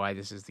as to why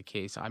this is the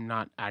case. I'm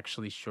not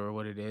actually sure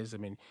what it is. I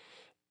mean,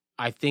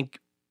 I think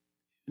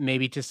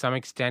maybe to some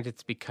extent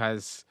it's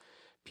because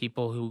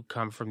people who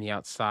come from the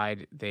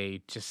outside,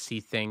 they just see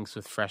things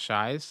with fresh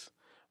eyes,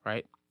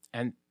 right?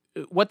 And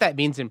what that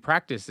means in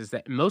practice is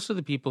that most of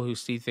the people who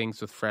see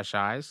things with fresh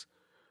eyes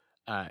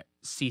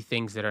see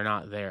things that are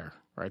not there,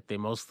 right? They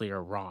mostly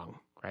are wrong,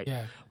 right?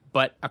 Yeah.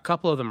 But a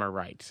couple of them are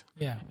right.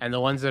 Yeah. And the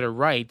ones that are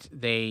right,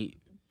 they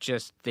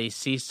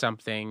see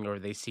something, or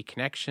they see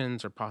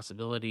connections or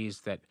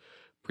possibilities that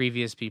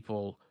previous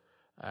people,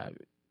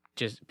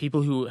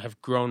 people who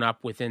have grown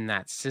up within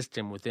that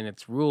system, within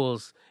its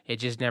rules, it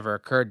just never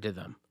occurred to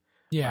them.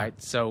 Yeah.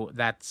 Right? So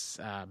that's...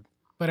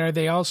 But are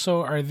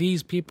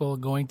these people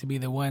going to be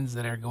the ones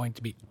that are going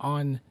to be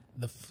on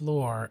the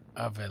floor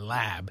of a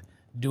lab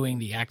doing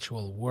the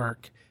actual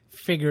work,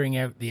 figuring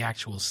out the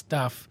actual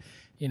stuff?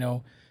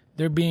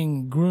 They're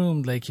being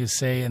groomed, like you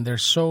say, and they're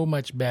so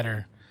much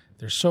better.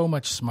 They're so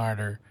much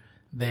smarter.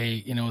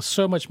 They,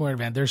 so much more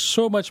advanced. They're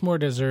so much more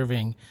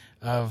deserving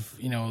of,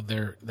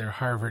 their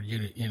Harvard,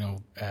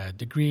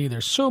 degree. They're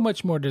so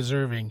much more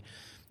deserving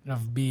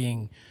of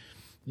being,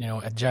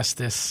 a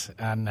justice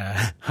on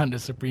the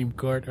Supreme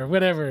Court or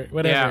whatever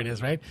it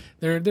is, right?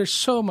 There's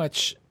so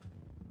much.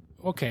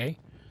 Okay.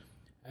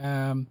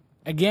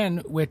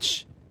 Again,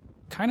 which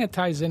kind of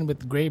ties in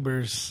with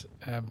Graeber's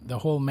the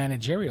whole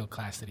managerial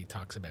class that he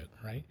talks about,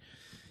 right?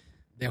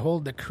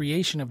 The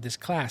creation of this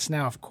class.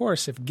 Now, of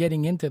course, if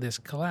getting into this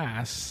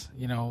class,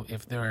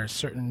 if there are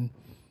certain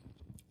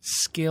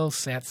skill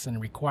sets and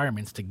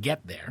requirements to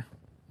get there,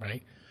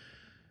 right?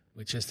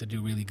 Which is to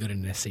do really good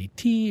in an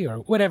SAT or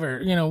whatever,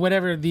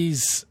 whatever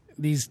these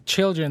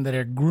children that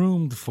are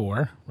groomed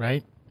for,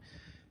 right?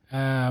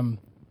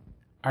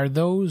 Are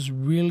those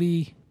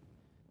really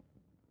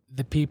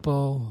the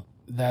people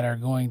that are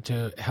going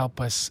to help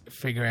us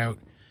figure out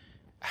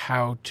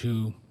how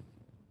to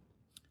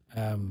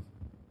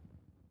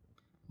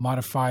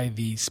modify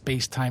the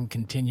space-time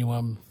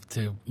continuum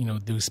to,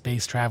 do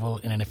space travel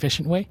in an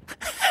efficient way?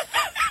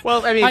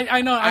 Well, I mean,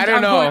 I know. I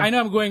don't know. I know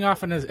I'm going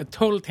off on a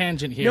total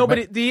tangent here. No,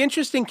 but the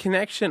interesting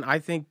connection, I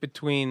think,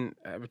 between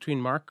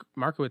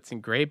Markowitz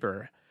and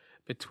Graeber,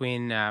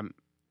 between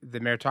the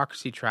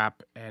meritocracy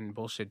trap and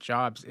bullshit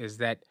jobs, is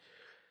that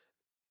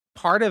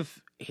part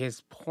of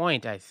his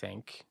point, I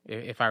think,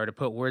 if I were to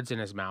put words in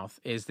his mouth,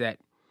 is that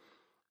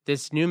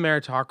this new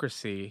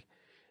meritocracy,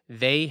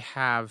 they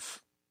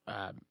have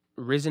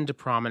risen to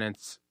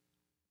prominence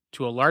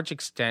to a large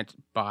extent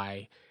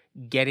by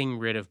getting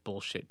rid of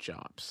bullshit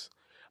jobs,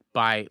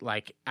 by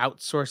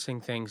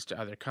outsourcing things to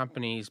other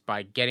companies,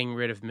 by getting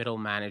rid of middle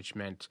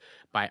management,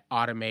 by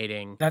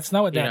automating. That's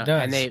not what that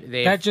does. And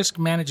that just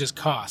manages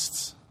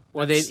costs.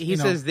 Well, he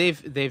says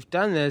they've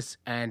done this,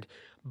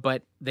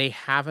 but they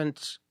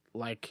haven't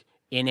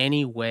in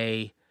any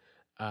way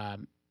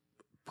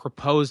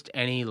proposed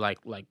any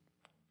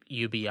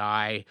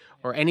UBI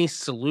or any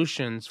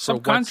solutions for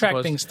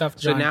subcontracting stuff,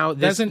 John. So now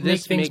doesn't make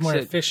things more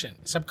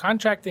efficient.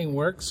 Subcontracting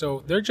work,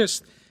 so they're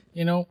just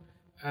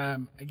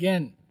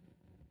again,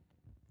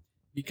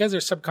 because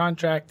they're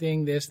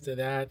subcontracting this to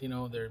that,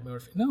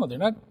 they're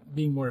not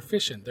being more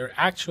efficient. They're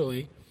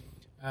actually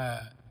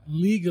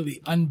legally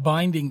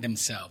unbinding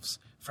themselves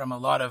from a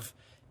lot of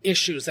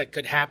issues that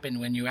could happen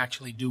when you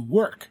actually do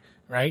work,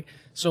 right?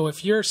 So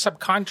if you're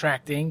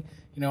subcontracting,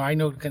 I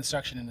know the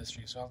construction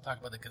industry, so I'll talk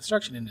about the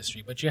construction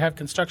industry, but you have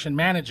construction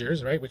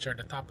managers, right, which are at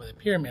the top of the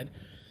pyramid,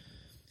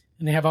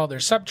 and they have all their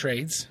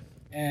sub-trades,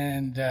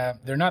 and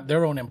they're not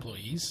their own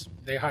employees.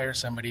 They hire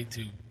somebody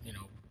to,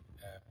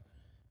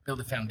 build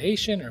a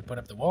foundation or put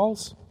up the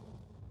walls.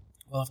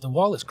 Well, if the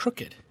wall is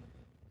crooked,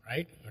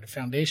 right, or the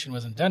foundation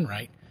wasn't done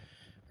right,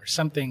 or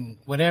something,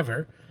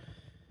 whatever,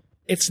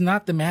 it's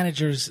not the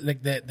managers,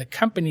 the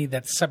company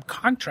that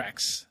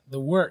subcontracts the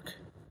work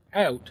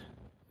out,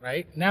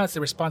 right? Now it's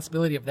the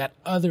responsibility of that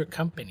other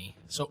company.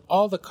 So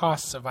all the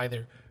costs of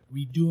either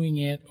redoing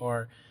it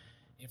or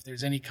if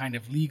there's any kind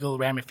of legal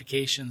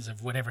ramifications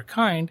of whatever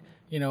kind,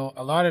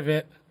 a lot of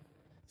it.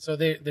 So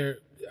they're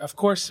of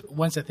course,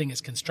 once a thing is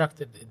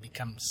constructed, it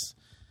becomes,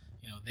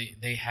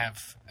 they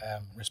have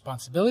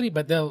responsibility,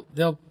 but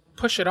they'll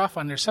push it off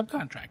on their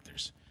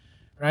subcontractors,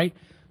 right?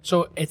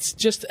 So it's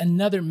just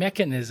another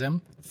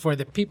mechanism for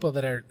the people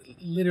that are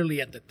literally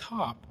at the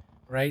top,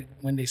 right?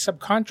 When they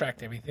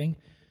subcontract everything,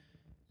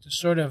 to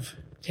sort of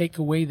take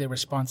away the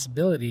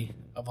responsibility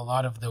of a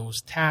lot of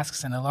those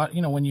tasks. And a lot,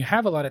 when you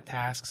have a lot of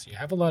tasks, you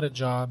have a lot of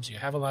jobs, you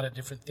have a lot of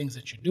different things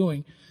that you're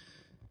doing,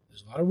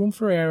 there's a lot of room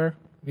for error,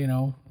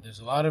 there's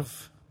a lot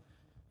of,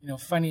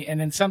 funny. And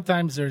then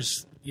sometimes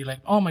you're like,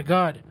 oh my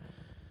God,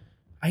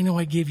 I know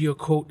I gave you a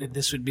quote that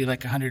this would be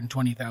like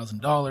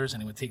 $120,000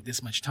 and it would take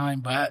this much time,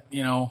 but,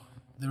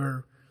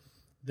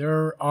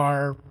 there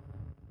are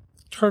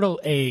turtle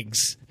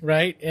eggs,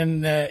 right,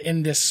 in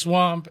this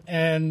swamp,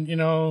 and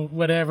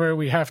whatever,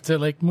 we have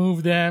to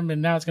move them,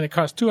 and now it's going to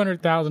cost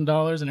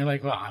 $200,000, and they're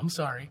like, well, I'm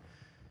sorry,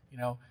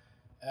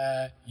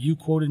 you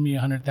quoted me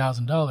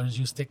 $100,000.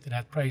 You stick to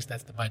that price.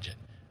 That's the budget,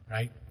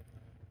 right?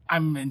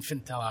 I'm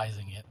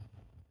infantilizing it,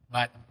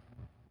 but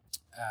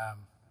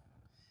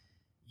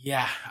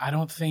I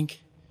don't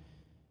think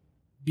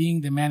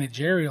being the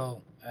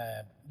managerial,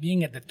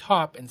 being at the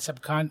top and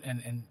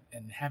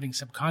and having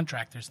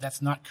subcontractors,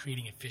 that's not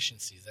creating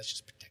efficiencies. That's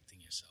just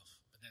protecting yourself.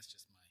 But that's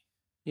just my.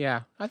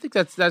 Yeah, I think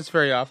that's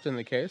very often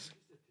the case.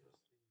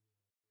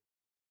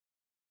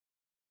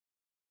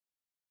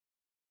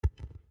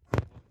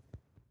 How's that?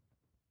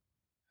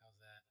 Hold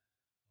on.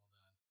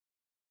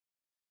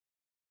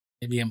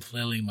 Maybe I'm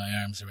flailing my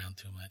arms around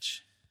too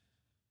much.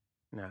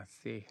 No,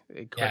 see,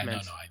 Yeah,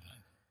 equipment. no, I don't.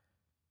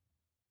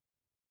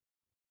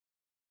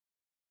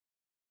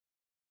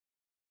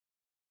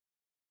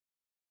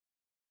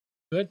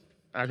 Good.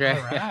 Okay.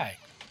 All right.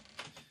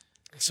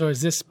 So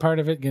is this part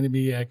of it going to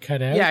be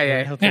cut out?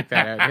 Yeah, he'll take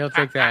that out. He'll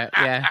take that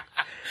out. Yeah.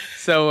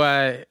 So,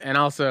 and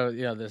also,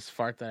 this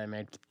fart that I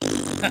made.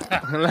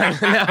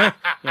 Yeah,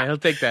 he'll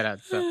take that out.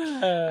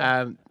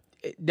 So,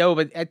 no,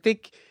 but I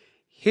think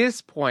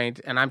his point,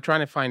 and I'm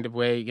trying to find a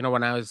way.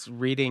 When I was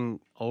reading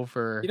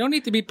over, You don't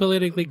need to be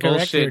politically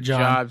correct here, bullshit John.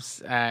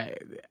 jobs,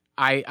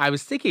 I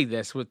was thinking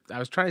this I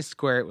was trying to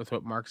square it with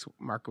what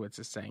Markowitz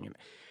is saying, and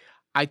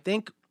I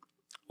think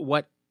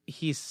what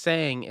he's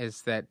saying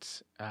is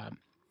that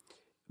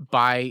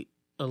by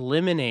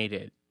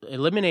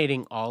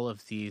eliminating all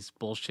of these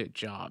bullshit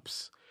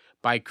jobs,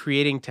 by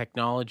creating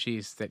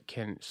technologies that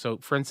can, so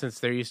for instance,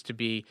 there used to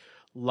be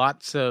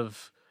lots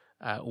of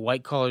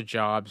white collar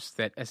jobs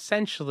that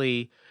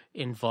essentially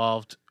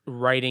involved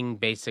writing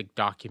basic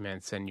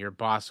documents, and your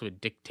boss would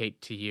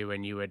dictate to you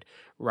and you would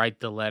write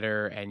the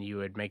letter and you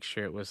would make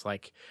sure it was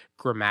like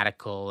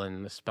grammatical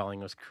and the spelling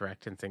was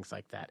correct and things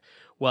like that.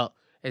 Well,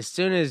 as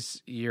soon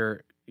as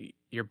your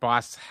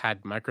boss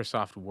had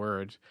Microsoft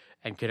Word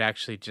and could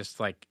actually just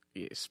like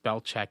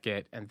spell check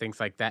it and things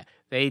like that,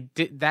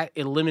 that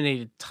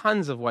eliminated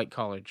tons of white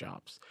collar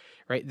jobs,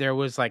 right? There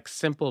was like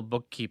simple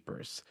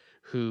bookkeepers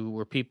who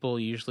were people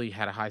usually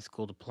had a high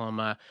school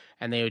diploma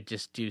and they would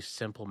just do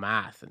simple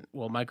math. And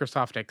well,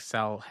 Microsoft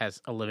Excel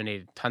has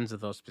eliminated tons of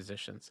those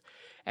positions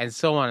and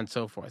so on and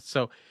so forth.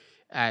 So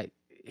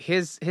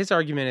his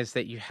argument is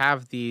that you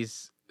have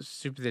this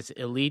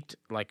elite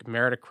like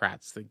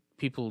meritocrats, the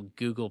people,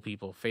 Google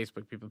people,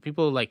 Facebook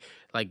people like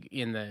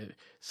in the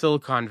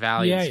Silicon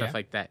Valley and stuff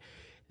like that.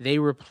 They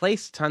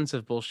replace tons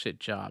of bullshit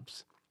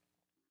jobs,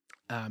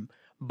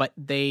 but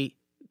they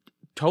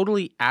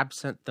totally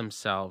absent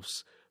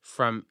themselves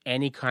from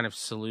any kind of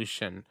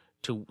solution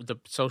to the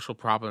social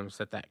problems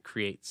that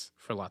creates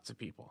for lots of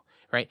people,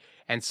 right?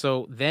 And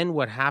so then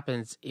what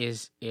happens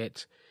is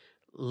it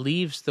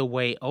leaves the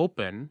way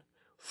open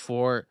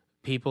for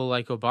people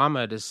like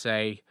Obama to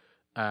say,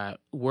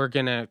 we're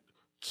going to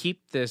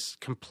keep this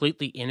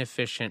completely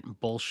inefficient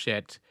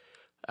bullshit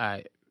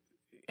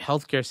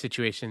healthcare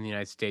situation in the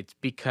United States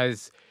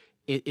because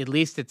at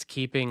least it's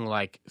keeping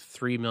like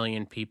 3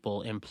 million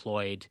people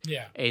employed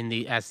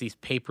as these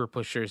paper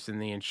pushers in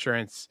the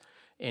insurance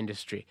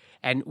industry.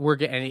 And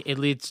it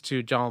leads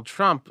to Donald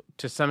Trump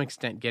to some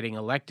extent getting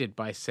elected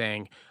by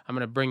saying, I'm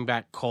going to bring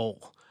back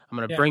coal. I'm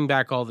going to bring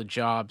back all the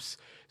jobs.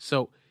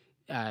 So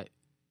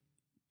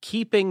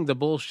keeping the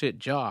bullshit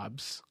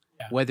jobs,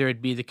 whether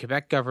it be the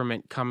Quebec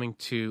government coming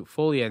to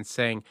Folia and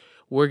saying,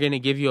 we're going to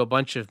give you a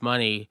bunch of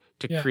money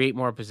to create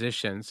more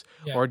positions,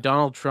 or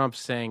Donald Trump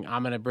saying,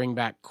 I'm going to bring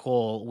back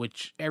coal,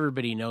 which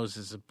everybody knows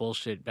is a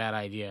bullshit bad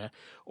idea,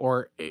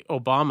 or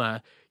Obama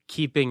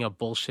keeping a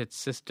bullshit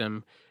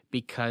system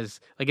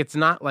because like it's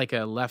not like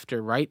a left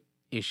or right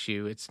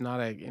issue. It's not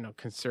a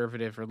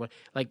conservative or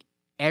like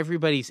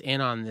everybody's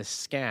in on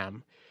this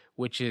scam,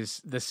 which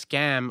is the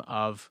scam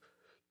of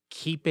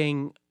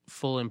keeping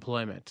full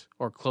employment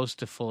or close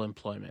to full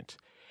employment.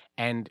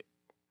 And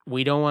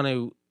we don't want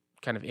to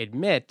kind of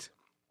admit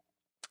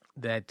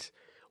that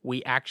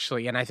we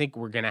actually, and I think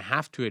we're going to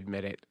have to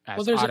admit it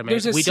as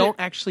automated. We don't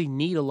actually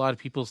need a lot of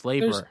people's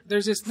labor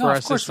for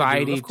a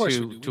society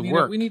to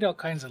work. We need all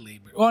kinds of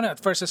labor. Well, no,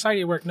 for a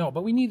society to work, no,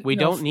 but we need. We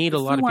don't need a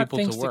lot of people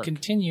to work. If you want things to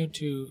continue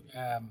to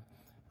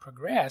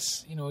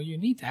progress, you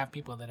need to have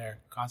people that are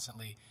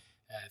constantly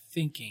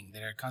thinking,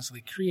 that are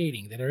constantly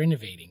creating, that are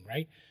innovating,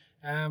 right?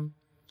 The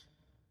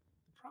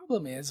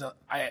problem is,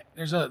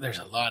 there's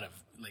a lot of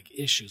like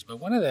issues, but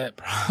one of the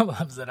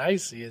problems that I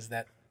see is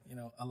that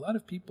a lot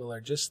of people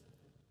are just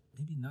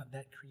maybe not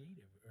that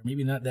creative or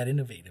maybe not that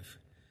innovative,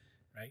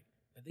 right?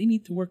 But they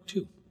need to work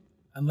too,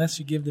 unless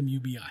you give them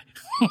UBI.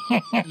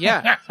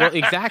 Yeah, well,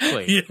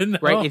 exactly.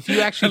 Right? If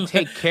you actually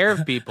take care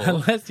of people,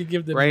 unless you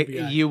give them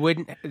UBI, you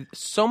wouldn't.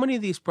 So many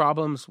of these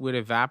problems would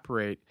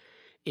evaporate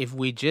if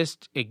we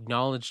just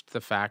acknowledged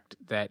the fact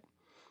that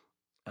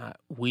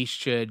we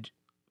should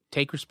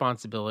take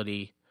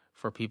responsibility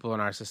for people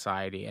in our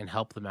society and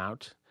help them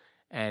out.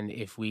 And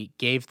if we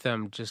gave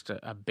them just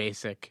a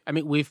basic, I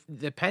mean,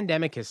 the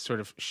pandemic has sort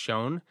of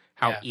shown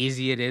how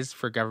easy it is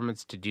for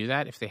governments to do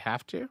that if they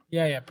have to.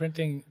 Yeah.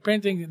 Printing.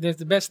 There's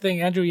the best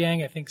thing. Andrew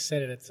Yang, I think,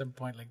 said it at some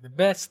point. Like the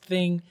best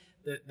thing,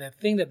 the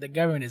thing that the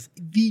government is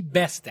the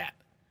best at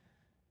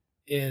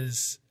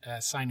is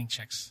signing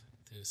checks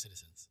to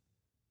citizens.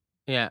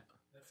 Yeah.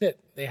 That's it.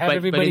 They have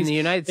everybody's. But in the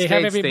United they States,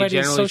 have everybody's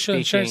generally social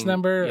insurance speaking,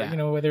 number.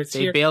 yeah. Whether it's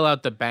they here. bail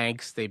out the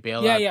banks, they bail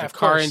out the of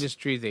car course.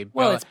 industry. They bail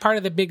Well, out. it's part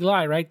of the big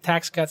lie, right?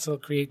 Tax cuts will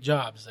create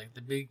jobs, like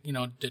the big,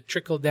 the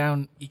trickle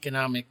down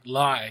economic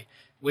lie,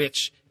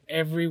 which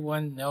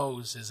everyone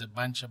knows is a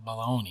bunch of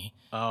baloney.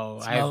 Oh,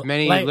 It's I have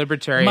many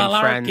libertarian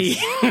malarkey.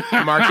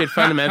 friends, market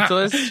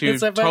fundamentalists, who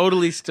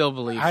totally still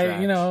believe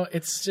that.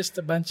 It's just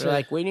a bunch They're of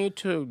like, we need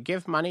to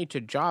give money to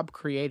job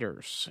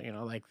creators.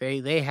 Like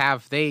they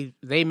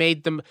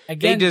made them.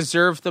 Again, they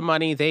deserve the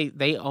money.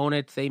 They own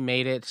it. They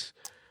made it.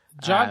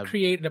 Job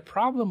create. The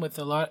problem with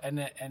a lot,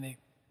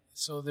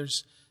 so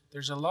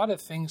there's a lot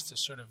of things to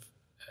sort of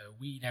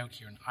weed out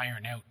here and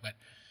iron out, but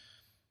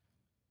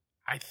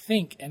I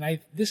think,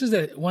 this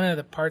is one of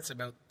the parts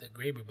about the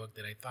Graeber book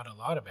that I thought a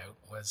lot about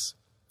was,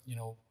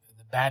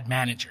 the bad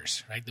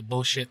managers, right? The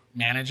bullshit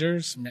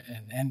managers.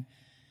 And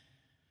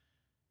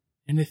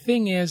the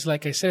thing is,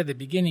 like I said at the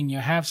beginning, you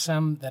have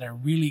some that are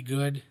really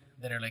good,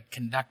 that are like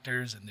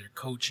conductors and they're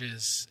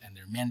coaches and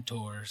they're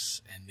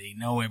mentors and they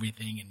know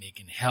everything and they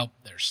can help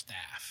their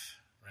staff,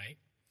 right?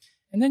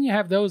 And then you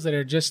have those that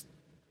are they just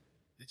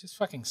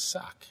fucking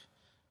suck,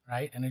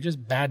 right? And they're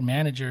just bad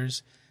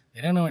managers. They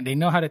don't know. They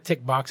know how to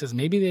tick boxes.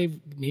 Maybe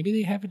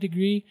they have a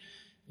degree,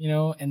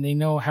 and they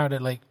know how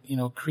to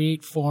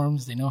create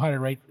forms. They know how to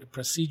write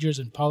procedures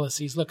and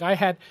policies. Look, I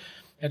had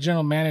a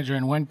general manager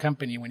in one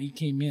company when he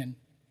came in.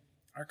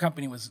 Our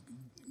company was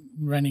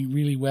running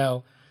really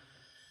well,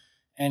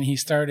 and he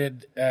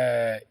started.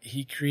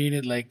 He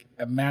created like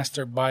a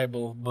master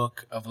Bible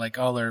book of like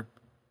all our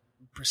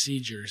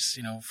procedures.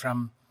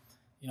 From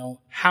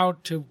how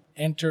to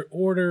enter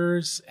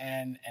orders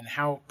and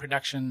how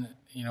production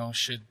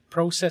should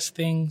process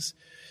things,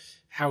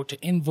 how to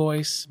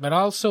invoice, but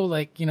also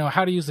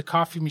how to use the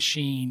coffee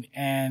machine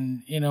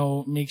and,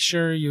 make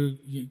sure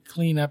you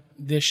clean up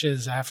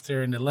dishes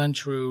after in the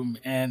lunchroom.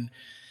 And,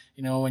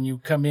 when you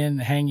come in,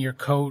 hang your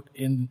coat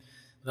in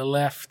the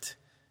left,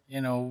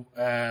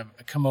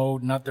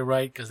 commode, not the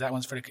right, because that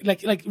one's for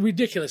the,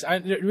 ridiculous.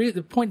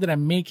 The point that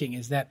I'm making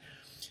is that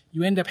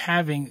you end up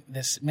having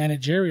this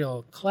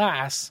managerial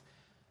class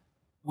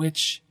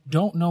which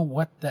don't know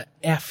what the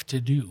F to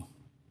do.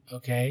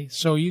 Okay,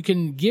 so you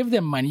can give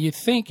them money. You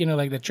think,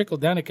 like the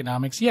trickle-down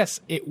economics, yes,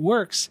 it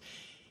works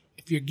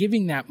if you're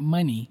giving that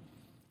money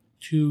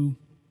to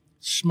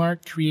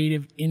smart,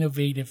 creative,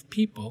 innovative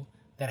people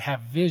that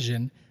have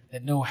vision,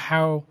 that know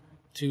how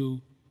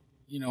to,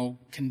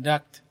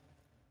 conduct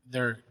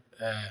their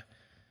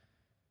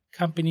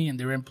company and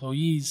their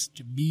employees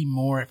to be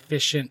more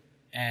efficient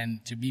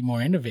and to be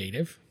more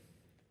innovative.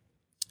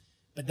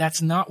 But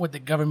that's not what the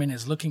government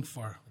is looking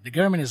for. What the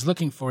government is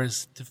looking for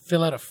is to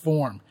fill out a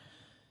form.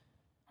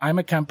 I'm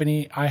a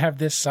company, I have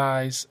this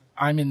size,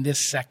 I'm in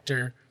this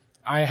sector,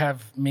 I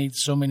have made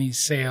so many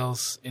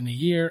sales in a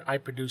year, I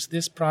produce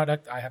this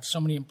product, I have so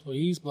many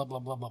employees, blah, blah,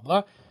 blah, blah,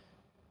 blah.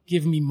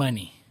 Give me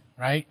money,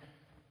 right?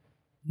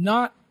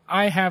 Not,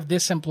 I have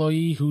this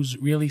employee who's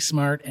really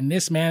smart and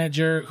this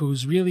manager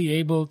who's really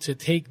able to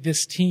take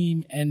this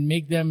team and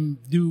make them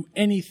do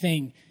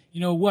anything. You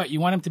know what? You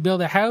want them to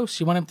build a house?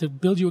 You want them to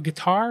build you a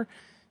guitar?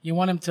 You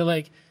want them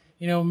to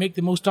make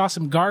the most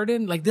awesome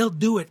garden? They'll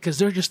do it because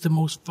they're just the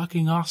most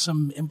fucking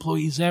awesome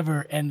employees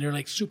ever. And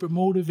they're super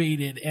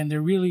motivated. And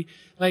they're really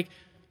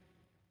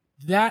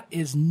that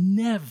is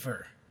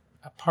never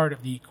a part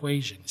of the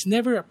equation. It's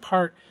never a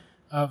part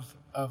of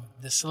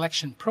the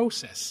selection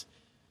process.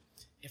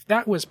 If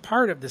that was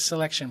part of the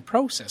selection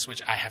process,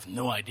 which I have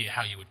no idea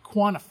how you would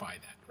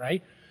quantify that,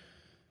 right?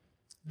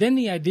 Then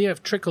the idea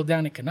of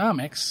trickle-down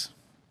economics,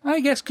 I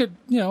guess, could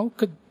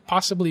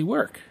possibly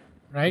work,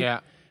 right?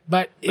 Yeah.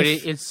 But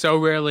it so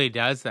rarely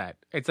does that.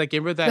 It's like,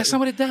 remember that? That's not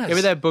what it does.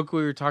 Remember that book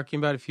we were talking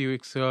about a few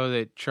weeks ago,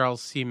 that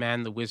Charles C.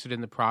 Mann, The Wizard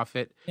and the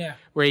Prophet? Yeah.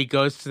 Where he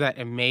goes to that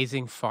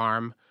amazing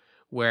farm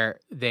where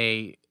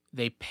they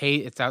pay,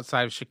 it's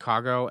outside of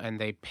Chicago, and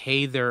they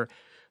pay their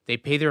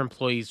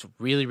employees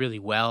really, really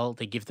well.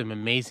 They give them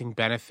amazing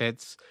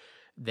benefits.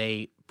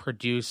 They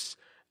produce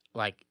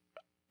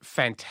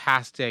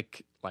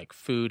fantastic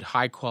food,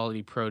 high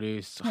quality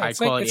produce, high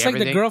quality it's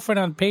everything. Like the girlfriend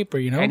on paper,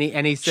 And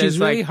he says she's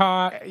really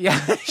hot. Yeah,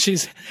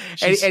 she's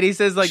and he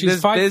says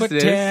she's this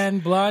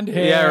 5'10", blonde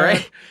hair. Yeah,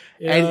 right.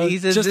 And he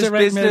says just this the right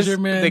business.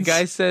 measurements. The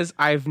guy says,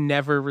 I've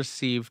never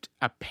received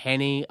a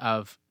penny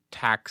of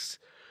tax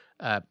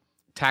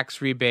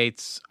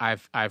rebates.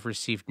 I've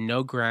received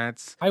no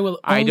grants.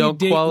 I don't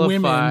date qualify.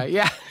 Women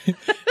yeah,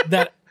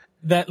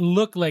 that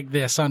look like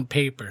this on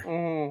paper.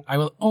 I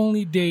will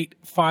only date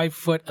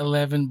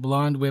 5'11"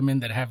 blonde women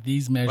that have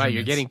these measurements. Wow,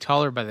 you're getting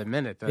taller by the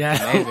minute.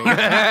 That's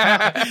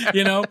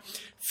amazing.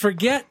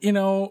 Forget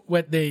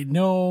what they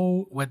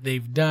know, what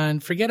they've done.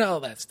 Forget all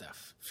that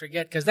stuff.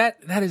 Forget, because that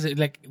is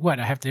what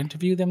I have to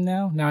interview them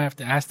now. Now I have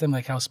to ask them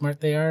how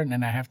smart they are, and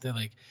then I have to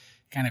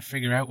kind of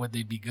figure out what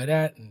they'd be good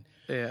at. And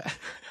yeah.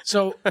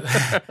 So,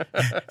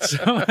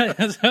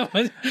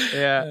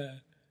 yeah.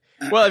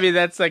 Well, I mean,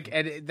 that's like,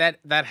 and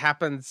that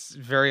happens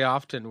very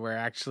often where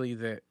actually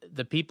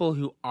the people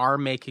who are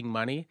making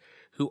money,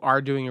 who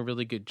are doing a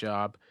really good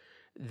job,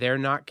 they're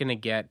not going to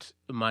get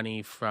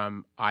money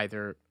from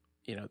either,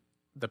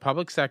 the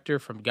public sector,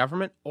 from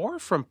government, or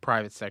from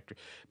private sector.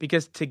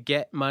 Because to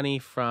get money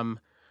from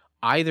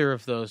either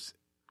of those,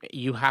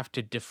 you have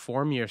to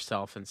deform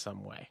yourself in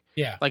some way.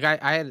 Yeah. Like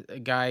I had a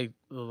guy,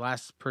 the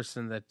last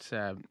person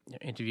that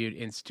interviewed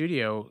in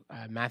studio,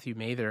 Matthew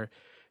Mather,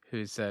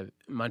 who's a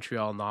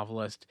Montreal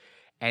novelist,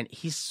 and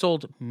he's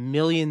sold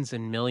millions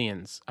and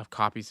millions of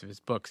copies of his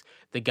books.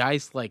 The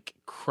guy's like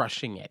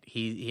crushing it.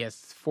 He has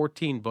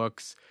 14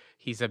 books.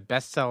 He's a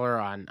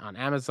bestseller on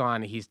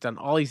Amazon. He's done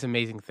all these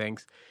amazing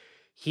things.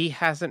 He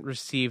hasn't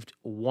received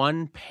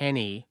one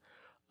penny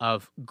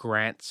of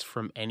grants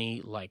from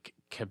any like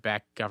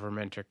Quebec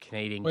government or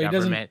Canadian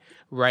government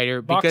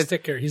writer because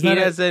sticker. He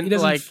doesn't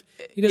fit.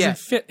 In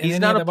he's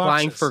not any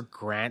applying boxes. for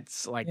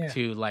grants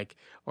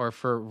or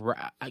for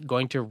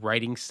going to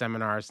writing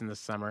seminars in the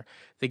summer.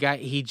 The guy,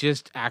 he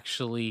just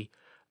actually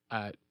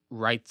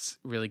writes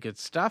really good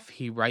stuff.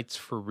 He writes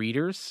for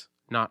readers,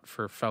 not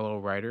for fellow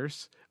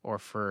writers or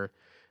for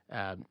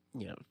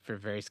for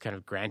various kind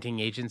of granting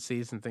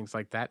agencies and things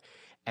like that.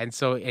 And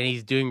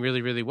he's doing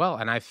really, really well.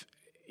 And I've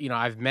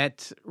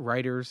met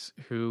writers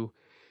who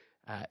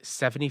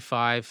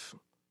 75,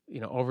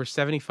 over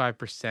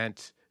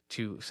 75%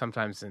 to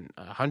sometimes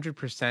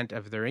 100%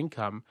 of their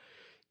income,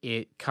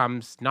 it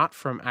comes not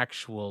from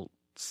actual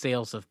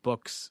sales of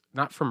books,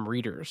 not from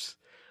readers,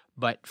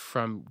 but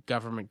from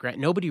government grant.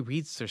 Nobody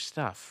reads their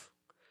stuff,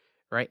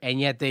 right? And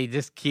yet they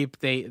just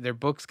their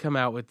books come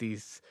out with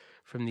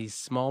from these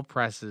small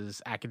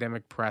presses,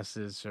 academic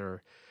presses,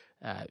 or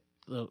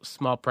little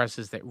small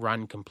presses that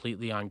run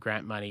completely on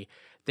grant money.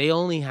 They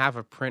only have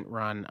a print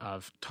run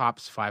of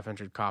tops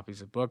 500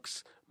 copies of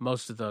books.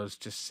 Most of those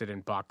just sit in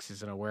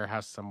boxes in a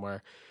warehouse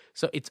somewhere.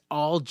 So it's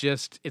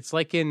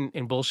like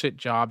in Bullshit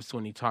Jobs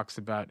when he talks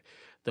about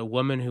the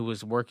woman who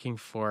was working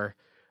for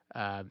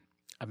a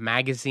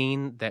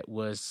magazine that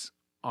was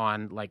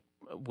on one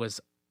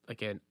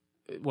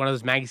of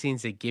those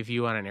magazines they give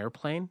you on an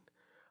airplane.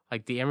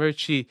 Like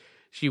she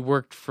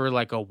worked for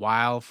like a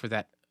while for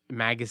that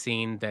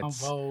magazine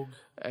that's Vogue.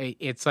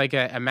 It's like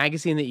a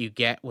magazine that you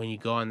get when you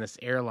go on this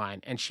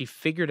airline. And she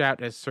figured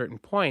out at a certain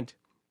point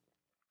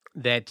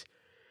that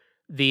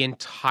the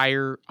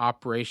entire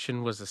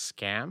operation was a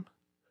scam,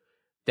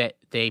 that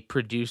they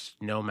produced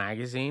no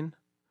magazine,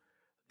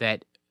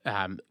 that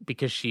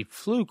because she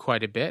flew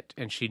quite a bit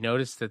and she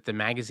noticed that the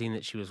magazine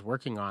that she was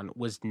working on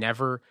was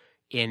never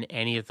in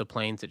any of the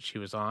planes that she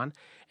was on.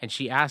 And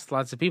she asked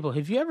lots of people,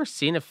 have you ever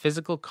seen a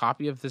physical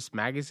copy of this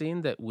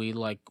magazine that we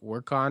like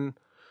work on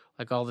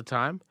like all the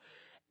time?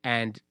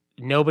 And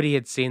nobody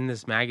had seen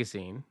this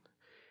magazine.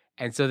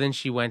 And so then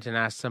she went and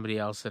asked somebody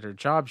else at her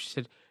job. She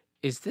said,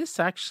 is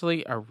this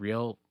actually a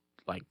real,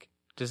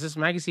 does this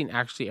magazine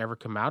actually ever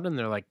come out? And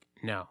they're like,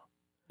 no.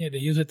 Yeah, they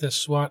use it to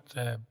swat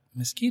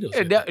mosquitoes.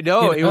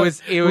 No, it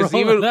was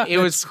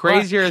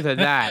crazier than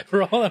that.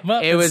 Roll them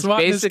up. It was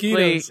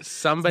basically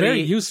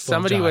mosquitoes.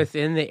 somebody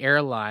within the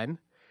airline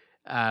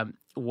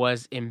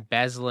was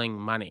embezzling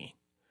money.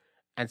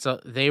 And so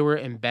they were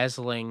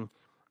embezzling.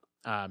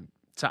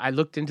 So I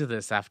looked into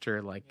this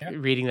after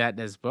reading that in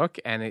his book,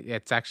 and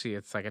it's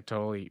like a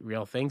totally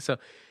real thing. So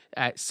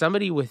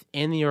somebody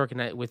within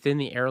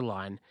the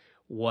airline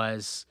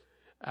was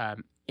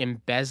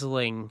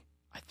embezzling,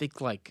 I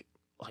think like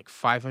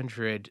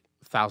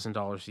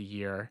 $500,000 a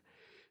year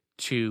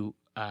to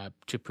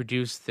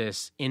produce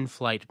this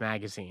in-flight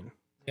magazine,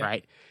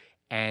 right?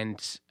 And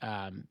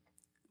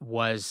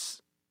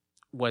was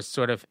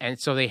sort of, and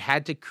so they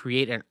had to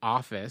create an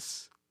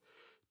office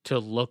to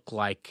look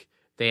like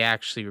they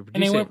actually were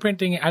producing. And they weren't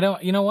printing it.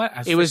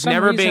 It was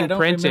never being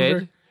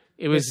printed.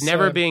 It was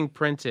never being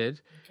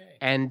printed,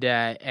 and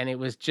it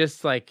was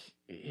just like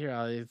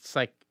it's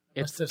like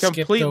it's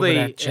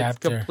completely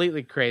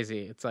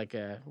crazy. It's like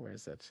where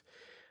is it?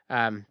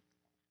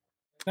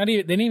 They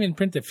didn't even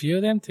print a few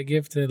of them to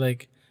give to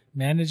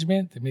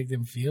management to make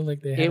them feel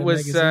like they had it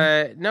was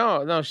magazine?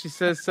 No. She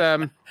says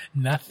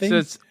nothing. So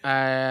it's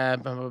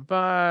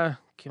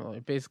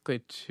basically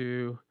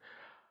to.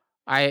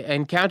 I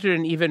encountered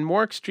an even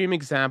more extreme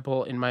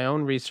example in my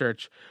own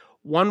research.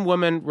 One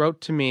woman wrote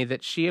to me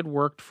that she had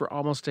worked for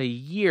almost a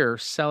year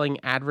selling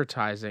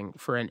advertising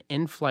for an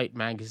in-flight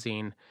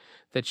magazine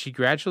that she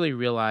gradually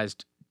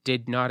realized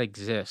did not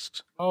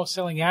exist. Oh,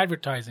 selling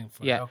advertising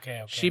for it.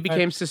 Okay. She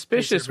became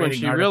suspicious when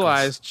she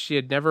realized she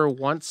had never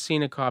once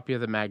seen a copy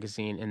of the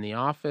magazine in the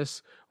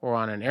office or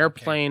on an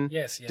airplane,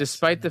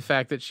 despite the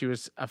fact that she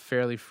was a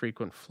fairly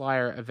frequent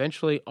flyer.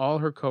 Eventually, all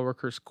her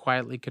coworkers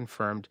quietly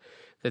confirmed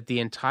that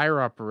the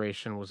entire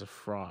operation was a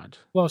fraud.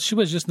 Well, she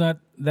was just not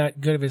that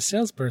good of a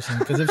salesperson,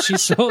 because if she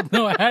sold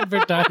no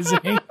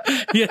advertising,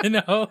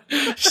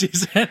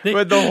 she's...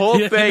 But the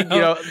whole thing,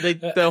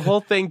 the whole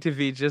thing to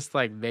be just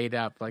made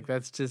up,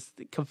 that's just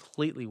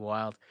completely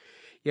wild.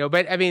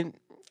 But I mean,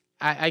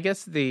 I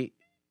guess we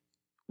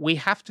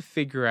have to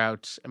figure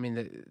out, I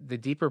mean, the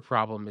deeper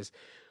problem is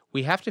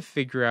we have to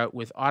figure out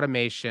with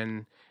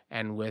automation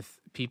and with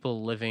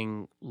people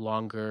living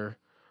longer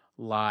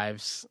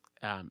lives,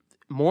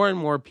 more and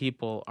more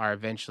people are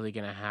eventually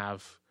going to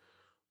have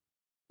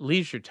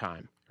leisure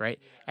time, right?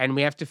 And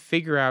we have to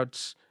figure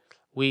out,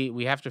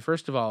 we have to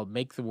first of all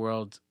make the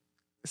world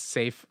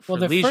safe for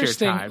the leisure first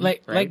thing, time.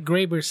 like right?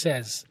 Graeber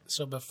says,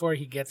 so before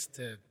he gets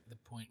to the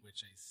point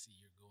which I see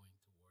you're going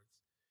towards,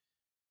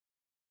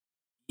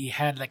 he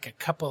had like a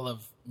couple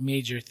of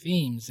major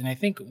themes. And I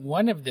think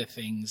one of the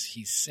things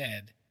he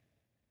said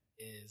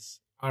is,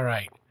 all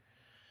right,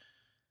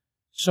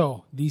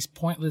 so these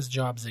pointless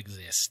jobs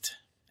exist.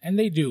 And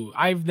they do.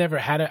 I've never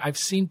had it. I've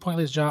seen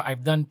pointless jobs.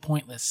 I've done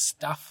pointless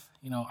stuff.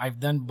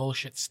 I've done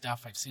bullshit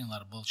stuff. I've seen a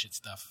lot of bullshit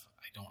stuff.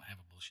 I don't have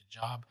a bullshit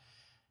job.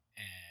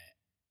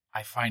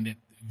 I find it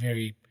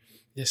very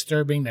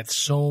disturbing that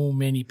so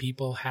many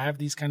people have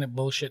these kind of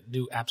bullshit,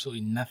 do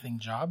absolutely nothing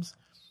jobs.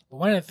 But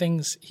one of the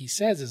things he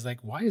says is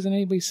like, why isn't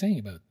anybody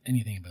saying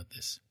anything about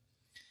this?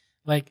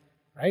 Like,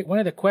 right? One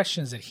of the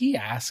questions that he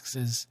asks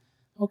is,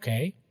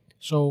 okay,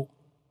 so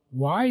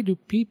why do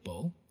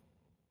people,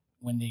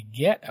 when they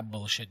get a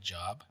bullshit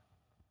job,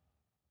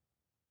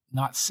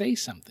 not say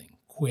something,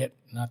 quit,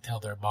 not tell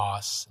their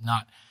boss,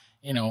 not,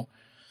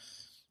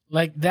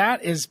 like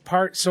that is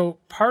part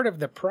of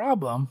the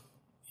problem,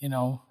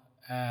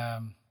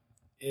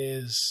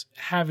 is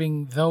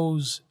having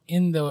those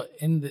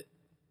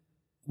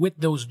with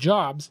those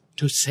jobs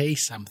to say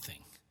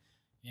something,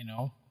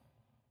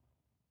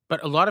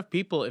 But a lot of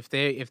people, if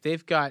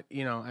they've got,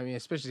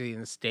 especially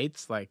in the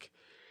States, like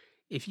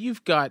if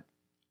you've got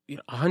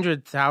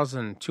 $100,000,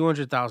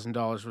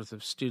 $200,000 worth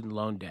of student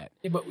loan debt.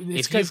 Yeah, but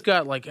if you've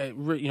got like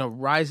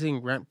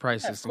rising rent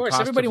prices, of course, and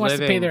cost everybody of wants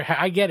living, to pay their.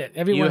 I get it.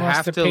 Everyone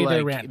wants to pay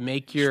their rent.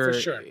 Make your for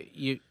sure.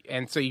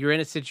 And so you're in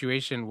a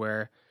situation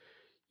where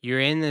you're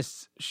in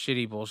this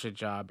shitty bullshit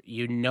job.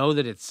 You know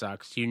that it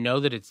sucks. You know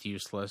that it's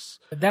useless.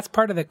 But that's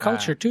part of the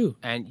culture too.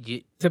 And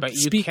you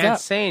speak can't up.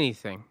 say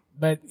anything.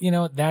 But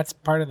that's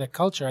part of the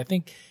culture. I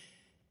think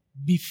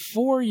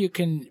before you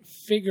can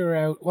figure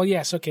out, well,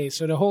 yes, okay.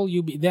 So the whole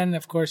then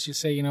of course you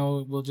say,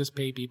 we'll just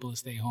pay people to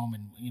stay home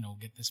and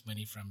get this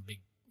money from big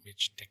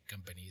rich tech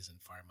companies and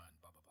pharma and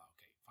blah blah blah.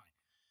 Okay, fine.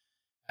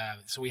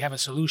 So we have a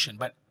solution,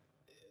 but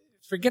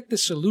forget the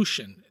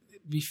solution.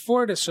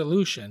 Before the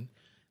solution,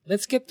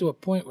 let's get to a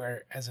point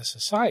where, as a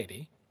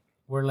society,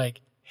 we're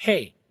like,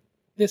 hey,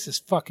 this is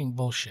fucking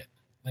bullshit.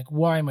 Like,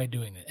 why am I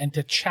doing it? And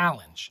to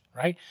challenge,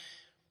 right?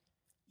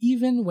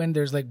 Even when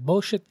there's like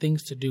bullshit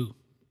things to do,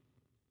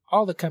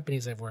 all the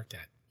companies I've worked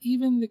at,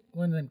 even the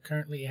one I'm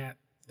currently at,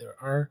 there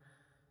are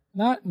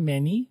not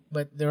many,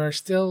 but there are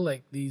still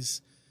like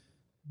these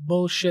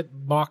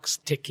bullshit box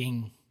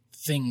ticking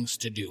things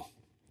to do,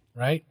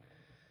 right?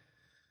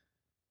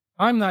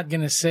 I'm not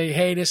going to say,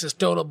 hey, this is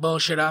total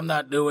bullshit. I'm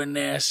not doing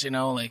this,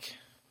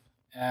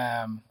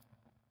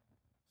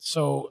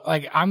 so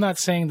like, I'm not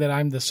saying that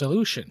I'm the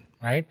solution,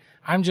 right?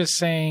 I'm just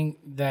saying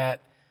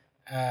that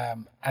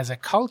as a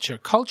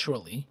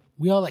culturally,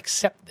 we all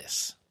accept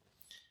this.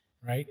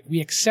 Right? We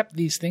accept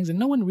these things and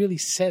no one really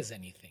says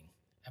anything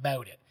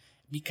about it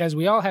because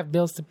we all have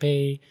bills to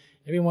pay.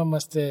 Everyone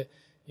must,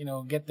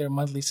 get their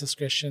monthly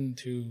subscription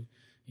to,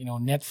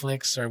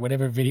 Netflix or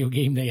whatever video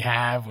game they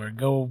have or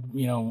go,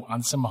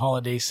 on some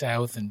holiday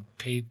south and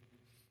pay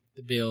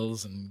the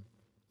bills and,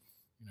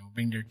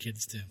 bring their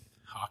kids to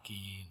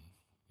hockey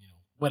and,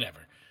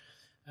 whatever.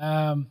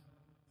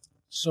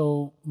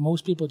 So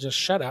most people just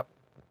shut up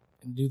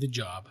and do the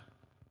job.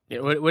 Yeah,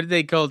 what did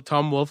they call?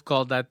 Tom Wolfe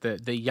called that the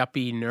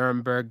yuppie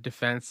Nuremberg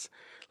defense.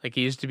 Like,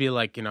 it used to be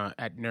like,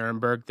 at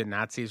Nuremberg, the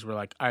Nazis were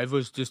like, I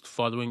was just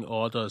following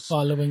orders.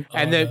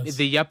 And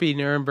the yuppie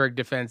Nuremberg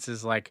defense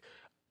is like,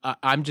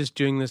 I'm just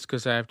doing this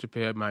because I have to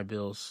pay my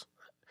bills.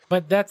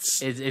 But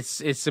that's...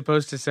 It's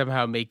supposed to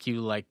somehow make you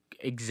like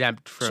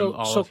exempt from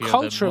all of your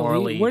the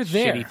morally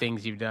shitty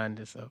things you've done.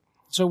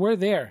 So we're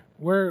there.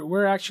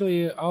 We're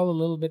actually all a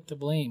little bit to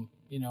blame,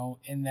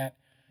 in that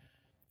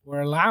we're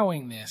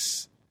allowing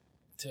this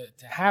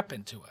to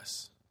happen to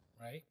us,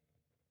 right?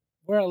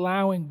 We're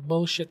allowing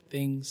bullshit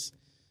things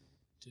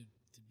to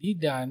be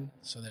done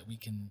so that we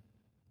can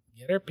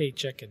get our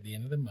paycheck at the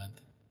end of the month,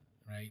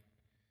 right?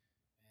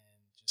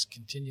 And just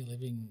continue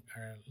living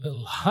our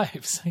little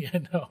lives,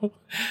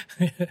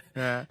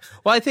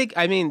 Well,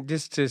 I mean,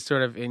 just to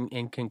sort of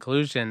in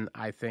conclusion,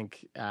 I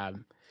think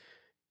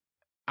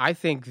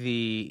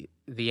the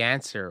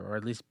answer, or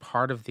at least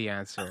part of the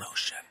answer,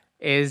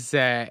 is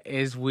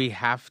we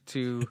have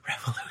to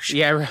revolution.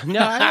 Yeah,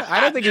 no,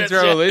 I don't think it's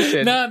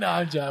revolution. No,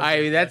 I'm joking. I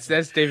mean, that's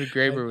David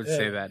Graeber would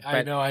say that. But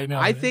I know.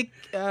 I think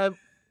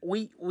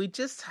we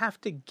just have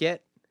to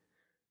get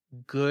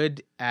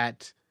good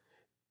at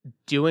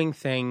doing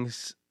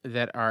things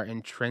that are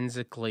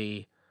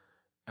intrinsically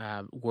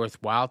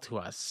worthwhile to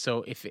us.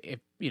 So if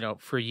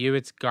for you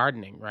it's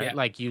gardening, right? Yeah.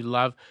 Like you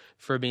love.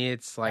 For me,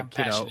 it's like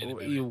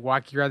you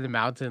walk around the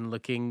mountain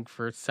looking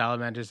for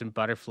salamanders and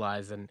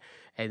butterflies and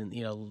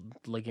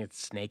looking at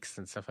snakes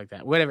and stuff like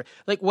that.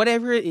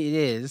 Whatever it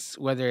is,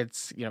 whether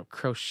it's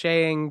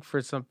crocheting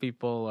for some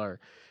people or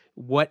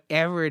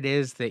whatever it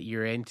is that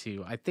you're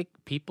into, I think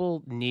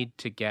people need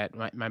to get.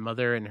 My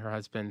mother and her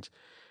husband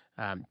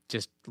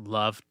just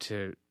love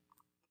to,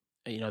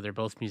 they're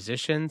both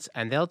musicians,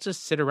 and they'll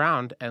just sit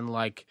around and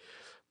like,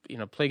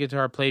 play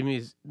guitar, play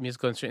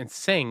musical instrument, and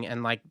sing,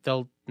 and like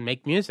they'll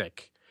make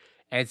music.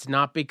 And it's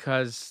not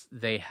because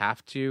they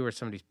have to, or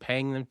somebody's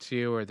paying them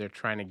to, or they're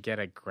trying to get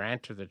a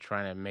grant, or they're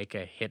trying to make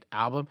a hit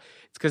album.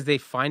 It's because they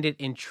find it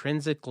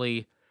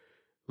intrinsically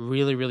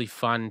really, really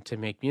fun to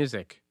make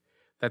music.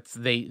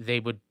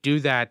 They would do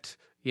that,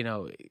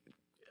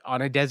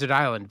 on a desert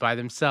island by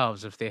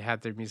themselves. If they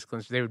had their musical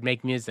instruments, they would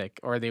make music,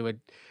 or they would,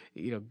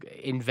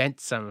 invent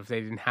some if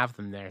they didn't have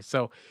them there.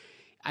 So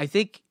I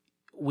think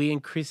we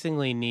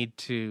increasingly need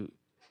to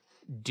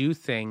do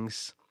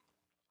things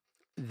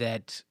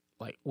that,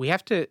 like, we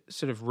have to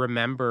sort of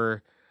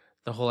remember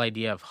the whole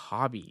idea of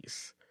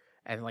hobbies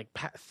and like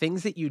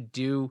things that you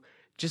do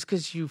just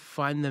because you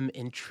find them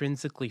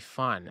intrinsically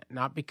fun,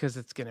 not because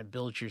it's going to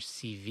build your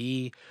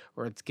CV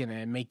or it's going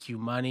to make you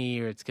money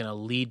or it's going to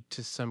lead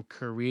to some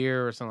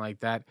career or something like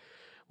that.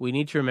 We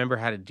need to remember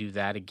how to do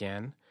that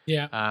again.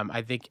 Yeah.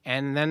 I think,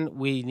 and then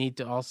we need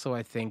to also,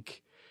 I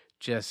think,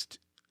 just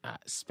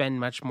spend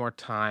much more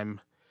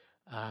time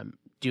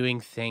doing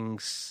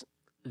things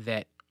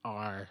that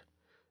are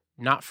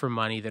not for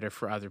money, that are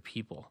for other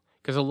people.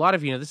 Because a lot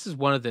of, this is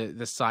one of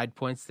the side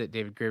points that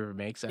David Graeber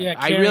makes. Yeah,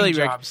 I really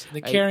jobs.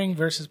 The caring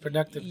versus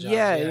productive jobs.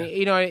 Yeah,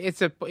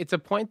 it's a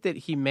point that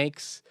he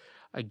makes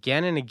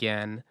again and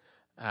again.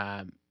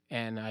 But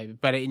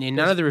in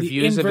none of the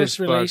reviews of his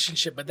book,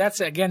 relationship. But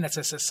that's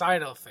a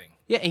societal thing.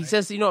 Yeah, he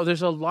says,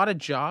 there's a lot of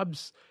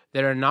jobs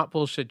that are not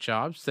bullshit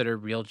jobs, that are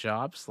real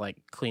jobs, like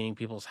cleaning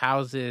people's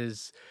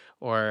houses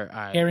or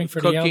caring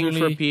for cooking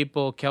for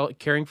people,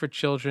 caring for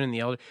children and the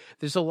elderly.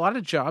 There's a lot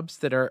of jobs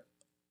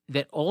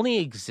that only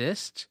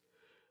exist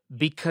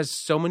because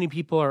so many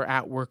people are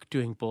at work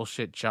doing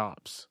bullshit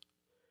jobs.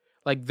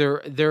 Like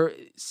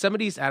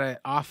somebody's at an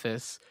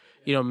office,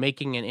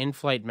 making an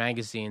in-flight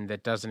magazine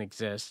that doesn't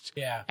exist.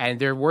 Yeah. And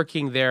they're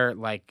working there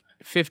like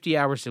 50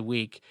 hours a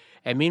week.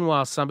 And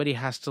meanwhile, somebody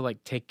has to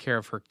like take care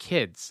of her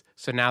kids.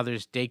 So now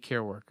there's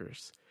daycare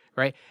workers,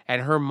 right?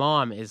 And her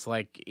mom is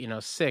like,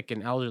 sick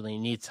and elderly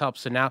and needs help.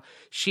 So now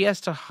she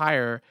has to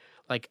hire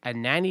like a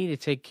nanny to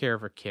take care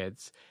of her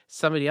kids,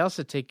 somebody else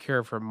to take care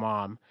of her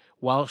mom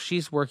while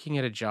she's working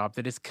at a job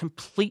that is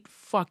complete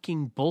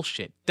fucking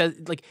bullshit.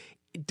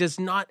 It does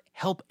not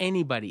help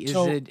anybody.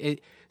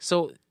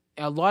 So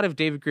a lot of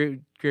David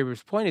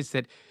Graeber's point is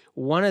that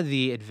one of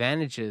the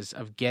advantages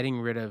of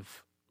getting rid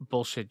of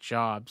bullshit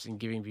jobs and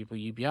giving people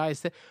UBI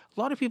is that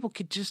a lot of people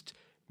could just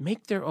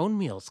make their own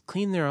meals,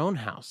 clean their own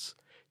house,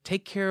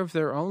 take care of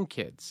their own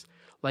kids.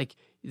 Like,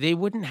 they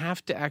wouldn't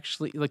have to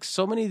actually, like,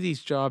 so many of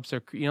these jobs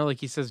are, like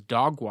he says,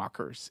 dog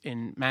walkers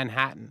in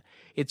Manhattan.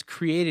 It's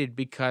created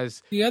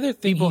because the other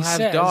thing people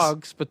have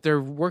dogs, but they're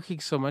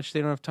working so much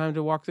they don't have time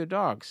to walk their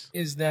dogs.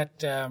 Is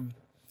that,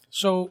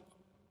 so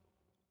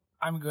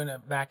I'm going to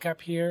back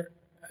up here.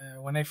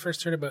 When I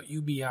first heard about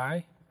UBI,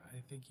 I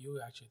think you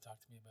actually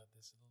talked to me about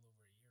this a little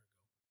over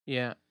a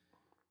year ago. Yeah.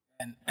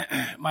 And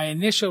my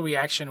initial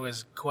reaction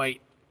was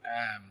quite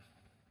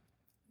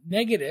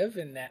negative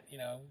in that,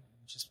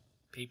 just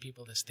pay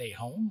people to stay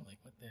home. Like,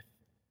 what the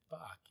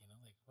fuck?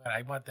 What,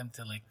 I want them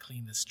to like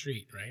clean the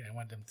street, right? I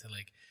want them to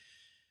like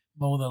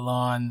mow the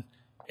lawn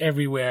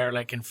everywhere,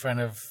 like in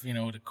front of,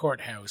 the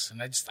courthouse.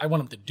 And I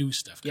want them to do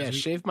stuff. Yeah,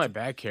 shave my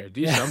back hair.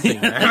 Do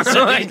something, man.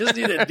 So I just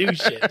need to do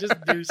shit. Just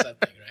do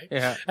something, right?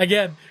 Yeah.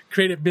 Again,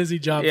 create a busy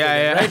job.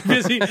 Yeah, for them,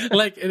 right? Busy,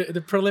 like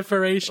the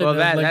proliferation. Well, of,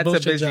 like,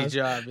 that's a busy jobs.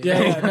 job.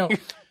 Yeah, no.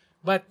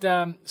 But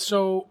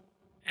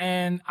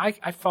and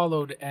I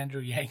followed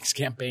Andrew Yang's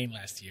campaign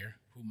last year,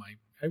 whom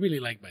I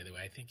really like, by the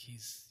way. I think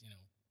he's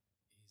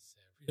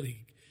a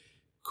really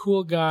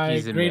cool guy,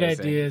 He's great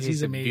amazing. ideas.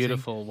 He's a amazing,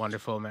 beautiful,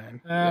 wonderful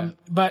man.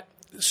 But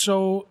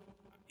so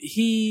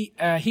he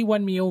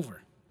won me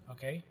over.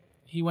 Okay,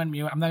 he won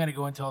me over. I'm not going to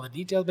go into all the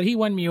details, but he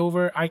won me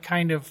over. I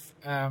kind of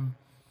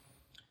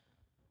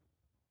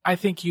I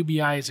think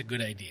UBI is a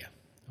good idea.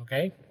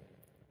 Okay,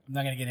 I'm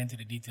not going to get into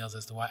the details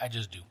as to why. I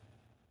just do.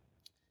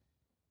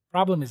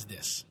 Problem is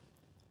this,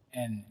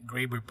 and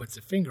Graeber puts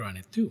a finger on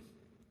it too.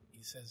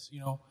 He says,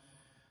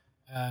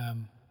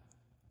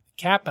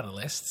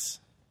 capitalists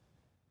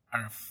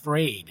are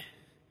afraid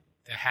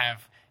to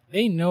have.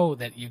 They know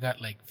that you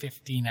got like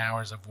 15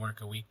 hours of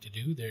work a week to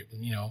do. They're,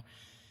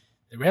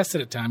 the rest of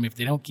the time, if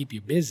they don't keep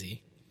you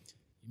busy,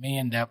 you may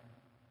end up,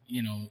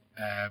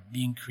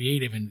 being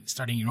creative and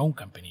starting your own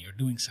company or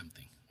doing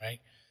something, right?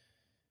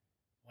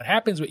 What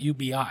happens with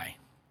UBI,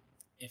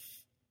 if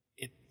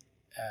it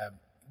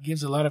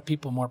gives a lot of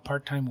people more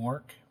part-time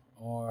work,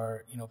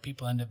 or,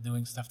 people end up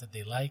doing stuff that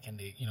they like, and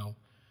they, a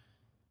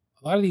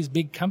lot of these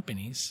big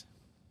companies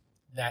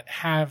that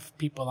have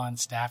people on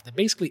staff that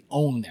basically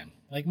own them.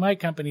 Like my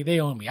company, they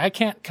own me. I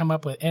can't come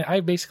up with, and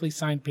I basically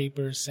signed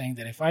papers saying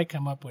that if I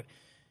come up with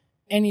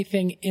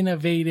anything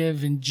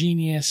innovative and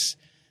genius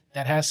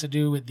that has to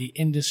do with the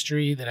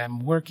industry that I'm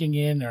working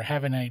in or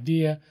have an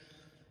idea,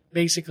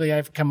 basically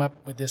I've come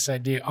up with this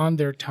idea on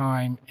their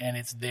time, and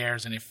it's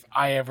theirs. And if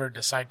I ever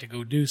decide to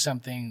go do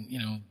something,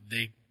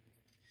 they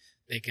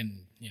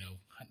can,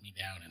 hunt me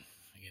down and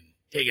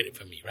take it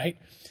from me, right?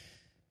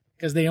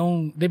 Because they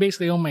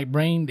basically own my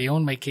brain, they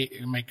own my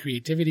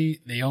creativity,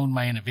 they own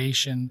my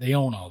innovation, they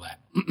own all that.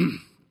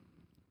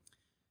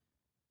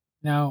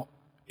 Now,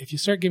 if you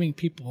start giving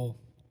people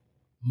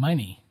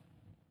money,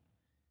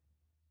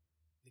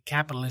 the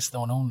capitalists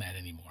don't own that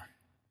anymore.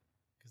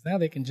 Because now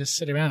they can just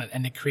sit around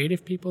and the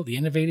creative people, the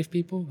innovative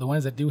people, the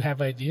ones that do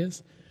have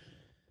ideas,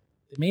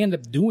 they may end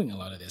up doing a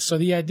lot of this. So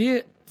the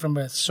idea from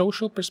a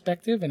social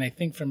perspective, and I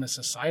think from a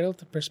societal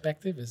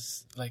perspective,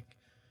 is like,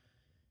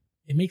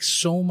 it makes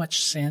so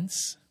much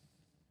sense.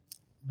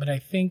 But I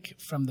think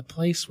from the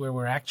place where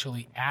we're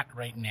actually at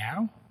right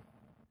now,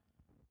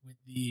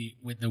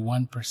 with the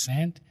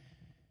 1%,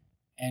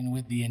 and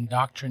with the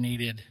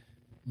indoctrinated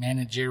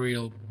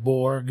managerial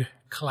Borg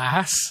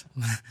class,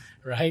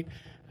 right?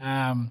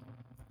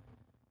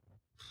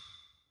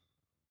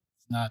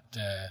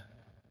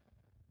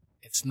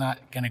 It's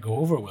not going to go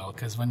over well,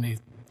 because when they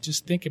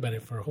just think about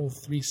it for a whole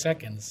 3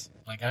 seconds,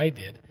 like I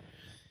did,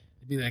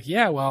 it'd be like,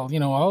 yeah, well,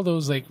 all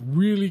those like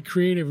really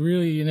creative,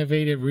 really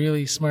innovative,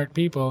 really smart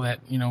people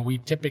that, we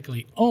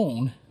typically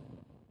own,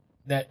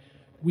 that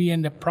we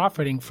end up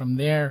profiting from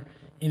their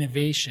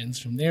innovations,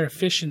 from their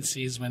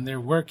efficiencies when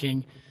they're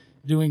working,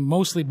 doing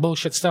mostly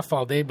bullshit stuff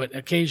all day, but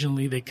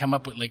occasionally they come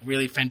up with like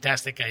really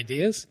fantastic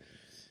ideas.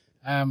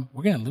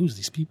 We're going to lose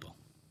these people,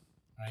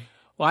 right?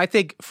 Well, I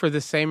think for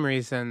the same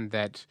reason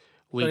that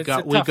we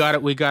got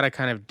a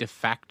kind of de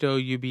facto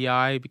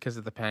UBI because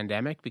of the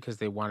pandemic, because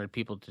they wanted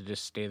people to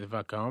just stay the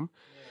fuck home.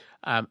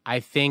 I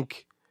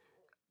think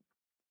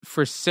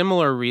for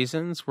similar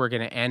reasons, we're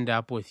going to end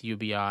up with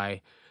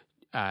UBI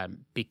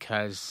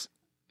because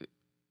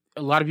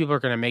a lot of people are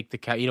going to make the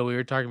we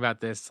were talking about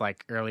this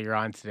like earlier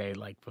on today,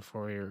 like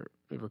before we were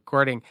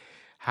recording,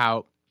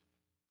 how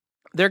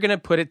they're going to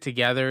put it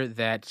together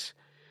that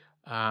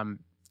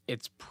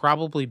it's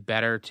probably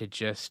better to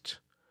just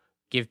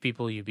give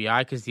people UBI,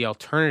 because the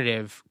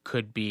alternative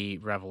could be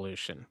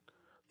revolution.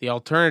 The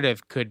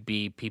alternative could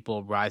be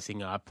people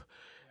rising up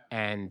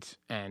and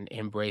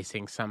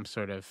embracing some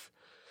sort of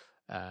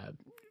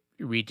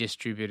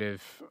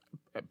redistributive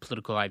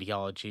political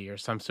ideology, or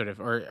some sort of,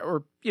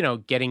 or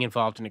getting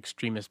involved in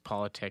extremist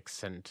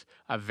politics and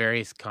of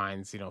various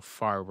kinds,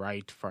 far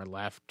right, far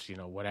left,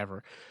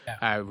 whatever,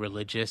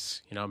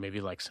 religious,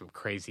 maybe like some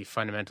crazy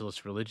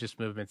fundamentalist religious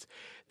movements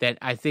that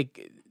I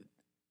think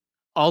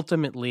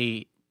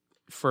ultimately,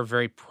 for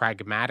very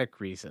pragmatic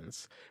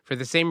reasons, for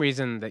the same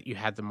reason that you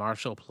had the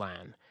Marshall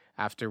Plan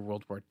after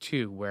World War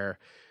II, where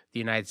the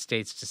United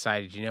States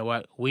decided,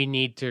 we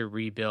need to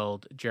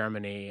rebuild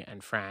Germany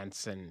and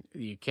France and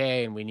the UK,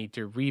 and we need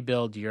to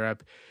rebuild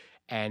Europe,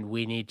 and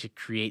we need to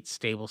create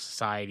stable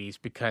societies,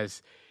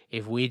 because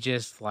if we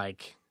just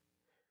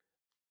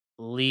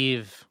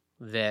leave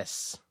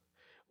this,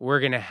 we're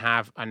going to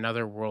have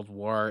another world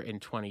war in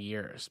 20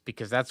 years,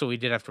 because that's what we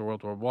did after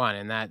World War I,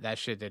 and that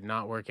shit did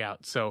not work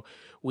out. So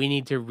we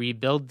need to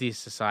rebuild these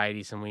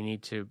societies, and we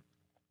need to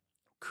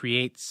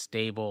create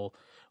stable,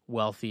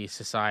 wealthy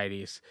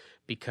societies,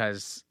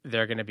 because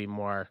they're going to be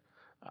more,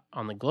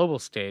 on the global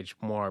stage,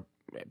 more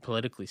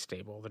politically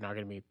stable. They're not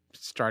going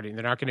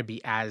to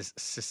be as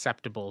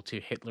susceptible to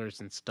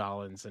Hitlers and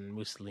Stalins and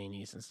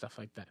Mussolinis and stuff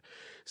like that.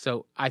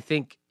 So I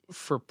think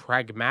for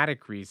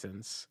pragmatic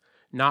reasons,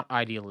 not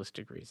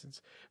idealistic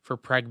reasons, for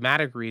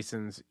pragmatic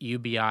reasons,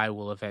 UBI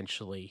will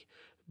eventually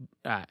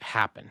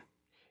happen,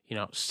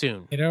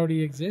 soon. It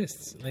already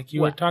exists. Like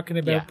you were talking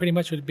about pretty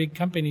much with big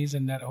companies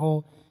and that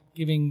whole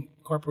giving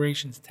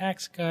corporations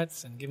tax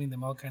cuts and giving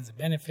them all kinds of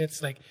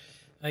benefits, like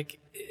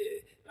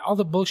all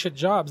the bullshit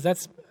jobs.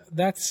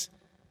 That's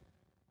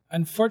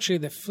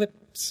unfortunately the flip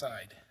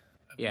side.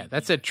 Yeah,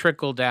 that's a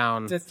trickle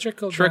down. That's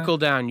trickle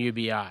down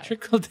UBI.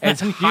 Trickle down.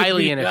 It's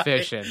highly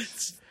inefficient.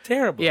 It's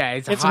terrible. Yeah,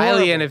 it's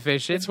highly horrible.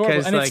 Inefficient. It's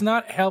horrible, and it's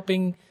not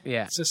helping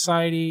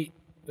society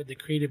with the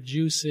creative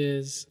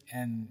juices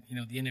and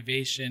the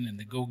innovation and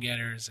the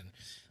go-getters and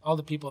all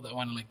the people that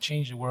want to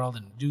change the world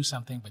and do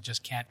something but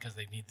just can't because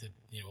they need to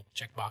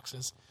check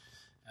boxes.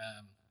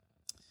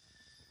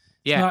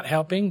 It's not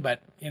helping,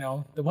 but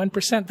the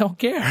 1% don't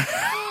care.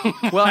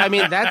 Well, I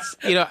mean, that's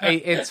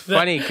it's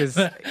funny because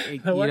the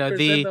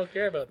 1% don't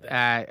care about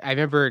that. I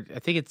remember, I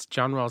think it's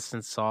John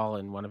Ralston Saul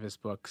in one of his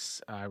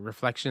books,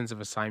 Reflections of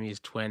a Siamese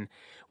Twin,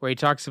 where he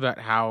talks about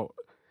how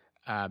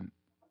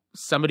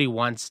somebody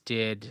once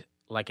did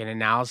an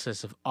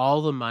analysis of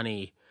all the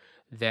money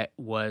that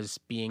was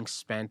being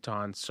spent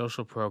on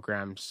social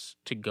programs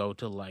to go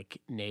to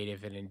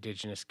Native and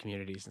Indigenous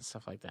communities and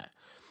stuff like that.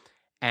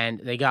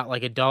 And they got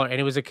 $1, and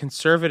it was a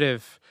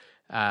conservative,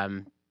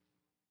 it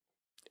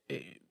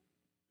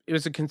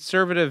was a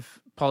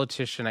conservative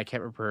politician. I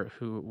can't remember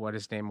what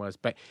his name was,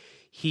 but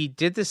he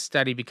did this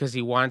study because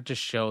he wanted to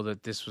show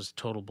that this was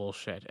total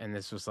bullshit. And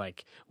this was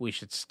we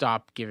should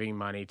stop giving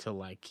money to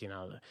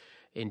the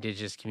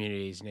indigenous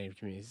communities, Native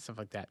communities, stuff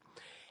like that.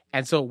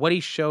 And so what he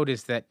showed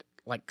is that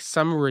like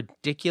some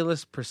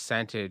ridiculous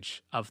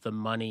percentage of the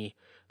money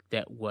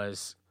that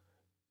was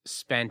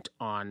spent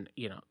on,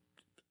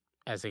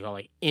 as they call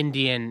like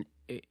Indian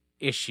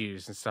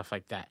issues and stuff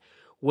like that,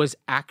 was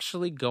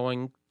actually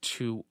going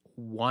to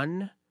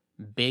one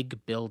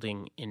big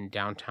building in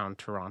downtown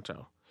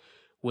Toronto,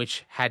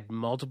 which had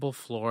multiple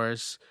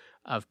floors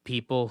of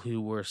people who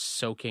were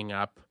soaking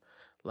up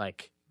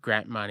like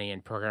grant money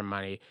and program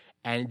money.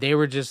 And they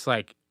were just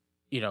like,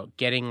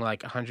 getting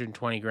like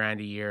 120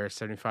 grand a year,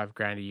 75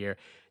 grand a year.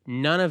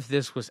 None of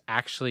this was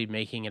actually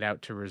making it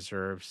out to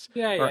reserves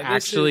or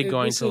actually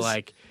going to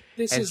like.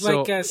 This is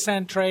like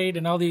Centraid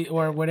and all the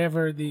or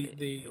whatever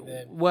the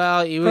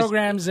well, it was,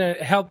 programs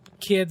that help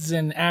kids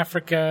in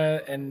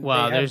Africa and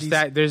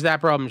there's that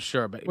problem,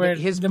 sure, but where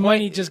his the point,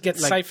 money just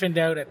gets siphoned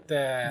out at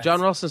the. John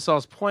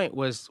Rosenthal's point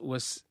was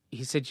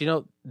he said,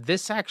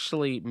 this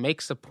actually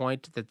makes a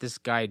point that this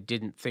guy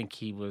didn't think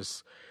he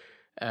was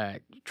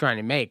trying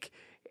to make.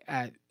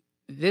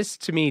 This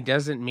to me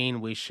doesn't mean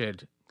we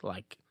should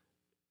like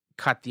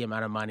cut the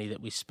amount of money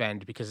that we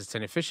spend because it's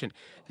inefficient.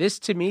 This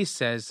to me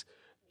says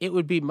it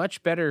would be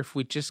much better if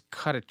we just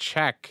cut a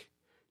check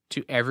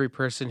to every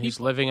person who's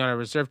living on a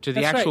reserve, to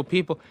the actual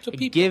people,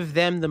 give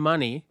them the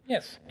money,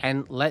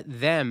 and let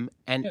them.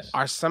 And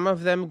are some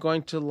of them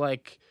going to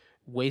like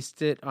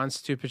waste it on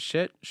stupid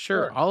shit?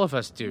 Sure. All of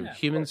us do.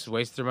 Humans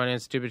waste their money on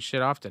stupid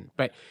shit often,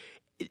 but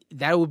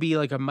that would be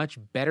like a much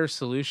better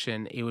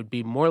solution. It would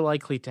be more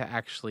likely to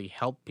actually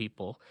help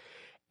people.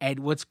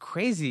 And what's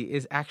crazy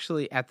is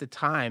actually at the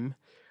time,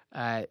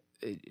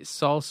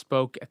 Saul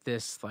spoke at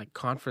this like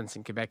conference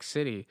in Quebec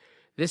City.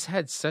 This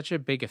had such a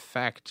big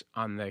effect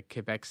on the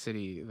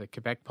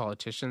Quebec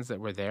politicians that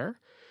were there,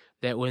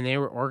 that when they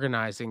were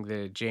organizing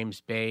the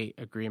James Bay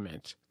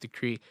Agreement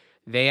decree,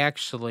 they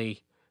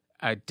actually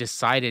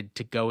decided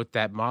to go with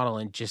that model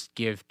and just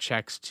give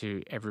checks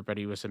to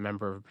everybody who was a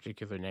member of a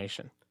particular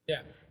nation.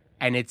 Yeah.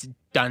 And it's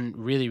done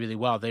really, really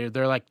well. They're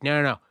like,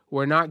 no.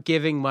 We're not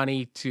giving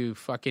money to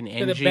fucking NGOs.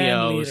 To the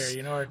band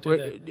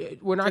leader,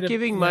 we're not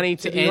giving money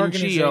to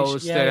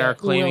NGOs that are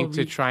claiming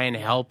to try and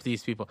help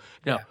these people.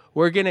 No,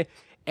 we're going to...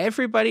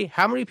 Everybody,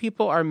 how many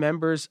people are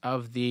members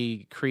of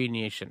the Cree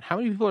Nation? How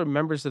many people are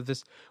members of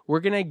this?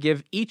 We're going to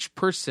give each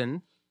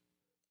person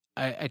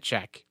a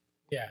check.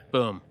 Yeah.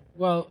 Boom.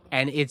 Well...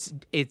 And it's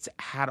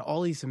had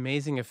all these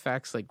amazing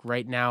effects. Like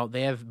right now,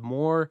 they have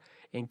more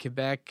in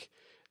Quebec...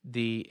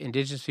 The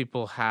Indigenous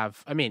people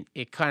have,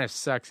 it kind of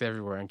sucks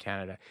everywhere in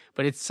Canada,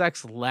 but it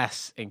sucks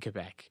less in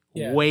Quebec,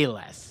 way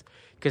less,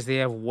 because they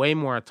have way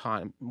more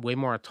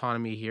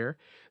autonomy here.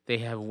 They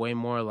have way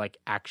more like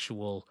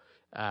actual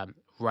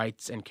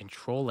rights and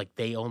control. Like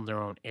they own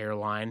their own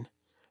airline,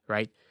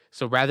 right?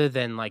 So rather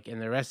than like in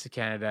the rest of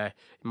Canada,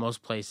 in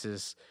most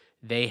places,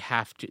 they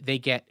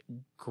get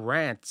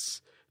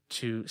grants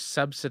to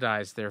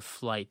subsidize their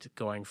flight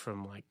going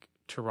from like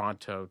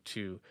Toronto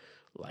to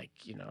like,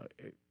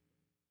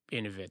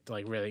 Nunavut,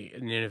 like really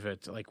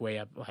Nunavut, like way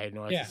up high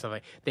north and stuff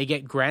like. They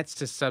get grants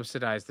to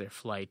subsidize their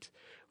flight,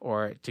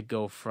 or to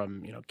go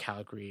from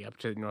Calgary up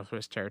to the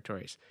Northwest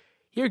Territories.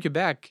 Here in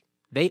Quebec,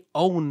 they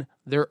own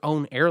their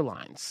own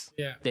airlines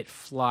that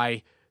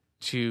fly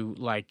to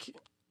like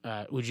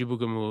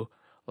Ujibougamu,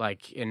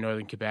 like in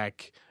northern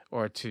Quebec,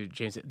 or to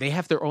James. They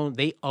have their own.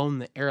 They own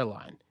the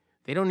airline.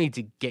 They don't need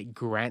to get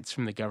grants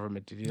from the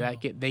government to do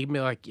that. They be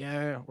like,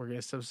 we're going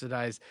to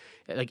subsidize.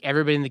 Like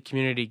everybody in the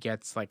community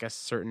gets like a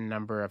certain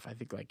number of, I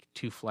think like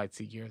 2 flights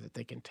a year that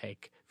they can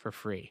take for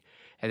free.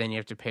 And then you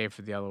have to pay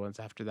for the other ones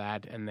after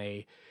that. And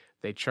they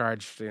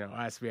charge,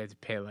 us, we have to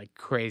pay like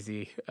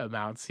crazy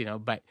amounts,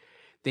 but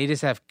they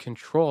just have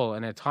control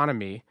and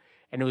autonomy.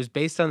 And it was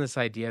based on this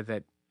idea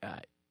that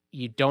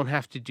you don't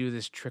have to do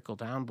this trickle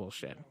down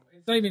bullshit.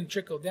 It's not even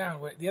trickle down.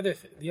 The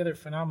other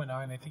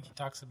phenomenon, I think he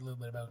talks a little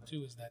bit about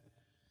too, is that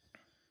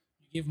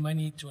you give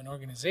money to an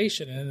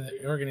organization, and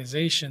the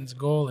organization's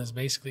goal is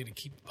basically to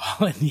keep the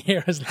ball in the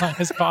air as long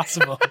as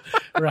possible,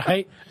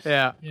 right?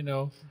 Yeah.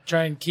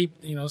 Try and keep,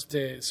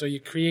 so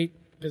you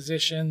create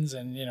positions,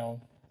 and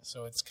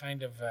so it's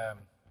kind of.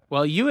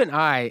 Well, you and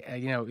I,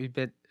 we've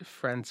been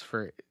friends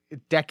for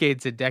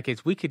decades and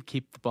decades. We could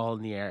keep the ball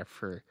in the air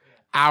for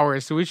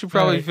hours, so we should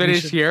probably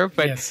finish here.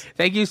 But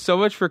thank you so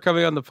much for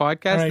coming on the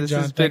podcast. Right, this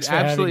John, has been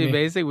absolutely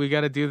amazing. We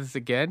got to do this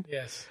again.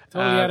 Yes,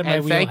 totally out of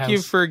my wheelhouse. Thank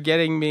you for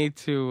getting me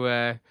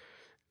to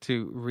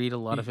read a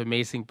lot of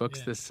amazing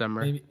books this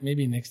summer.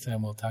 Maybe next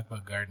time we'll talk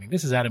about gardening.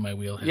 This is out of my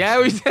wheelhouse.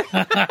 Yeah, we did.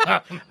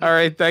 All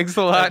right, thanks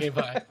a lot. Okay,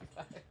 bye.